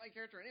 people hate my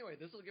character anyway.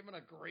 This will give them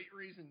a great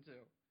reason to.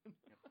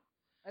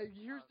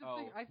 Here's the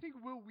thing. I think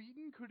Will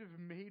Wheaton could have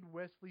made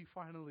Wesley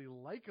finally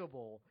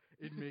likable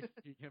in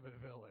making him a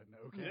villain,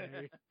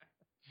 okay?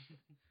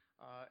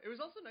 It was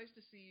also nice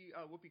to see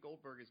Whoopi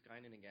Goldberg as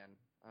Guinan again.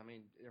 I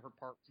mean, her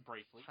part was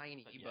briefly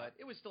tiny, but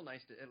it was still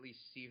nice to at least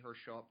see her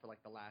show up for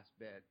like the last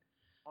bit.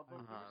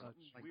 Although there's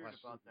something weird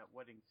about that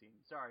wedding scene.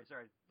 Sorry,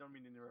 don't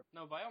mean to interrupt.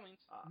 No, by all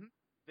means.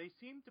 They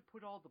seem to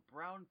put all the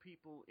brown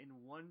people in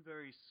one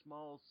very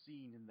small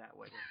scene in that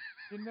wedding.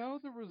 You know,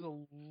 there was a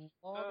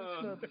lot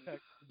of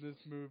subtext in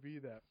this movie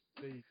that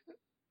they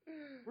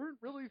weren't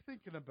really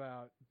thinking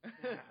about.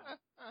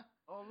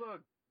 Oh,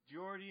 look,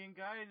 Geordi and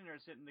Guinan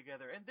are sitting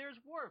together, and there's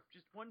Worf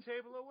just one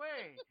table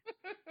away.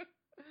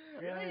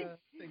 Yeah.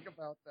 Think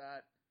about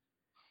that.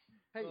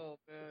 Hey, oh,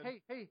 man.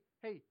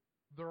 hey.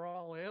 They're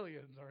all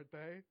aliens, aren't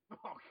they?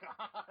 Oh,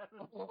 God.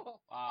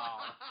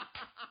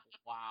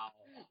 Wow.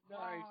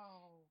 Nice.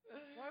 Wow.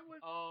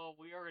 Oh,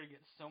 we are going to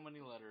get so many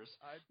letters.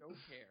 I don't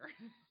care.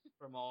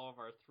 From all of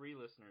our 3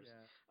 listeners.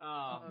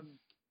 Yeah.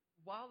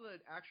 While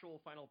the actual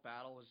final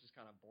battle was just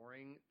kind of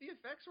boring, the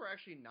effects were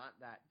actually not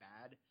that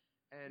bad.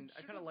 And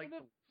I kind of like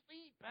the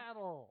fleet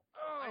battle.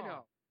 I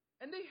know.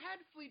 And they had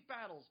fleet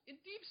battles in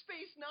Deep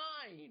Space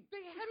Nine.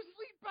 They had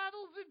fleet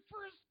battles in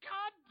First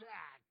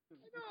Contact.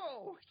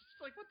 No, it's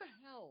just like, what the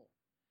hell?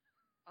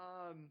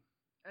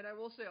 And I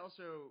will say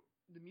also,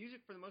 the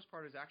music for the most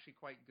part is actually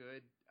quite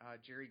good.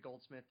 Jerry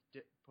Goldsmith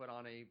did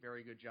a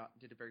very good job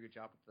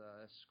with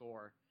the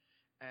score.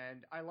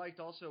 And I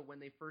liked also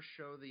when they first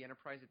show the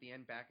Enterprise at the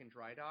end back in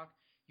dry dock,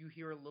 you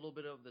hear a little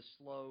bit of the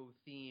slow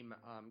theme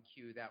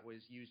cue that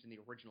was used in the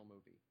original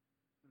movie.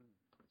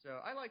 So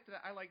I liked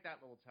that. I like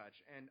that little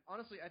touch. And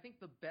honestly, I think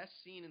the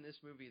best scene in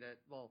this movie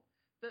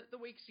the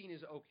wake scene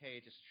is okay.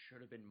 It just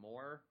should have been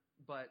more.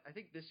 But I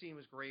think this scene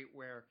was great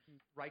where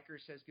Riker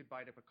says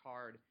goodbye to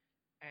Picard,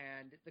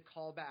 and the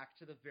callback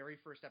to the very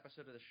first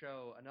episode of the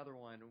show, another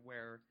one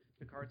where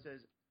Picard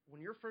says,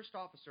 when your first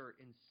officer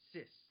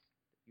insists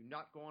that you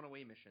not go on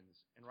away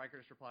missions, and Riker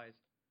just replies,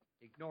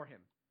 ignore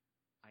him.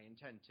 I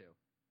intend to.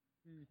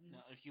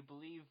 Now, if you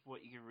believe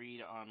what you can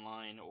read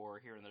online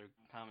or hear in the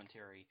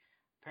commentary,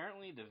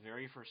 apparently the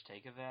very first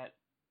take of that,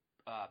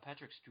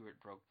 Patrick Stewart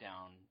broke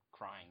down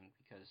crying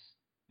because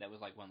that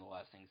was like one of the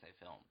last things they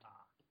filmed.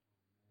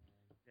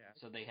 Yeah.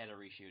 So they had to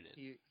reshoot it.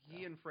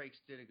 He and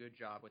Frakes did a good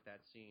job with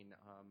that scene.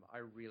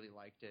 I really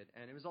liked it.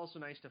 And it was also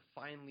nice to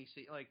finally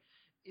see, like,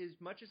 as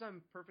much as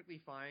I'm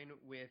perfectly fine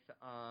with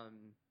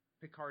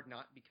Picard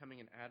not becoming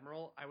an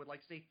admiral, I would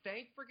like to say,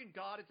 thank freaking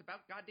God it's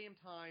about goddamn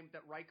time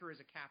that Riker is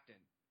a captain.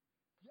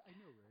 Yeah, I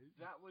know, right?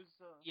 That was...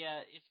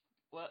 Yeah,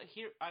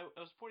 here, I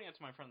was pointing out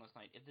to my friend last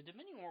night, if the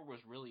Dominion War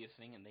was really a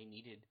thing and they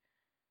needed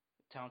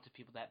talented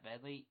people that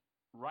badly,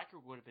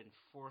 Riker would have been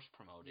force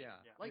promoted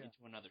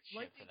into another ship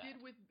like for they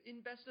did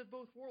in Best of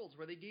Both Worlds,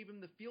 where they gave him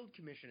the field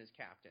commission as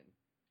captain.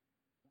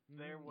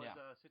 There was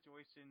a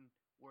situation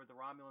where the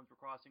Romulans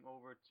were crossing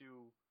over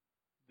to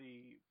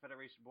the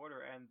Federation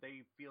border, and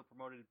they field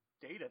promoted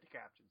Data to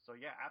captain. So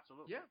yeah,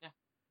 absolutely.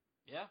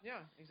 Yeah,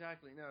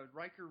 exactly. No,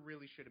 Riker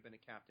really should have been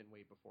a captain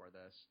way before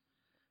this.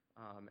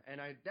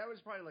 And that was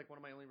probably like one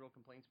of my only real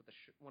complaints with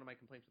one of my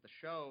complaints with the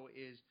show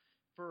is,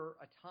 for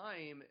a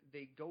time,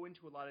 they go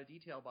into a lot of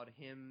detail about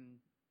him,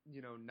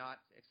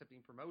 not accepting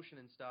promotion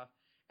and stuff,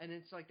 and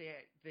it's like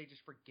they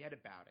just forget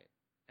about it,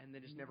 and they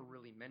just never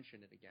really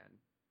mention it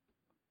again.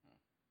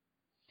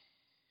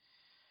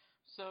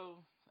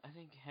 So, I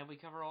think, have we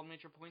covered all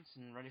major points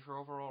and ready for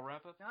overall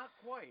wrap-up? Not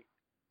quite.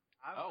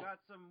 I've got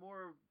some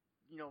more,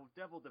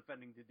 devil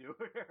defending to do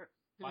here.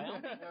 By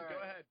all means, go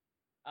ahead.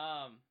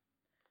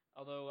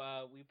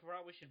 Although, we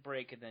probably should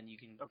break, and then you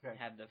can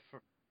have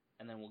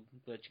and then we'll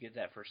let you get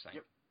that first thing.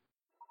 Yep.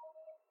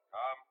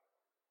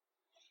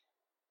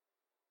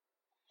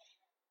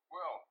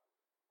 Will,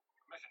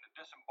 permission to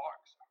disembark,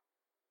 sir.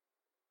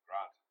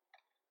 Grant.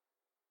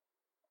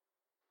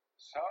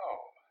 So,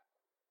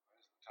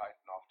 where's the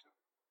Titan off to?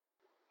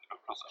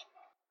 Neutral zone.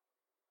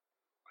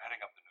 We're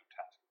heading up the new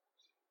task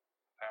force.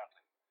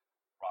 Apparently,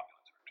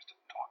 Romulans are interested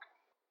in talking.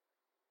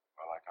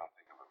 Well, I can't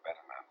think of a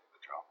better man for the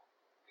job.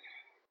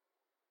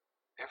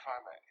 If I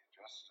may,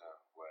 just a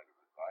word of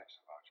advice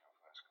about your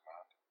first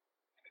command.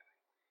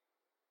 Anything.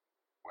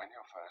 When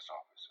your first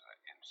officer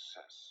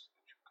insists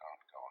that you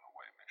can't go on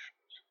away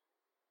missions,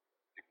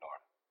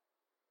 ignore him.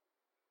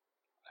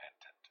 I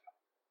intend to.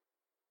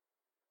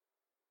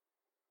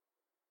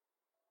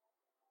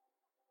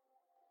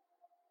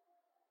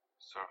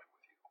 Serving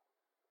with you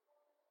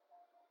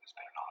has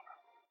been an honor.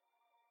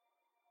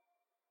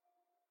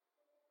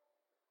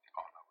 The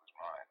honor was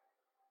mine,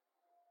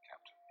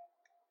 Captain.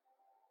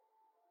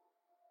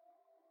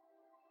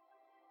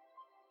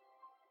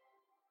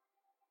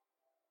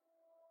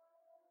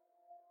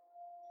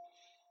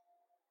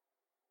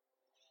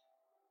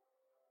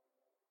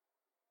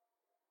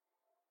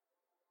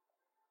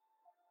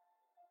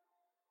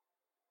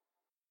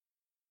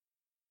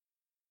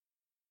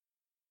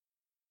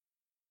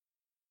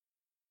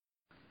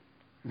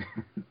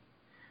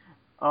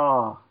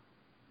 Oh.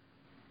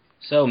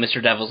 So,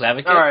 Mr. Devil's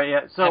Advocate. All right,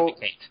 yeah. So,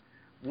 advocate.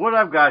 What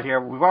I've got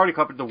here, we've already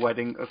covered the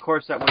wedding. Of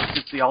course, that was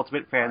just the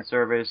ultimate fan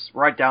service,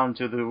 right down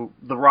to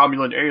the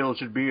Romulan ale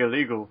should be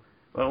illegal.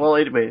 Well,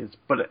 it is.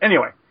 But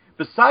anyway,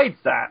 besides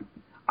that,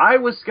 I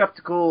was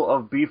skeptical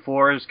of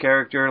B4's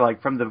character,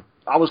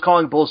 I was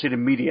calling bullshit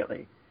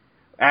immediately.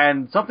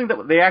 And something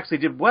that they actually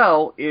did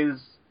well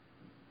is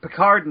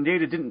Picard and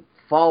Data didn't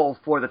fall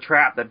for the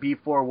trap that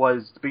B4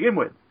 was to begin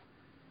with.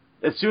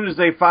 As soon as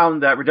they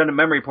found that redundant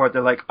memory port,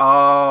 they're like,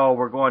 oh,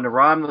 we're going to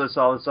Romulus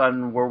all of a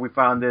sudden where we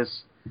found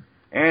this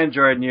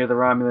android near the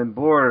Romulan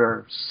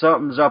border.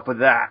 Something's up with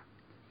that.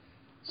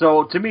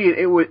 So to me,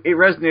 it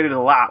resonated a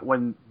lot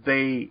when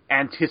they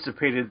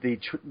anticipated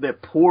the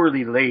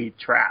poorly laid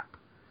trap.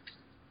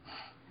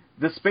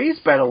 The space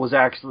battle was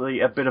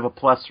actually a bit of a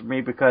plus for me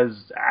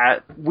because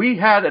we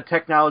had a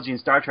technology in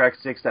Star Trek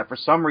VI that for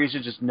some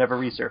reason just never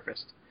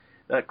resurfaced.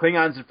 The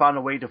Klingons had found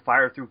a way to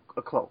fire through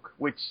a cloak,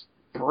 which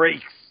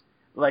breaks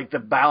the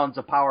balance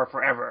of power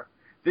forever.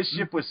 This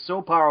ship was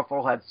so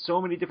powerful, had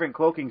so many different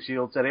cloaking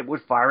shields that it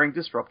was firing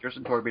disruptors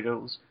and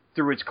torpedoes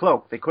through its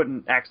cloak. They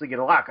couldn't actually get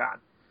a lock on.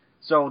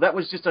 So that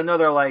was just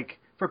another,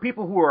 for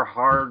people who are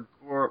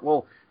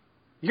hardcore,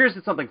 here's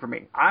something for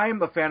me.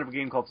 I'm a fan of a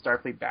game called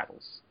Starfleet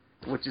Battles,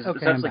 which is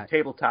essentially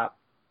tabletop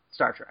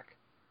Star Trek.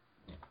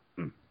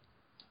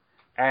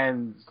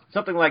 And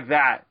something like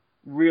that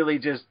really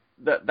just,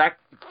 that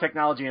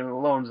technology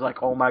alone is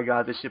oh my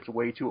god, this ship's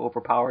way too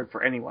overpowered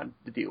for anyone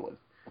to deal with.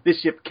 This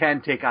ship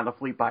can take on a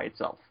fleet by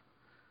itself.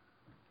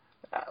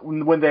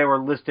 When they were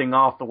listing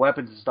off the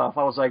weapons and stuff,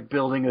 I was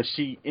building a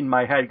sheet in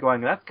my head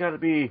going, that's got to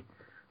be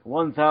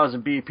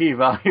 1,000 BP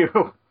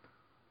value.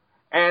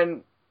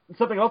 And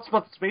something else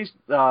about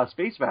the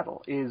space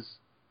battle is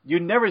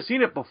you'd never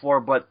seen it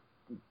before, but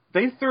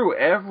they threw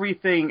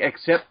everything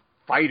except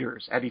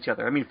fighters at each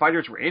other. I mean,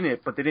 fighters were in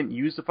it, but they didn't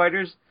use the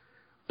fighters.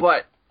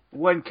 But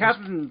when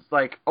Captain's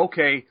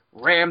okay,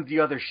 ram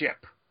the other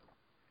ship,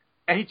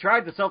 and he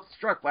tried to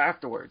self-destruct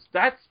afterwards,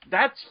 that's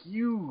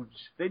huge.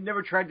 They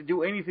never tried to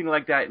do anything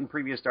like that in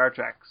previous Star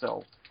Trek.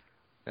 So,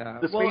 the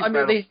space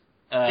battle.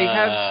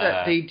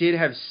 They did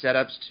have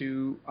setups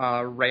to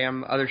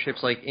ram other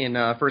ships, in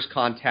First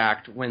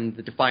Contact, when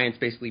the Defiance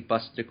basically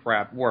busted a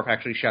crap. Worf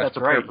actually shouts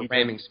for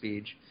ramming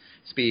speed.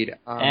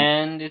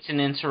 And it's an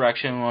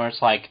insurrection where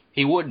it's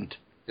he wouldn't.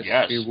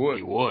 Yes, he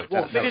would. Well,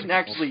 they didn't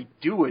actually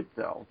do it,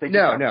 though.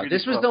 No.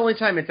 This was the only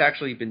time it's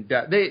actually been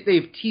done.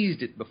 They've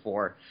teased it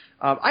before.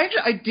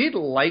 I did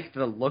like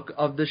the look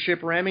of the ship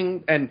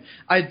ramming, and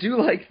I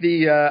do like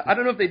the. I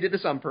don't know if they did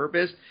this on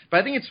purpose, but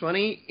I think it's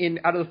funny.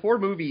 Out of the 4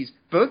 movies,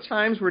 both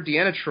times where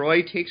Deanna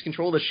Troi takes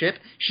control of the ship,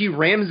 she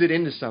rams it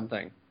into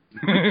something.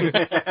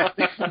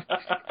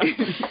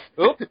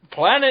 Oop,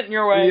 plan it in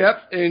your way.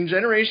 Yep. In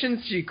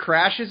Generations, she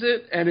crashes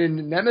it, and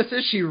in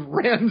Nemesis, she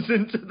rams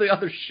into the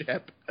other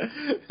ship.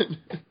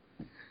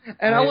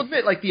 And I'll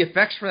admit, the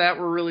effects for that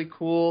were really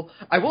cool.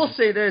 I will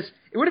say this.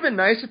 It would have been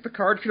nice if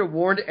Picard could have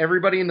warned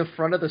everybody in the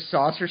front of the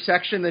saucer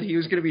section that he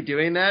was going to be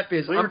doing that,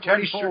 because I'm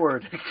pretty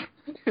sure...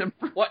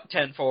 What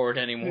 10 forward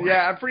anymore?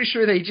 Yeah, I'm pretty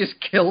sure they just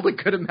killed a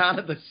good amount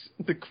of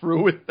the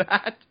crew with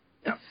that.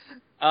 Yep.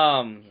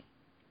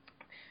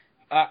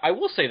 I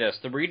will say this.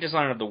 The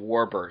redesign of the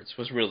Warbirds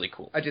was really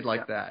cool. I did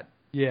like that.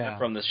 Yeah.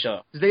 From the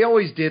show. They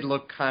always did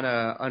look kind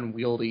of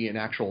unwieldy in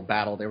actual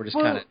battle. They were just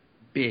kind of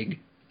big.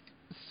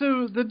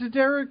 So the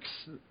Derek's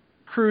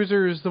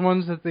cruisers, the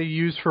ones that they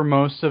use for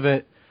most of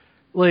it,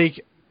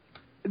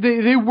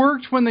 they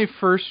worked when they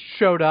first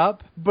showed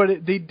up,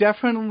 but they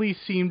definitely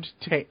seemed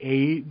to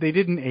age. They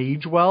didn't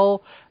age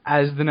well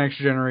as the Next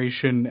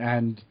Generation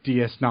and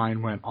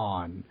DS9 went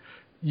on.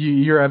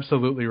 You're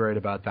absolutely right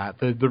about that.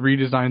 The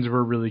redesigns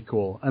were really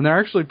cool, and they're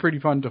actually pretty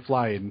fun to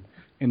fly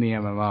in the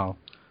MMO.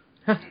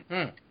 I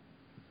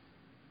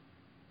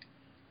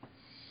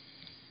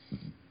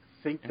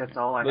think that's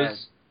all I had.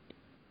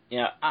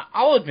 Yeah,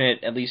 I'll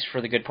admit, at least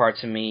for the good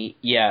parts of me,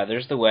 yeah,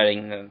 there's the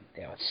wedding.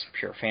 It's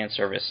pure fan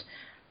service,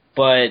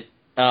 but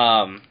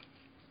and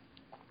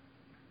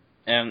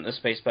the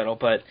space battle.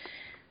 But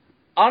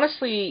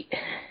honestly,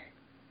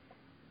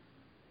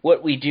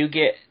 what we do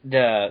get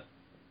the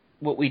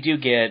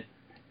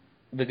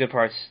good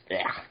parts.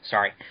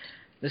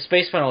 The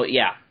space battle.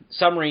 Yeah,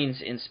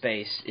 submarines in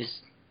space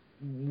is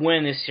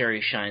when this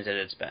series shines at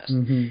its best.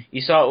 Mm-hmm.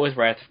 You saw it with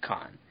Wrath of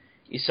Khan.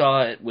 You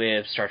saw it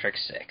with Star Trek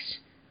VI.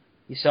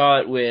 You saw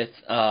it with,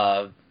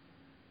 I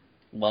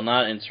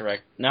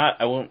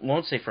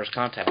won't say First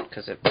Contact,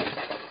 because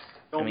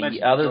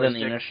other than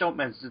the initial... Don't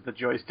mention the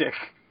joystick.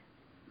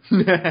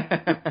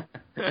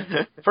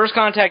 First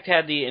Contact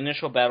had the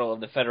initial battle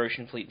of the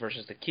Federation fleet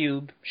versus the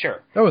Cube.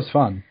 Sure. That was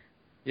fun.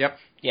 Yep.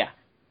 Yeah.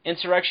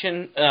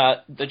 Insurrection,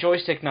 the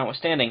joystick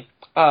notwithstanding,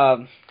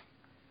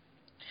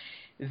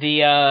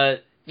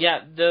 the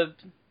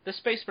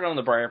space battle on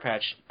the Briar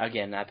Patch,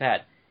 again, not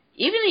bad.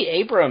 Even the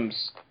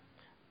Abrams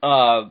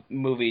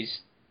movies,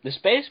 the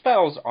space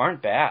battles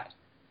aren't bad.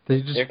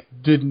 They just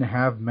didn't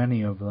have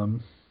many of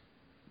them.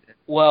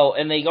 Well,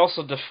 and they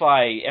also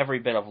defy every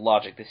bit of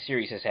logic the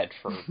series has had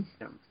for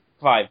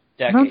 5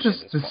 decades. Not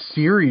just the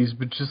series,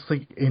 but just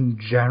like in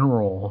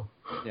general.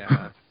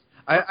 Yeah.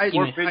 I've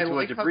been to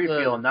a debris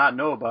field and not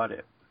know about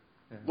it.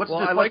 Yeah. What's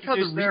well, the I like how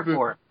the there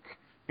for?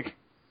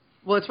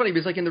 Well, it's funny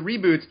because like in the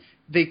reboots,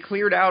 they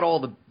cleared out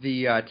all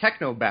the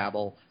techno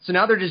babble, so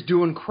now they're just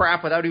doing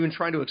crap without even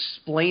trying to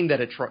explain that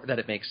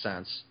it makes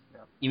sense.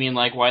 You mean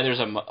like why there's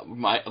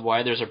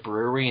a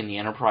brewery in the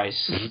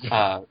Enterprise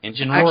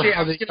engine room? Actually,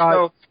 I was going to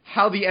know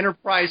how the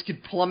Enterprise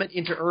could plummet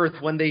into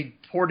Earth when they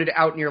poured it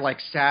out near like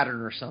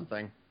Saturn or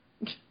something.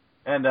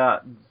 And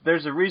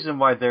there's a reason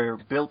why they're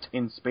built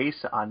in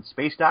space on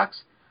space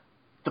docks.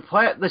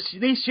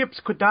 These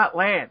ships could not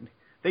land.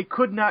 They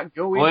could not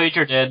go in.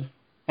 Voyager did.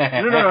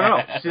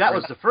 No. See, that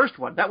was the first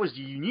one. That was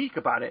unique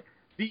about it.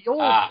 The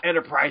old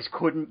Enterprise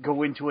couldn't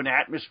go into an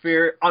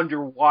atmosphere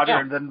underwater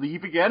and then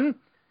leave again.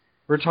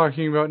 We're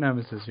talking about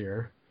Nemesis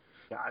here.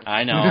 God.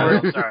 I know.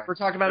 We're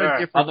talking about a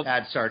different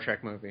bad Star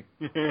Trek movie.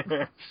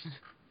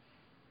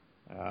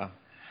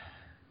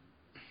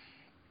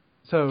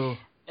 So...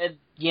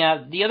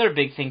 yeah, the other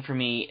big thing for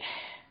me...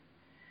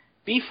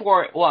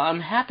 B4, well, I'm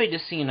happy to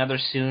see another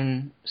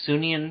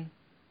Soonian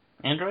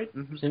android.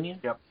 Mm-hmm. Soonian?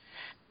 Yep.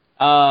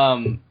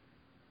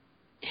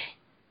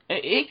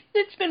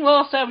 It's been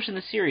well established in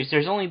the series.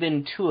 There's only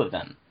been 2 of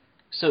them.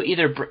 So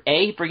either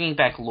A, bringing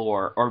back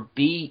lore, or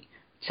B,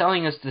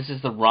 telling us this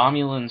is the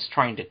Romulans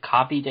trying to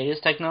copy Data's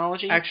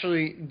technology.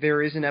 Actually,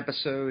 there is an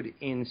episode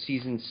in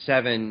Season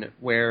 7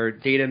 where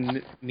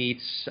Data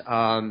meets...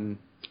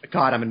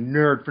 God, I'm a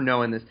nerd for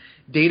knowing this.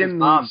 Data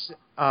meets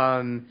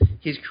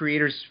his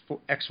creator's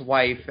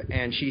ex-wife,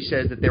 and she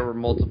says that there were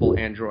multiple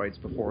androids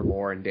before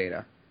Lore and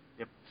Data.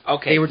 Yep.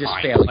 Okay, they were just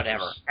fine, failures.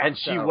 whatever. And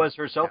she was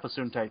herself a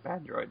Soon-type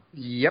android.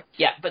 Yep.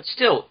 Yeah, but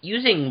still,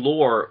 using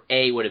Lore,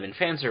 A, would have been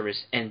fan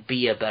service, and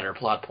B, a better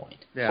plot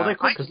point. Yeah. Well,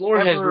 because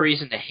Lore has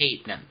reason to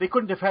hate them. They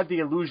couldn't have had the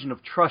illusion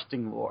of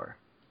trusting Lore.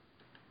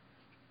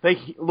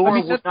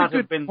 Lore would not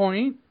have been...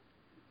 point.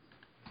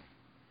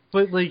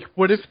 But, like,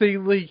 what if they,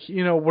 like,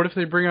 you know, what if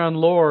they bring on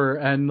Lore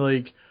and,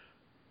 like,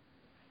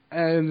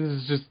 and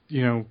this is just,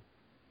 you know,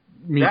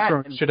 me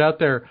throwing shit out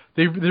there.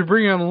 They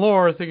bring on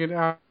Lore thinking,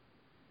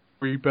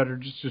 we better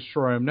just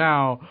destroy him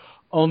now,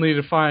 only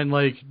to find,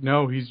 like,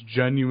 no, he's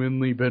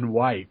genuinely been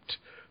wiped.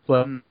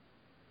 There's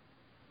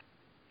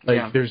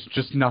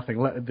just nothing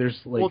left. There's,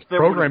 like,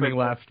 programming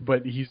left,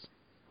 but he's...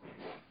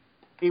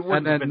 It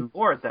wouldn't have been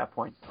Lore at that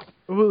point.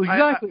 Well,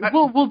 exactly.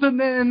 Well, then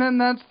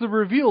that's the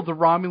reveal. The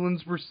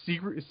Romulans were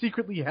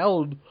secretly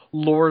held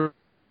Lore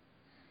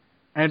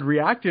and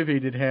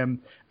reactivated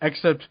him,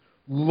 except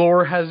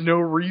Lore has no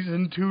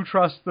reason to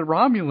trust the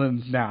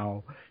Romulans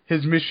now.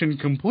 His mission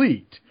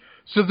complete.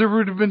 So there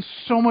would have been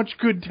so much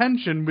good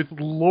tension with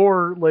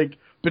Lore, like,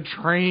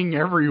 betraying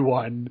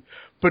everyone.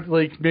 But,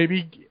 like,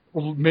 maybe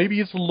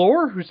it's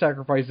Lore who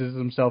sacrifices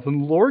himself,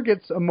 and Lore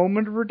gets a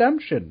moment of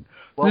redemption.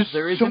 Well,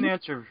 there is an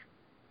answer.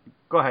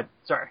 Go ahead.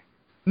 Sorry.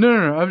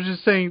 No. I was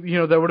just saying, you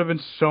know, that would have been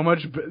so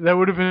much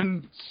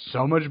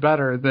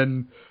better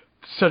than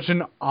such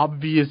an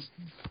obvious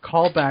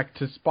callback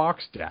to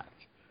Spock's death.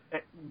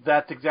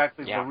 That's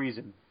exactly the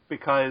reason.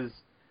 Because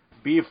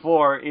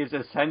B4 is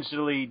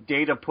essentially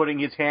Data putting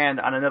his hand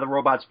on another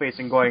robot's face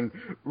and going,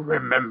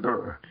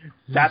 "Remember."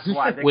 That's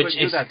why they Which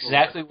is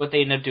exactly what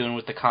they end up doing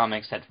with the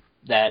comics.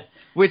 That's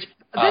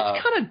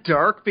kind of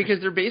dark because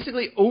they're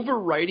basically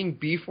overwriting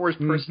B4's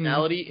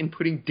personality and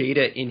putting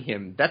Data in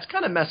him. That's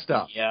kind of messed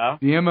up. Yeah.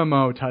 The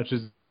MMO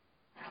touches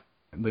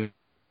when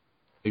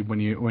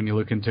you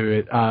look into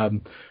it.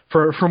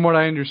 From what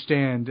I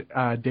understand,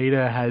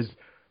 Data has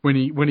when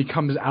he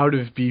comes out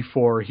of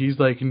B4, he's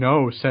like,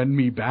 "No, send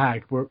me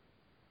back." But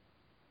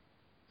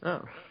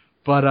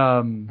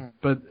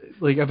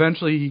like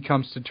eventually he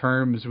comes to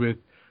terms with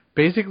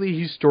basically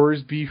he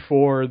stores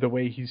B4 the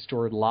way he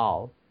stored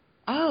Lal.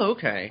 Oh,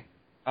 okay.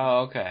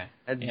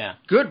 Yeah.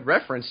 Good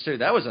reference too.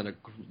 That was a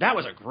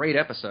great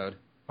episode.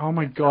 Oh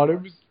my god,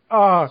 it was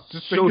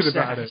just so thinking sad.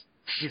 about it.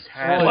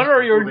 What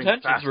are your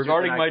intentions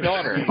regarding my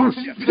daughter?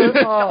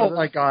 Oh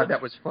my god,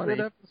 that was funny.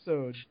 Good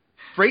episode.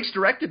 Frakes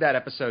directed that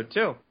episode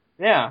too.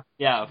 Yeah.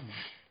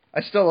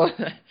 I still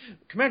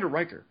Commander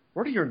Riker,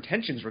 what are your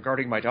intentions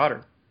regarding my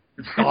daughter?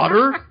 Your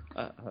daughter?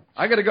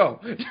 I gotta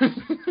go.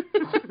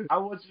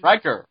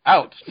 Riker,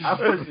 out. I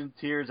was in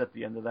tears at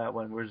the end of that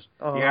one, where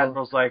the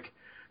Admiral's like,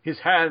 his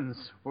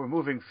hands were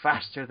moving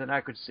faster than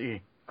I could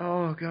see.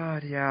 Oh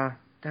god, yeah.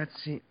 That's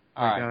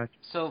All right. God.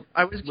 So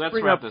let's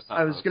wrap this up.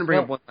 I was going to bring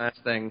up one last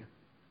thing.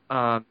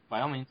 By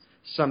all means.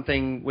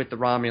 Something with the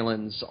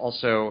Romulans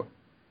also.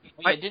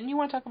 Didn't you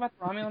want to talk about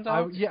the Romulans?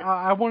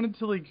 I wanted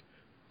to like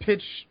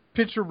pitch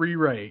a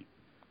rewrite,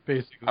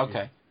 basically.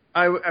 Okay.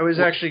 I was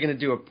actually going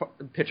to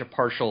pitch a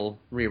partial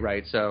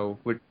rewrite. So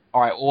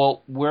all right.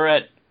 Well,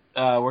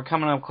 we're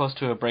coming up close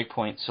to a break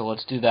point, so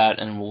let's do that,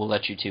 and we'll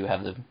let you two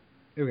have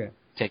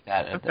take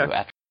that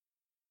after.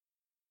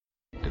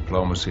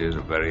 Diplomacy is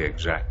a very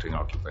exacting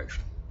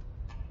occupation.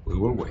 We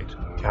will wait.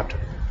 Captain.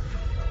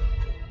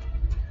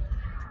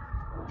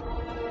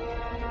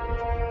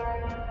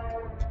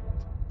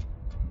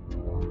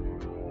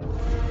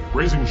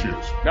 Raising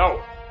shields.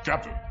 No.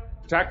 Captain.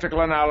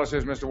 Tactical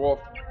analysis, Mr. Wolf.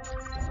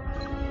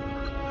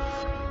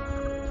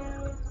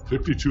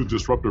 52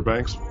 disruptor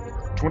banks,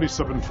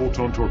 27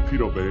 photon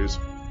torpedo bays,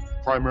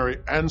 primary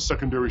and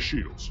secondary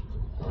shields.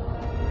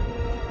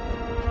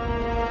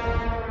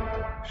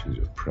 She's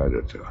a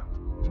predator.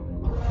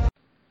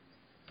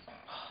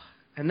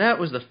 And that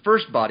was the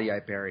first body I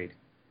buried.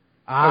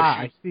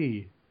 I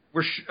see.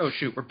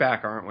 We're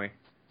back, aren't we?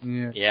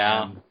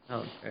 Yeah.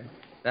 Okay.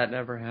 That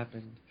never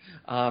happened.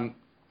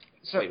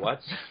 So wait, what?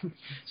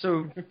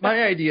 So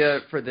my idea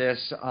for this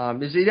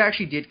is it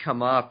actually did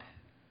come up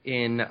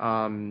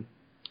in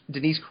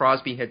Denise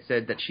Crosby had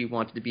said that she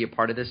wanted to be a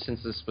part of this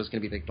since this was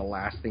going to be like the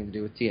last thing to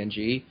do with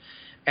TNG.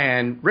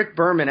 And Rick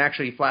Berman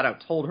actually flat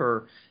out told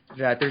her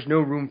that there's no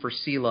room for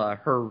Sela,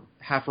 her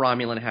half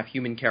Romulan, half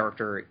human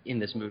character in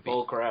this movie.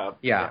 Bull crap.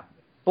 Yeah.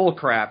 Bull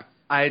crap.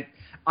 I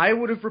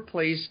would have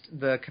replaced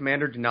the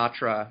Commander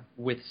Dinatra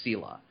with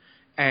Sela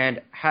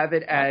and have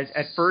it as,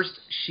 at first,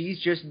 she's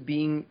just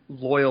being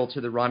loyal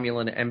to the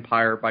Romulan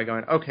Empire by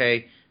going,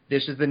 okay,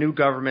 this is the new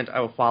government, I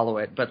will follow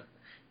it. But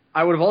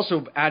I would have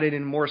also added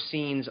in more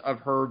scenes of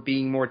her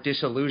being more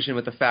disillusioned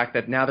with the fact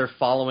that now they're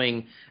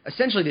following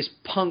essentially this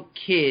punk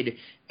kid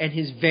and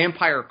his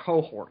vampire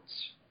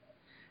cohorts.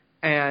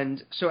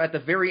 And so at the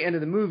very end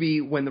of the movie,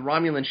 when the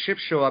Romulan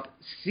ships show up,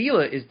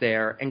 Sela is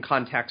there and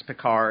contacts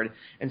Picard.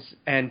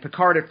 And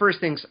Picard at first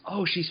thinks,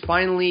 oh, she's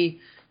finally,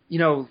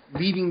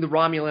 leaving the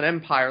Romulan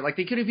Empire. Like,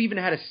 they could have even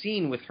had a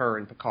scene with her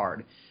and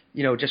Picard,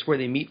 just where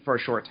they meet for a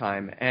short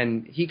time.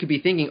 And he could be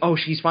thinking, oh,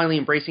 she's finally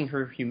embracing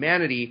her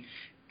humanity.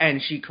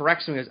 And she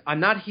corrects him and goes, I'm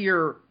not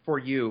here for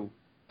you.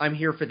 I'm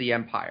here for the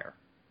Empire.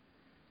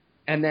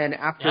 And then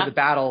after the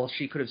battle,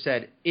 she could have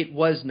said, it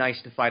was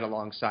nice to fight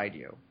alongside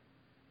you.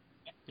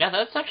 Yeah,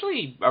 that's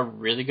actually a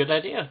really good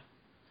idea.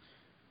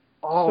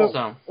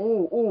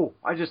 Oh,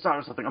 I just thought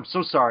of something. I'm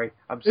so sorry.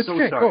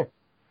 Sorry. Go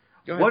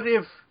ahead. What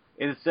if,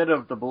 instead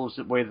of the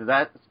bullshit way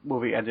that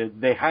movie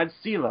ended, they had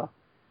Sela,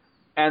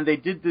 and they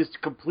did this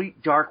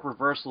complete dark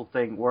reversal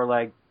thing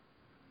where,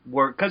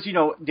 because,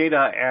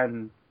 Data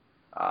and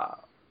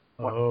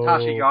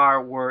Tasha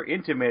Yar were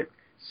intimate,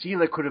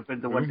 Sela could have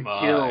been the one to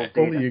kill Data.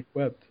 Fully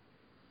equipped.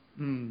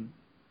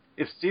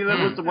 If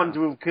Sela was the one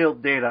to have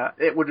killed Data,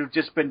 it would have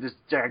just been this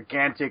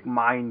gigantic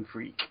mind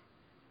freak.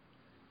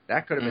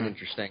 That could have been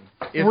interesting.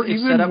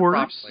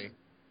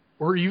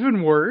 Or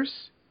even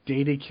worse,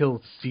 Data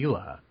killed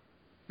Sela.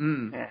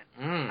 I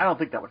don't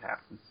think that would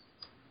happen.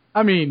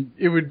 I mean,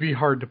 it would be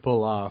hard to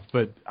pull off,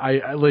 but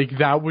I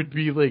that would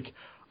be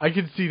I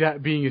could see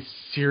that being a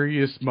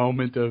serious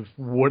moment of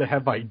what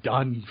have I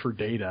done for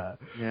Data.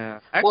 Yeah.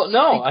 Actually,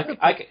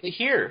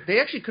 they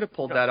actually could have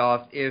pulled that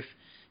off if,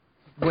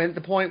 when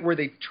the point where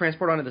they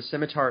transport onto the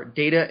scimitar,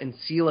 Data and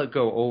Sela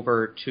go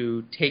over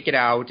to take it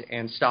out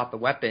and stop the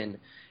weapon,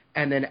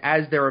 and then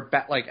as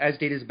as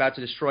Data's about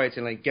to destroy it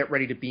and get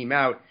ready to beam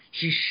out,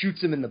 she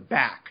shoots him in the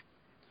back,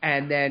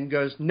 and then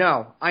goes,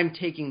 "No, I'm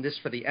taking this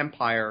for the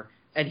Empire,"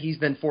 and he's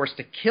then forced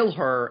to kill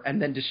her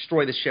and then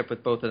destroy the ship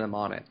with both of them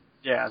on it.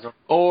 Yeah.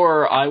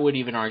 Or I would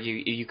even argue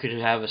you could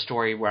have a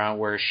story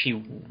where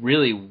she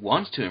really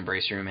wants to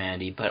embrace her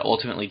humanity, but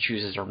ultimately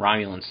chooses her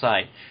Romulan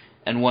side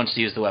and wants to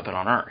use the weapon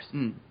on Earth.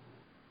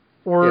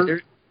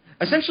 Or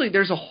essentially,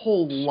 there's a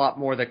whole lot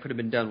more that could have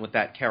been done with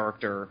that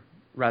character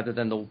rather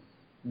than the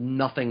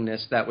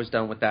nothingness that was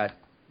done with the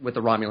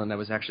Romulan that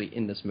was actually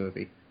in this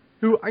movie.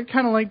 Who I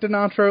kind of like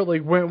Dinatra.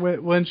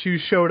 When she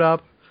showed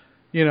up,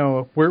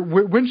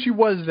 when she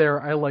was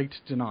there, I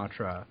liked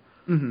Dinatra.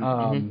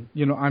 I'm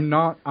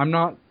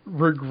not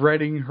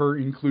regretting her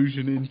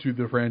inclusion into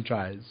the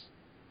franchise.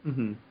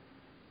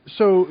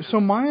 So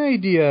my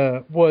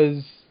idea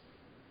was,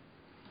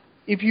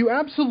 if you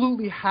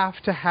absolutely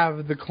have to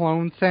have the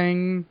clone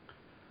thing,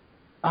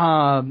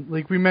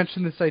 we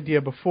mentioned this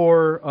idea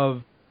before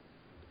of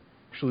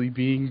actually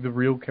being the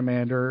real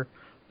commander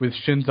with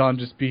Shinzon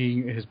just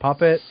being his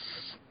puppet.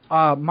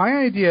 My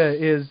idea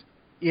is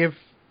if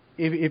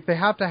they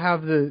have to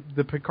have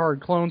the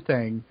Picard clone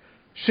thing,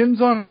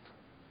 Shinzon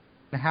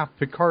half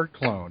Picard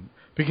clone,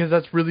 because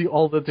that's really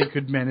all that they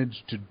could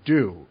manage to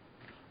do.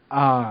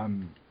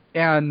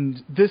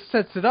 And this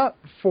sets it up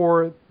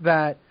for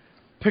that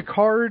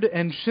Picard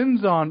and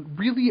Shinzon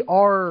really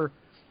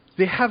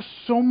they have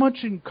so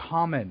much in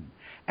common.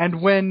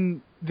 And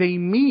when they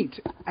meet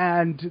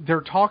and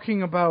they're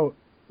talking about,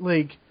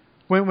 when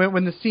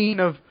the scene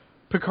of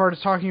Picard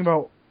is talking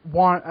about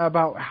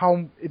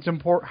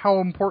how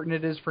important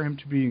it is for him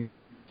to be an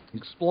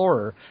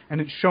explorer, and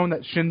it's shown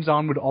that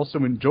Shinzon would also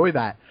enjoy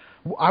that,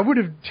 I would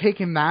have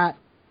taken that,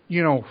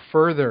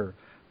 further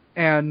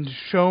and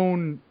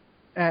show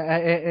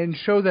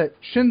that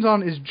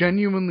Shinzon is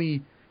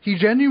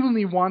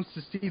genuinely wants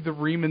to see the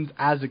Remans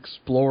as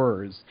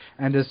explorers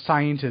and as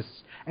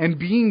scientists and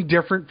being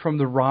different from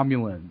the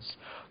Romulans.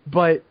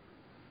 But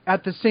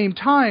at the same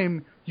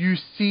time, you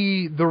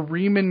see the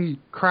Reman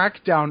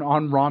crackdown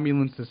on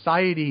Romulan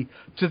society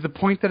to the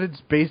point that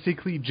it's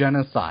basically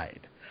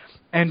genocide.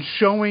 And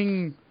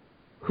showing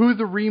who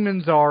the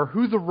Remans are,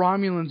 who the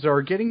Romulans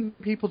are, getting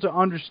people to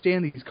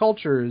understand these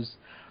cultures,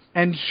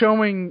 and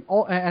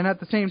at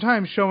the same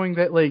time showing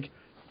that, like,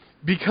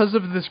 because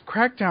of this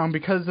crackdown,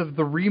 because of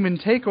the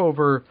Reman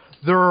takeover,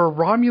 there are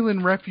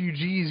Romulan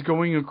refugees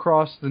going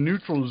across the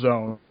neutral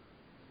zone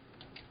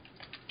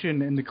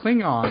and the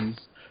Klingons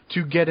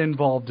to get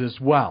involved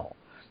as well.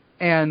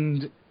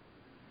 And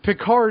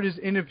Picard is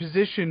in a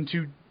position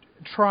to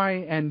try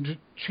and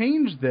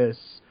change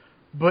this,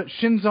 but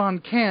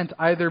Shinzon can't,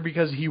 either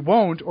because he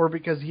won't or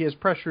because he has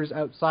pressures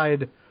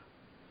outside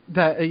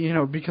that,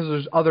 because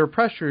there's other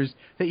pressures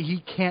that he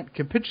can't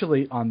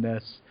capitulate on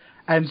this.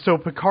 And so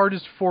Picard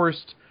is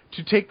forced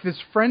to take this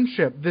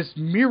friendship, this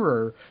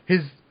mirror,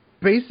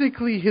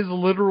 basically his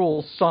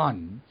literal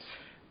son,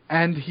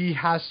 and he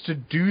has to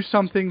do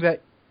something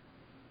that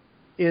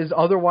is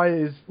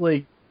otherwise,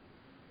 like,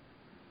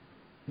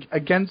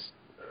 against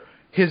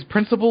his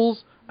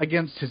principles,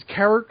 against his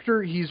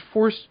character. He's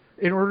forced,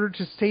 in order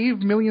to save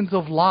millions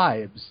of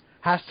lives,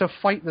 has to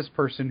fight this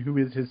person who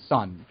is his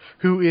son,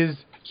 who is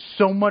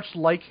so much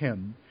like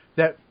him,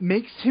 that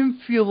makes him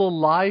feel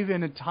alive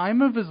in a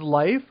time of his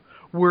life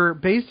where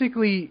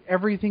basically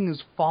everything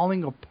is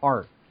falling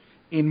apart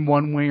in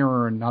one way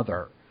or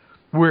another.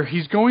 Where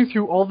he's going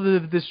through all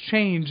of this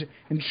change,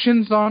 and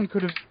Shinzon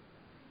could have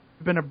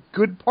been a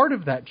good part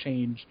of that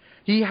change.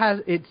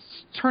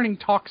 It's turning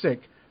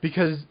toxic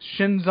because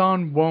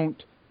Shinzon's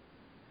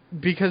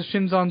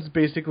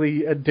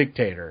basically a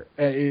dictator.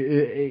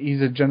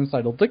 He's a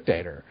genocidal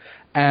dictator.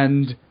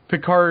 And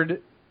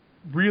Picard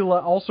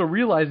also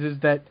realizes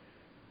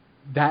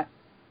that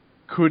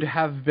could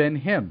have been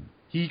him.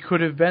 He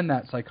could have been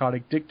that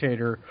psychotic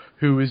dictator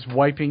who is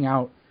wiping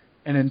out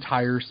an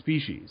entire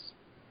species.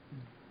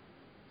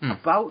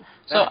 So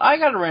I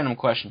got a random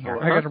question here.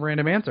 I got a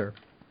random answer.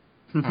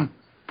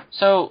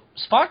 So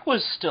Spock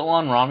was still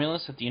on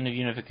Romulus at the end of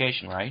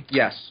Unification, right?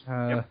 Yes.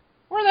 Yep.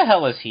 Where the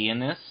hell is he in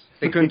this?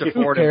 They couldn't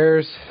afford Who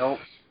cares? Nope.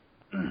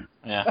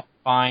 Yeah,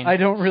 fine. I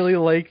don't really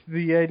like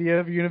the idea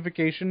of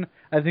Unification.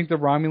 I think the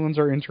Romulans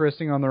are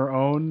interesting on their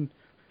own.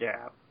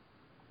 Yeah.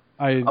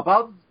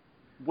 About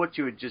what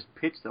you had just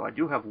pitched, though, I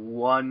do have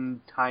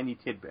one tiny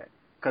tidbit.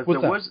 Because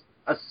there was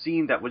a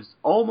scene that was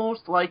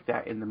almost like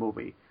that in the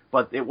movie,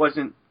 but it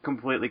wasn't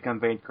completely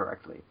conveyed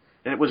correctly.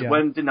 And it was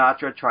when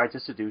Dinatra tried to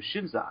seduce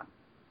Shinzon.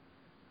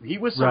 He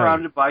was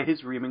surrounded by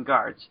his Reman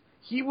guards.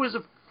 He was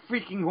a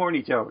freaking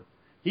horny toad.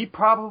 He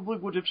probably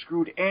would have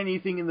screwed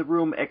anything in the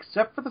room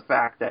except for the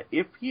fact that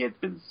if he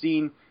had been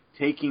seen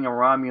taking a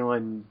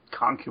Romulan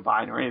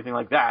concubine or anything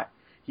like that,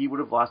 he would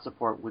have lost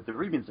support with the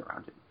Remans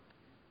around him.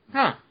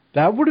 Huh.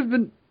 That would have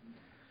been...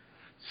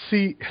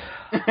 See...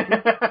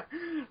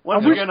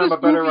 Once I again, I'm a better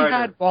wish this movie writer.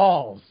 had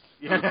balls.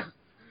 Yeah.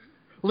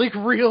 Like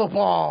real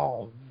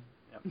balls.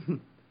 Yep.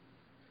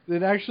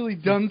 They'd actually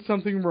done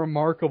something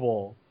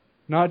remarkable.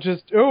 Not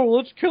just,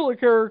 let's kill a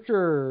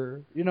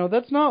character.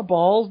 That's not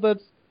balls,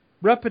 that's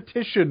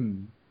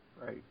repetition.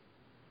 Right.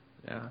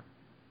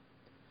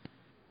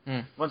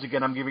 Yeah. Once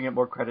again, I'm giving it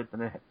more credit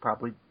than it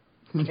probably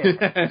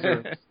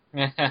can.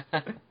 Yeah.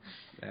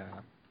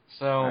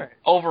 So,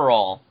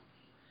 overall,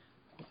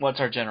 what's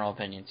our general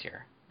opinions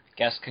here?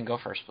 Guests can go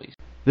first, please.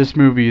 This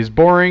movie is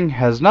boring,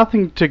 has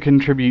nothing to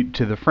contribute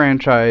to the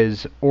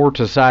franchise or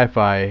to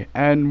sci-fi,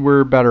 and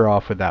we're better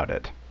off without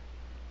it.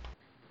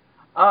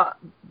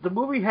 The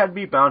movie had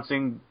me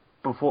bouncing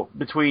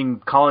between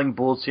calling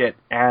bullshit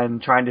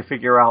and trying to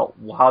figure out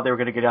how they were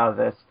going to get out of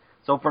this.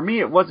 So for me,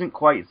 it wasn't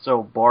quite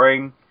so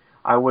boring.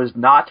 I was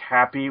not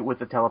happy with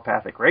the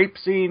telepathic rape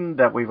scene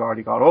that we've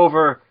already gone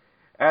over.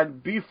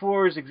 And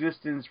B4's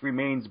existence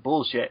remains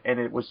bullshit, and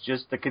it was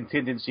just the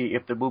contingency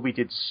if the movie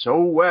did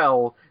so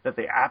well that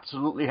they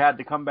absolutely had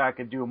to come back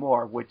and do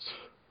more, which...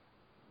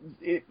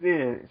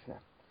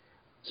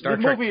 Star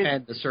Trek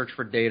 10, The Search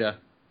for Data.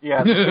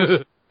 Yeah.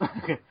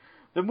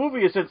 The movie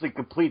essentially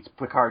completes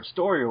Picard's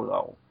story,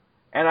 though.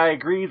 And I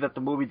agree that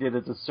the movie did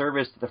a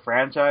disservice to the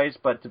franchise,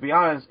 but to be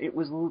honest, it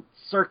was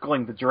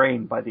circling the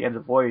drain by the end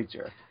of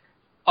Voyager.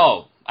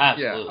 Oh,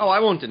 absolutely. Yeah. Oh, I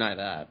won't deny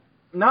that.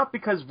 Not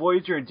because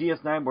Voyager and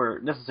DS9 were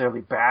necessarily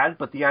bad,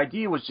 but the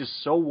idea was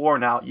just so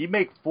worn out. You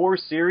make 4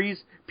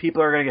 series,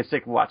 people are going to get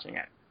sick of watching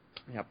it.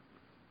 Yep.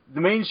 The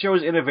main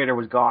show's innovator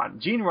was gone.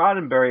 Gene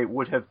Roddenberry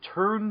would have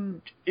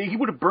burned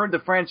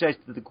the franchise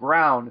to the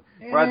ground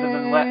rather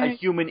than let a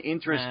human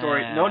interest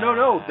story...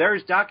 No.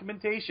 There's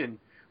documentation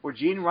where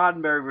Gene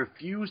Roddenberry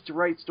refused to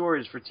write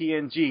stories for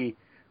TNG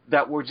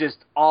that were just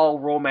all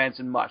romance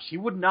and mush. He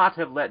would not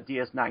have let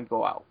DS9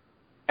 go out.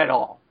 At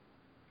all.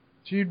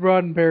 Gene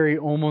Roddenberry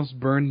almost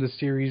burned the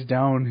series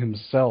down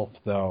himself,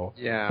 though.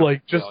 Yeah.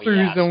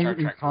 Through his own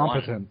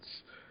incompetence.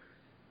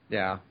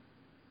 Yeah.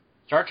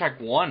 Star Trek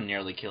 1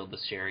 nearly killed the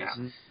series.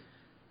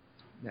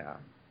 Yeah.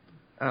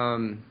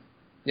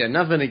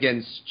 Nothing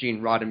against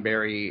Gene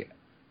Roddenberry,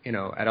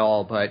 at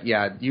all, but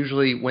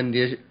usually when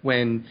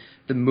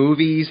the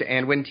movies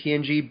and when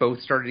TNG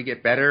both started to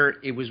get better,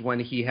 it was when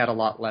he had a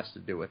lot less to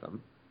do with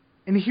them.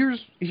 And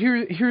here's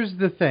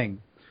the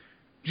thing.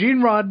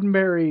 Gene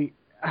Roddenberry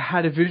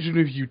had a vision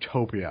of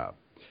utopia.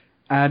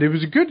 And it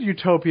was a good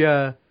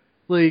utopia.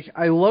 Like,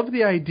 I love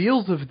the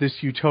ideals of this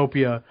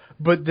utopia,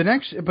 but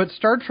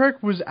Star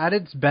Trek was at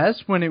its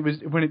best when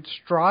it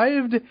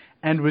strived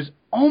and was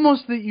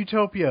almost the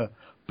utopia,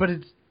 but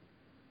it's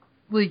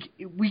like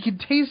we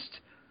could taste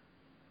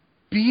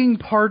being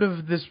part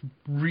of this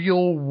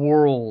real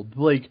world.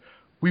 Like,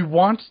 we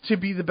want to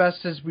be the best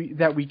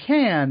that we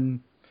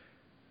can,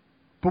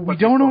 but we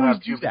don't always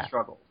do that.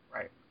 Struggle,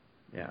 right?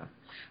 Yeah.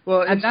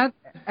 Well,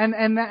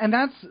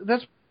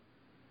 that's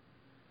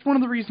one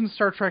of the reasons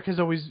Star Trek has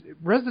always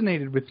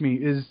resonated with me,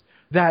 is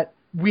that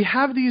we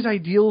have these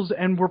ideals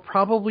and we're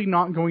probably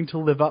not going to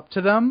live up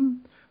to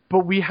them,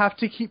 but we have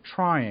to keep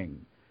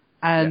trying.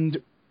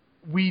 And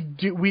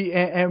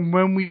and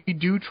when we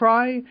do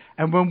try,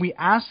 and when we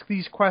ask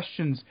these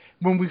questions,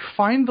 when we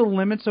find the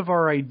limits of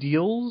our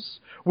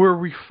ideals, where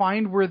we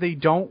find where they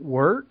don't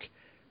work,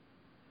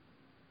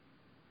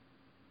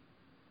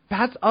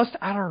 that's us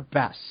at our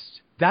best.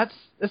 That's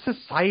a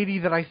society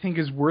that I think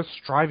is worth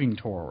striving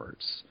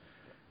towards.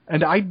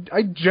 And I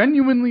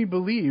genuinely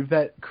believe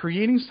that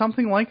creating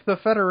something like the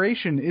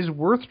Federation is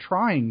worth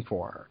trying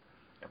for.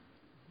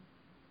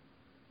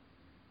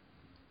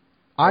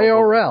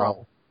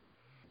 IRL.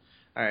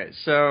 All right,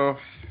 so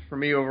for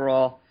me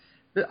overall,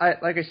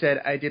 like I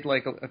said, I did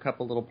like a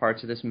couple little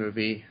parts of this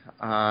movie,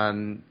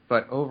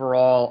 but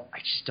overall, I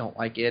just don't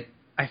like it.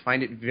 I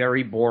find it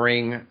very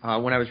boring.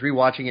 When I was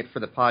rewatching it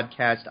for the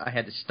podcast, I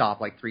had to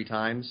stop like 3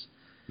 times.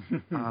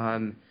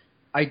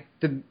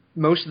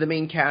 Most of the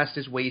main cast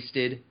is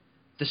wasted.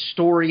 The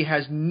story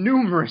has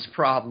numerous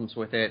problems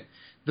with it.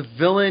 The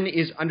villain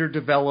is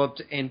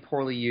underdeveloped and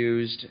poorly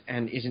used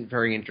and isn't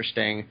very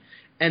interesting.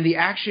 And the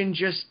action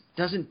just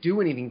doesn't do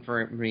anything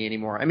for me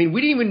anymore. I mean, we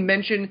didn't even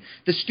mention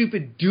the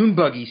stupid dune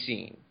buggy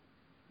scene.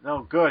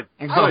 No, good.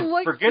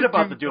 Like Forget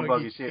about the dune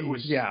buggy scene. It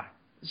was,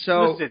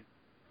 So, listen,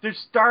 there's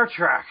Star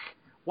Trek.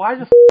 Why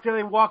the are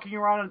they walking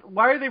around?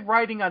 Why are they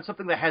riding on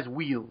something that has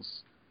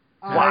wheels?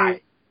 Why?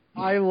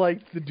 I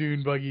liked the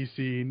dune buggy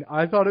scene.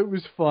 I thought it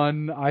was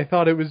fun. I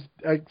thought it was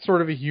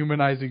sort of a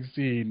humanizing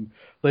scene.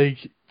 Like,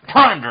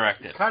 Prime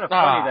directed. It's kind of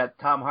funny that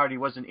Tom Hardy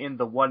wasn't in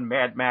the one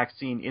Mad Max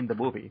scene in the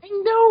movie. I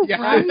know,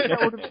 right? That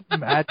would have been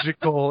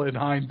magical in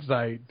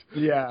hindsight.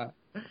 Yeah.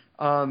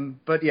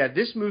 But yeah,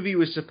 this movie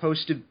was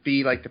supposed to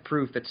be like the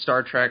proof that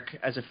Star Trek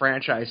as a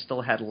franchise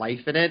still had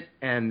life in it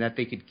and that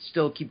they could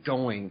still keep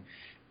going.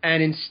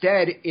 And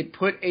instead, it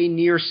put a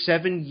near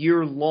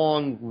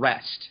 7-year-long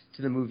rest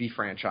to the movie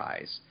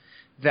franchise.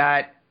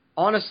 That,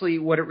 honestly,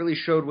 what it really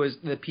showed was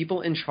the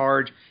people in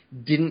charge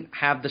didn't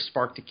have the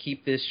spark to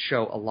keep this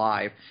show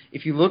alive.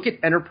 If you look at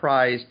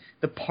Enterprise,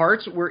 the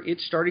parts where it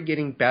started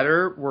getting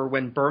better were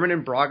when Berman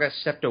and Braga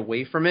stepped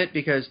away from it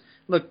because,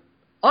 look,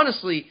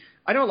 honestly,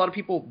 I know a lot of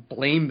people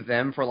blame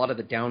them for a lot of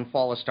the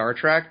downfall of Star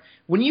Trek.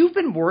 When you've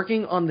been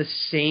working on the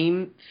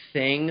same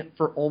thing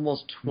for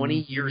almost 20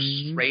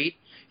 years straight,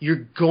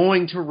 you're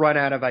going to run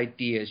out of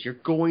ideas. You're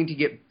going to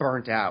get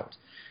burnt out.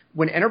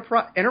 When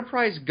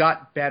Enterprise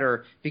got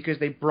better because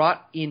they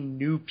brought in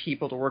new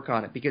people to work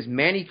on it, because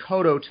Manny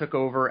Coto took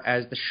over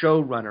as the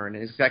showrunner and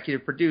an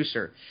executive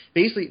producer.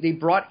 Basically, they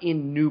brought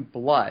in new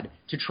blood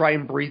to try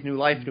and breathe new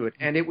life into it,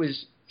 and it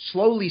was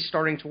slowly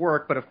starting to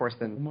work, but of course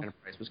then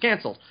Enterprise was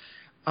canceled.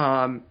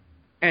 And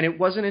it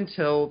wasn't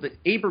until the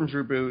Abrams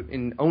reboot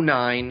in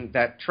 2009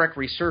 that Trek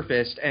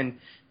resurfaced, and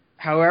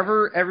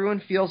however everyone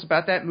feels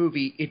about that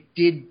movie, it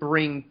did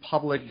bring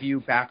public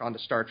view back onto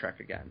Star Trek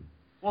again.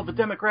 Well, the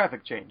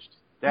demographic changed.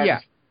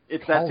 That's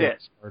it.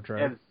 Star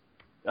Trek.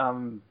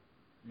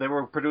 They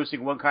were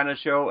producing one kind of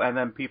show, and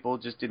then people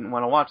just didn't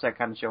want to watch that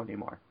kind of show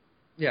anymore.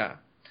 Yeah.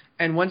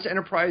 And once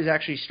Enterprise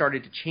actually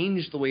started to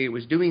change the way it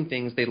was doing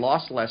things, they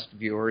lost less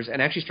viewers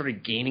and actually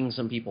started gaining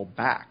some people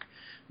back.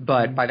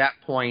 But by that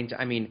point,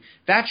 I mean,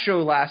 that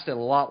show lasted a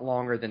lot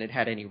longer than it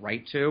had any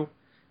right to.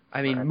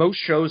 I mean, most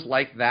shows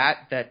like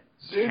that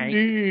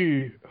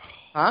Xindi!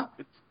 Huh?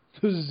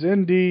 The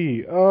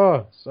Xindi!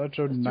 Oh, such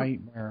a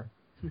nightmare.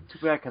 Too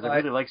bad, because I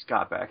really like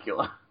Scott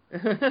Bakula.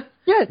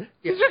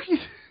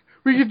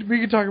 We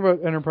could talk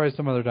about Enterprise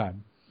some other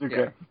time.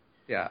 Okay.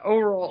 Yeah.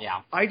 Overall,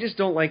 I just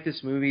don't like this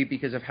movie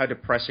because of how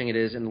depressing it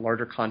is in the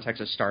larger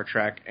context of Star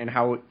Trek and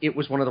how it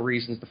was one of the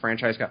reasons the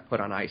franchise got put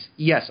on ice.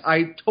 Yes,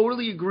 I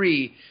totally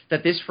agree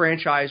that this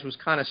franchise was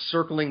kind of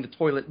circling the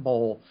toilet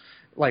bowl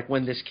like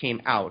when this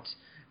came out.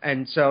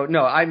 And so,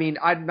 no, I mean,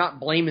 I'm not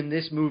blaming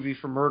this movie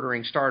for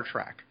murdering Star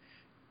Trek.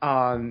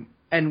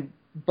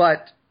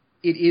 But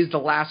it is the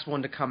last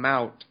one to come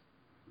out.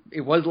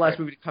 It was the last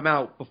movie to come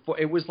out before.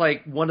 It was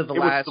like one of the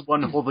last. It was the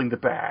one holding the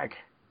bag.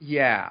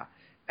 Yeah.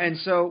 And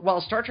so, while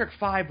Star Trek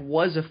V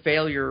was a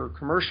failure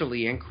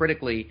commercially and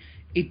critically,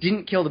 it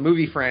didn't kill the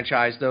movie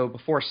franchise, though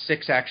before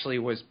 6 actually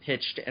was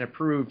pitched and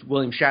approved,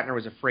 William Shatner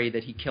was afraid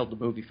that he killed the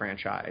movie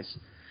franchise.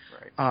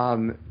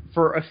 Right.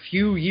 For a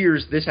few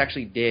years, this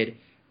actually did.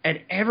 And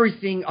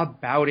everything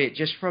about it,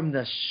 just from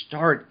the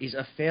start, is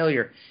a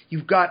failure.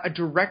 You've got a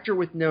director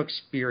with no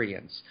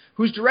experience,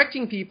 who's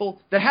directing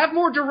people that have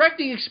more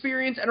directing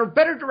experience and are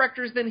better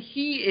directors than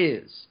he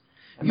is.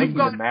 And making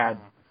them mad.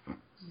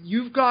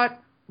 You've got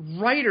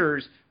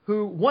writers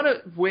one of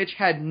which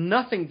had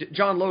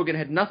John Logan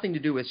had nothing to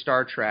do with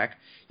Star Trek.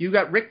 You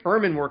got Rick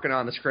Berman working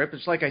on the script,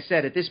 which, like I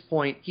said, at this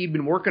point, he'd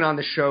been working on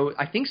the show,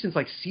 I think, since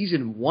like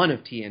season 1 of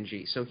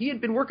TNG. So he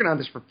had been working on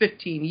this for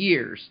 15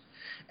 years.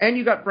 And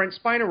you got Brent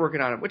Spiner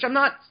working on it, which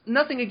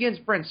nothing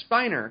against Brent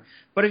Spiner,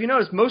 but if you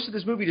notice, most of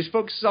this movie just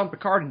focuses on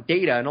Picard and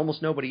Data and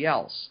almost nobody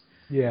else.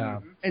 Yeah.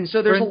 And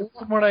so there's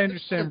from what I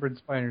understand, Brent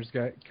Spiner's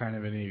got kind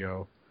of an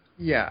ego.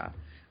 Yeah.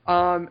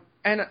 And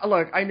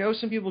look, I know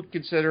some people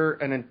consider,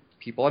 and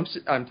people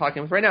I'm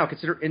talking with right now,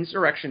 consider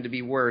Insurrection to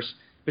be worse,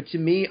 but to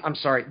me, I'm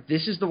sorry,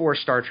 this is the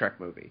worst Star Trek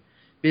movie.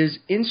 Because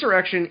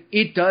Insurrection,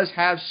 it does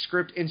have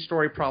script and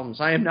story problems.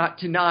 I am not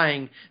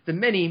denying the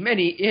many,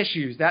 many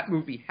issues that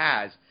movie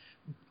has.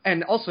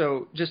 And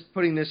also, just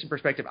putting this in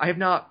perspective, I have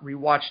not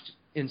rewatched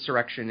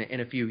Insurrection in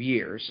a few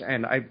years,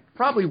 and I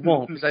probably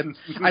won't, because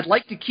I'd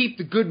like to keep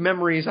the good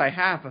memories I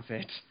have of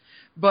it.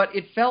 But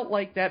it felt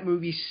like that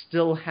movie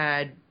still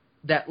had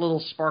that little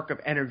spark of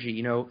energy.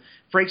 You know,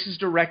 Frakes'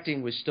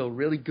 directing was still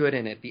really good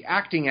in it. The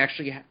acting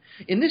actually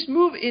in this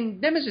movie, in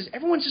Nemesis,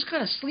 everyone's just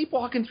kind of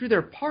sleepwalking through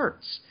their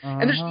parts.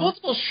 And there's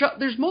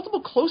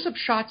multiple close-up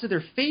shots of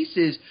their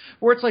faces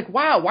where it's like,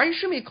 wow, why are you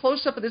showing me a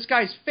close-up of this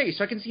guy's face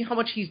so I can see how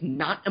much he's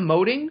not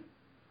emoting?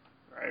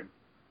 Right.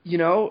 You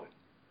know,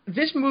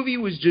 this movie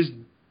was just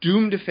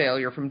doomed to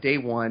failure from day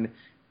one.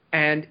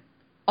 And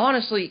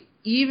honestly,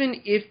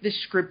 even if the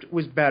script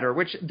was better,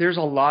 which there's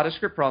a lot of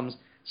script problems,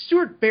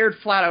 Stuart Baird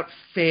flat out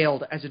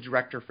failed as a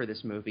director for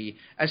this movie,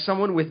 as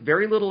someone with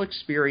very little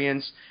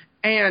experience,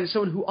 and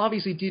someone who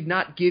obviously did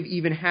not give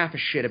even half a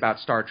shit about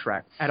Star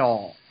Trek at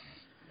all.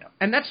 Yeah.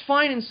 And that's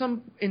fine in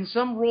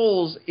some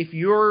roles. If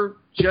you're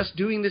just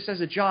doing this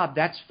as a job,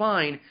 that's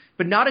fine,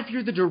 but not if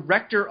you're the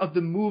director of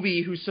the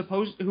movie who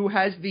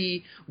has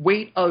the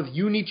weight of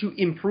you need to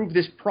improve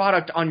this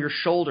product on your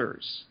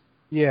shoulders.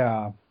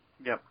 Yeah.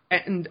 Yep.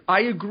 And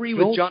I agree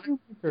with Jonathan.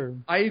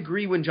 I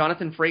agree when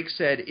Jonathan Frakes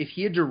said if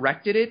he had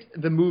directed it,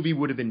 the movie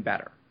would have been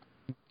better.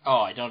 Oh,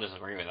 I don't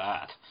disagree with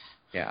that.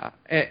 Yeah.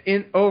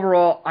 And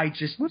overall, I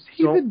just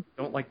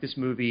don't like this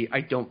movie.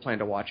 I don't plan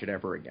to watch it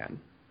ever again.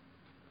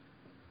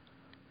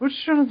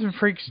 What's Jonathan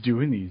Frakes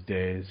doing these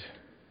days?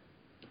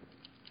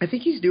 I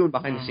think he's doing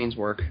behind-the-scenes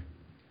work.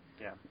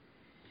 Yeah.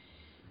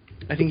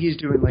 I think he's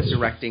doing like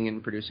directing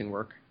and producing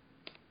work.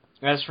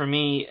 As for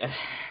me,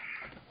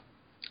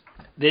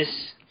 this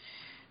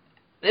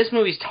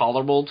movie's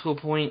tolerable to a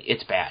point.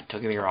 It's bad.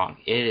 Don't get me wrong.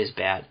 It is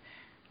bad.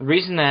 The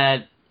reason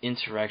that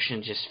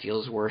Insurrection just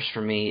feels worse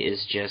for me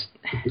is just,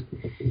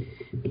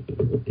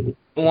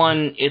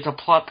 one, it's a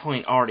plot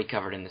point already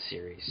covered in the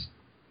series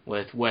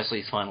with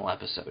Wesley's final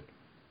episode.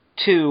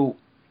 Two,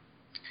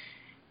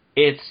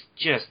 it's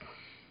just,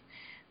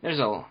 there's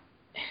a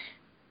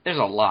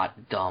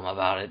lot dumb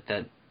about it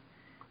that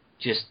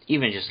just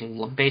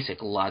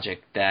basic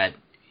logic that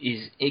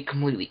is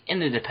completely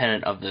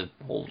independent of the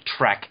whole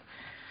Trek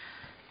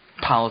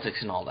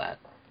politics and all that.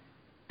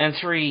 And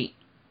three,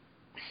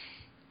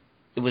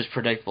 it was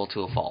predictable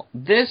to a fault.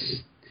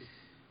 This,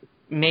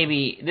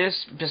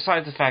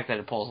 besides the fact that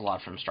it pulls a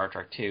lot from Star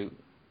Trek 2,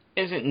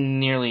 isn't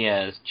nearly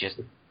as just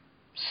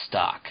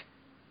stock.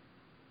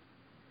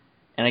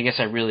 And I guess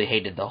I really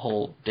hated the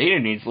whole Data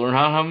needs to learn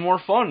how to have more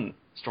fun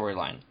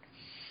storyline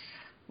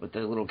with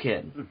the little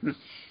kid.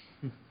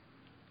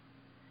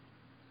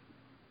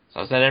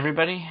 So is that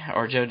everybody?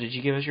 Or Joe, did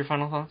you give us your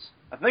final thoughts?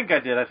 I think I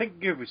did. I think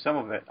I gave you some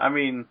of it. I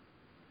mean,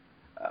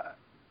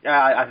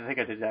 I think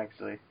I did,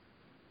 actually.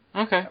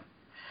 Okay.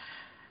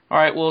 All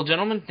right, well,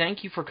 gentlemen,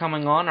 thank you for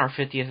coming on our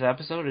 50th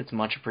episode. It's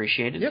much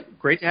appreciated. Yep,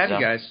 great to have you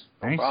guys.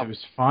 Thanks, it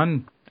was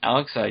fun.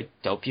 Alex, I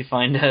hope you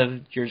find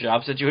your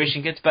job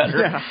situation gets better.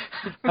 Yeah.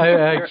 I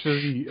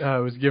actually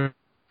was given...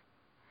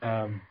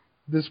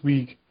 this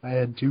week, I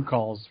had 2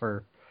 calls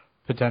for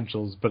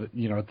potentials, but,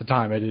 at the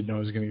time, I didn't know I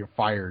was going to get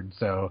fired,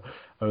 so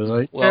I was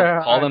like,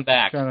 call them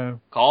back.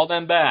 Call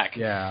them back.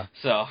 Yeah.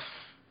 So...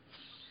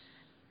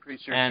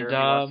 Pretty sure Jeremy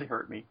wants to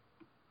hurt me.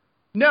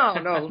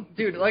 No,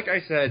 dude, like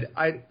I said,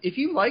 if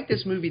you like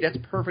this movie, that's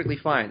perfectly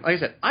fine. Like I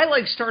said, I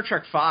like Star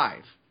Trek V,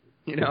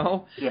 Yeah.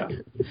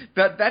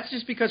 That's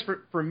just because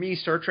for me,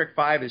 Star Trek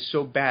V is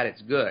so bad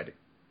it's good.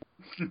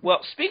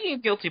 Well, speaking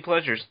of guilty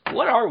pleasures,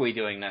 what are we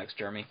doing next,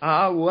 Jeremy?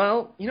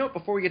 Well,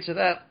 before we get to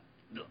that,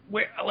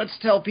 let's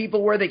tell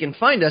people where they can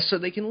find us so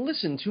they can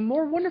listen to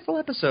more wonderful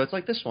episodes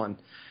like this one.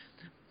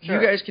 Sure.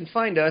 You guys can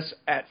find us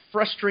at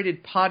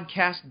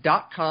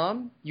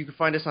frustratedpodcast.com. You can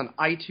find us on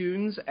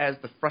iTunes as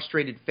The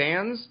Frustrated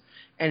Fans.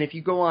 And if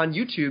you go on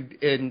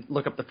YouTube and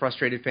look up The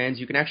Frustrated Fans,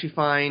 you can actually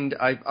find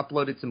I've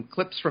uploaded some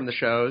clips from the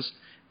shows,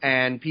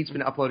 and Pete's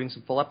been uploading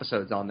some full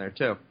episodes on there,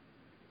 too.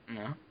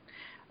 Yeah.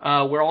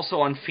 We're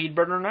also on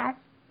Feedburner now,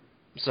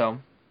 so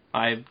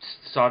I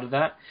saw to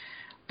that.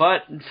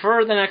 But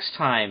for the next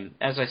time,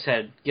 as I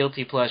said,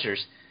 guilty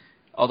pleasures,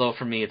 although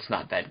for me it's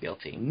not that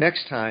guilty.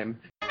 Next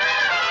time...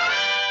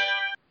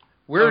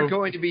 We're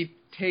going to be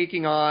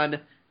taking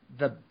on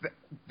the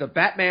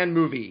Batman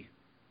movie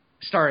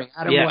starring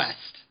Adam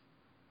West.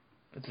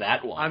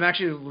 That one. I'm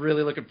actually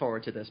really looking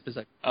forward to this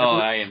because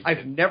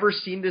I've never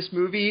seen this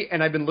movie,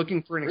 and I've been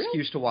looking for an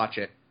excuse to watch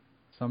it.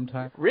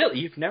 Sometime. Really?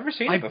 You've never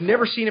seen it before? I've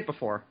never seen it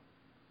before.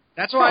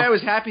 That's why I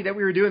was happy that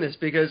we were doing this,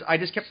 because I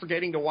just kept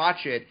forgetting to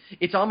watch it.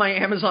 It's on my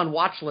Amazon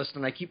watch list,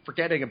 and I keep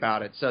forgetting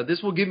about it. So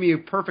this will give me a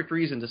perfect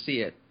reason to see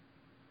it.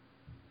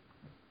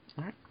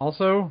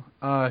 Also,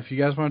 if you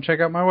guys want to check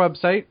out my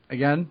website,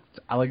 again, it's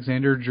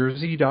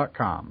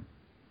alexanderjersey.com.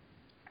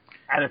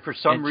 And if for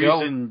some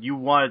reason you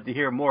wanted to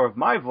hear more of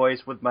my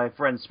voice with my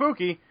friend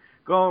Spooky,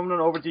 go on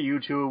over to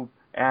YouTube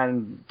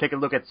and take a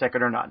look at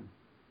Second or None.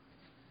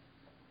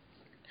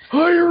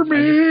 Hire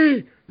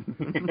me!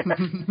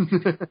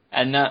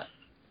 And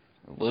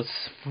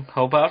let's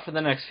hope out for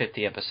the next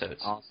 50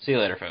 episodes. Awesome. See you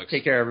later, folks.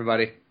 Take care,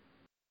 everybody.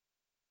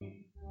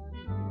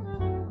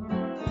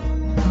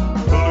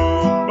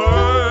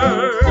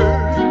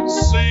 Bluebirds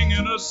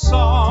singing a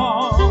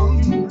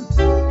song,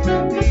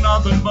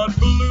 nothing but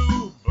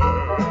bluebirds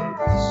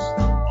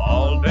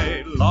all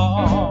day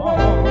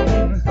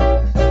long.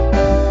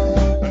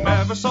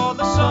 Never saw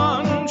the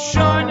sun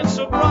shining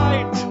so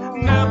bright,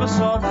 never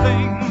saw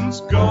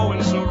things go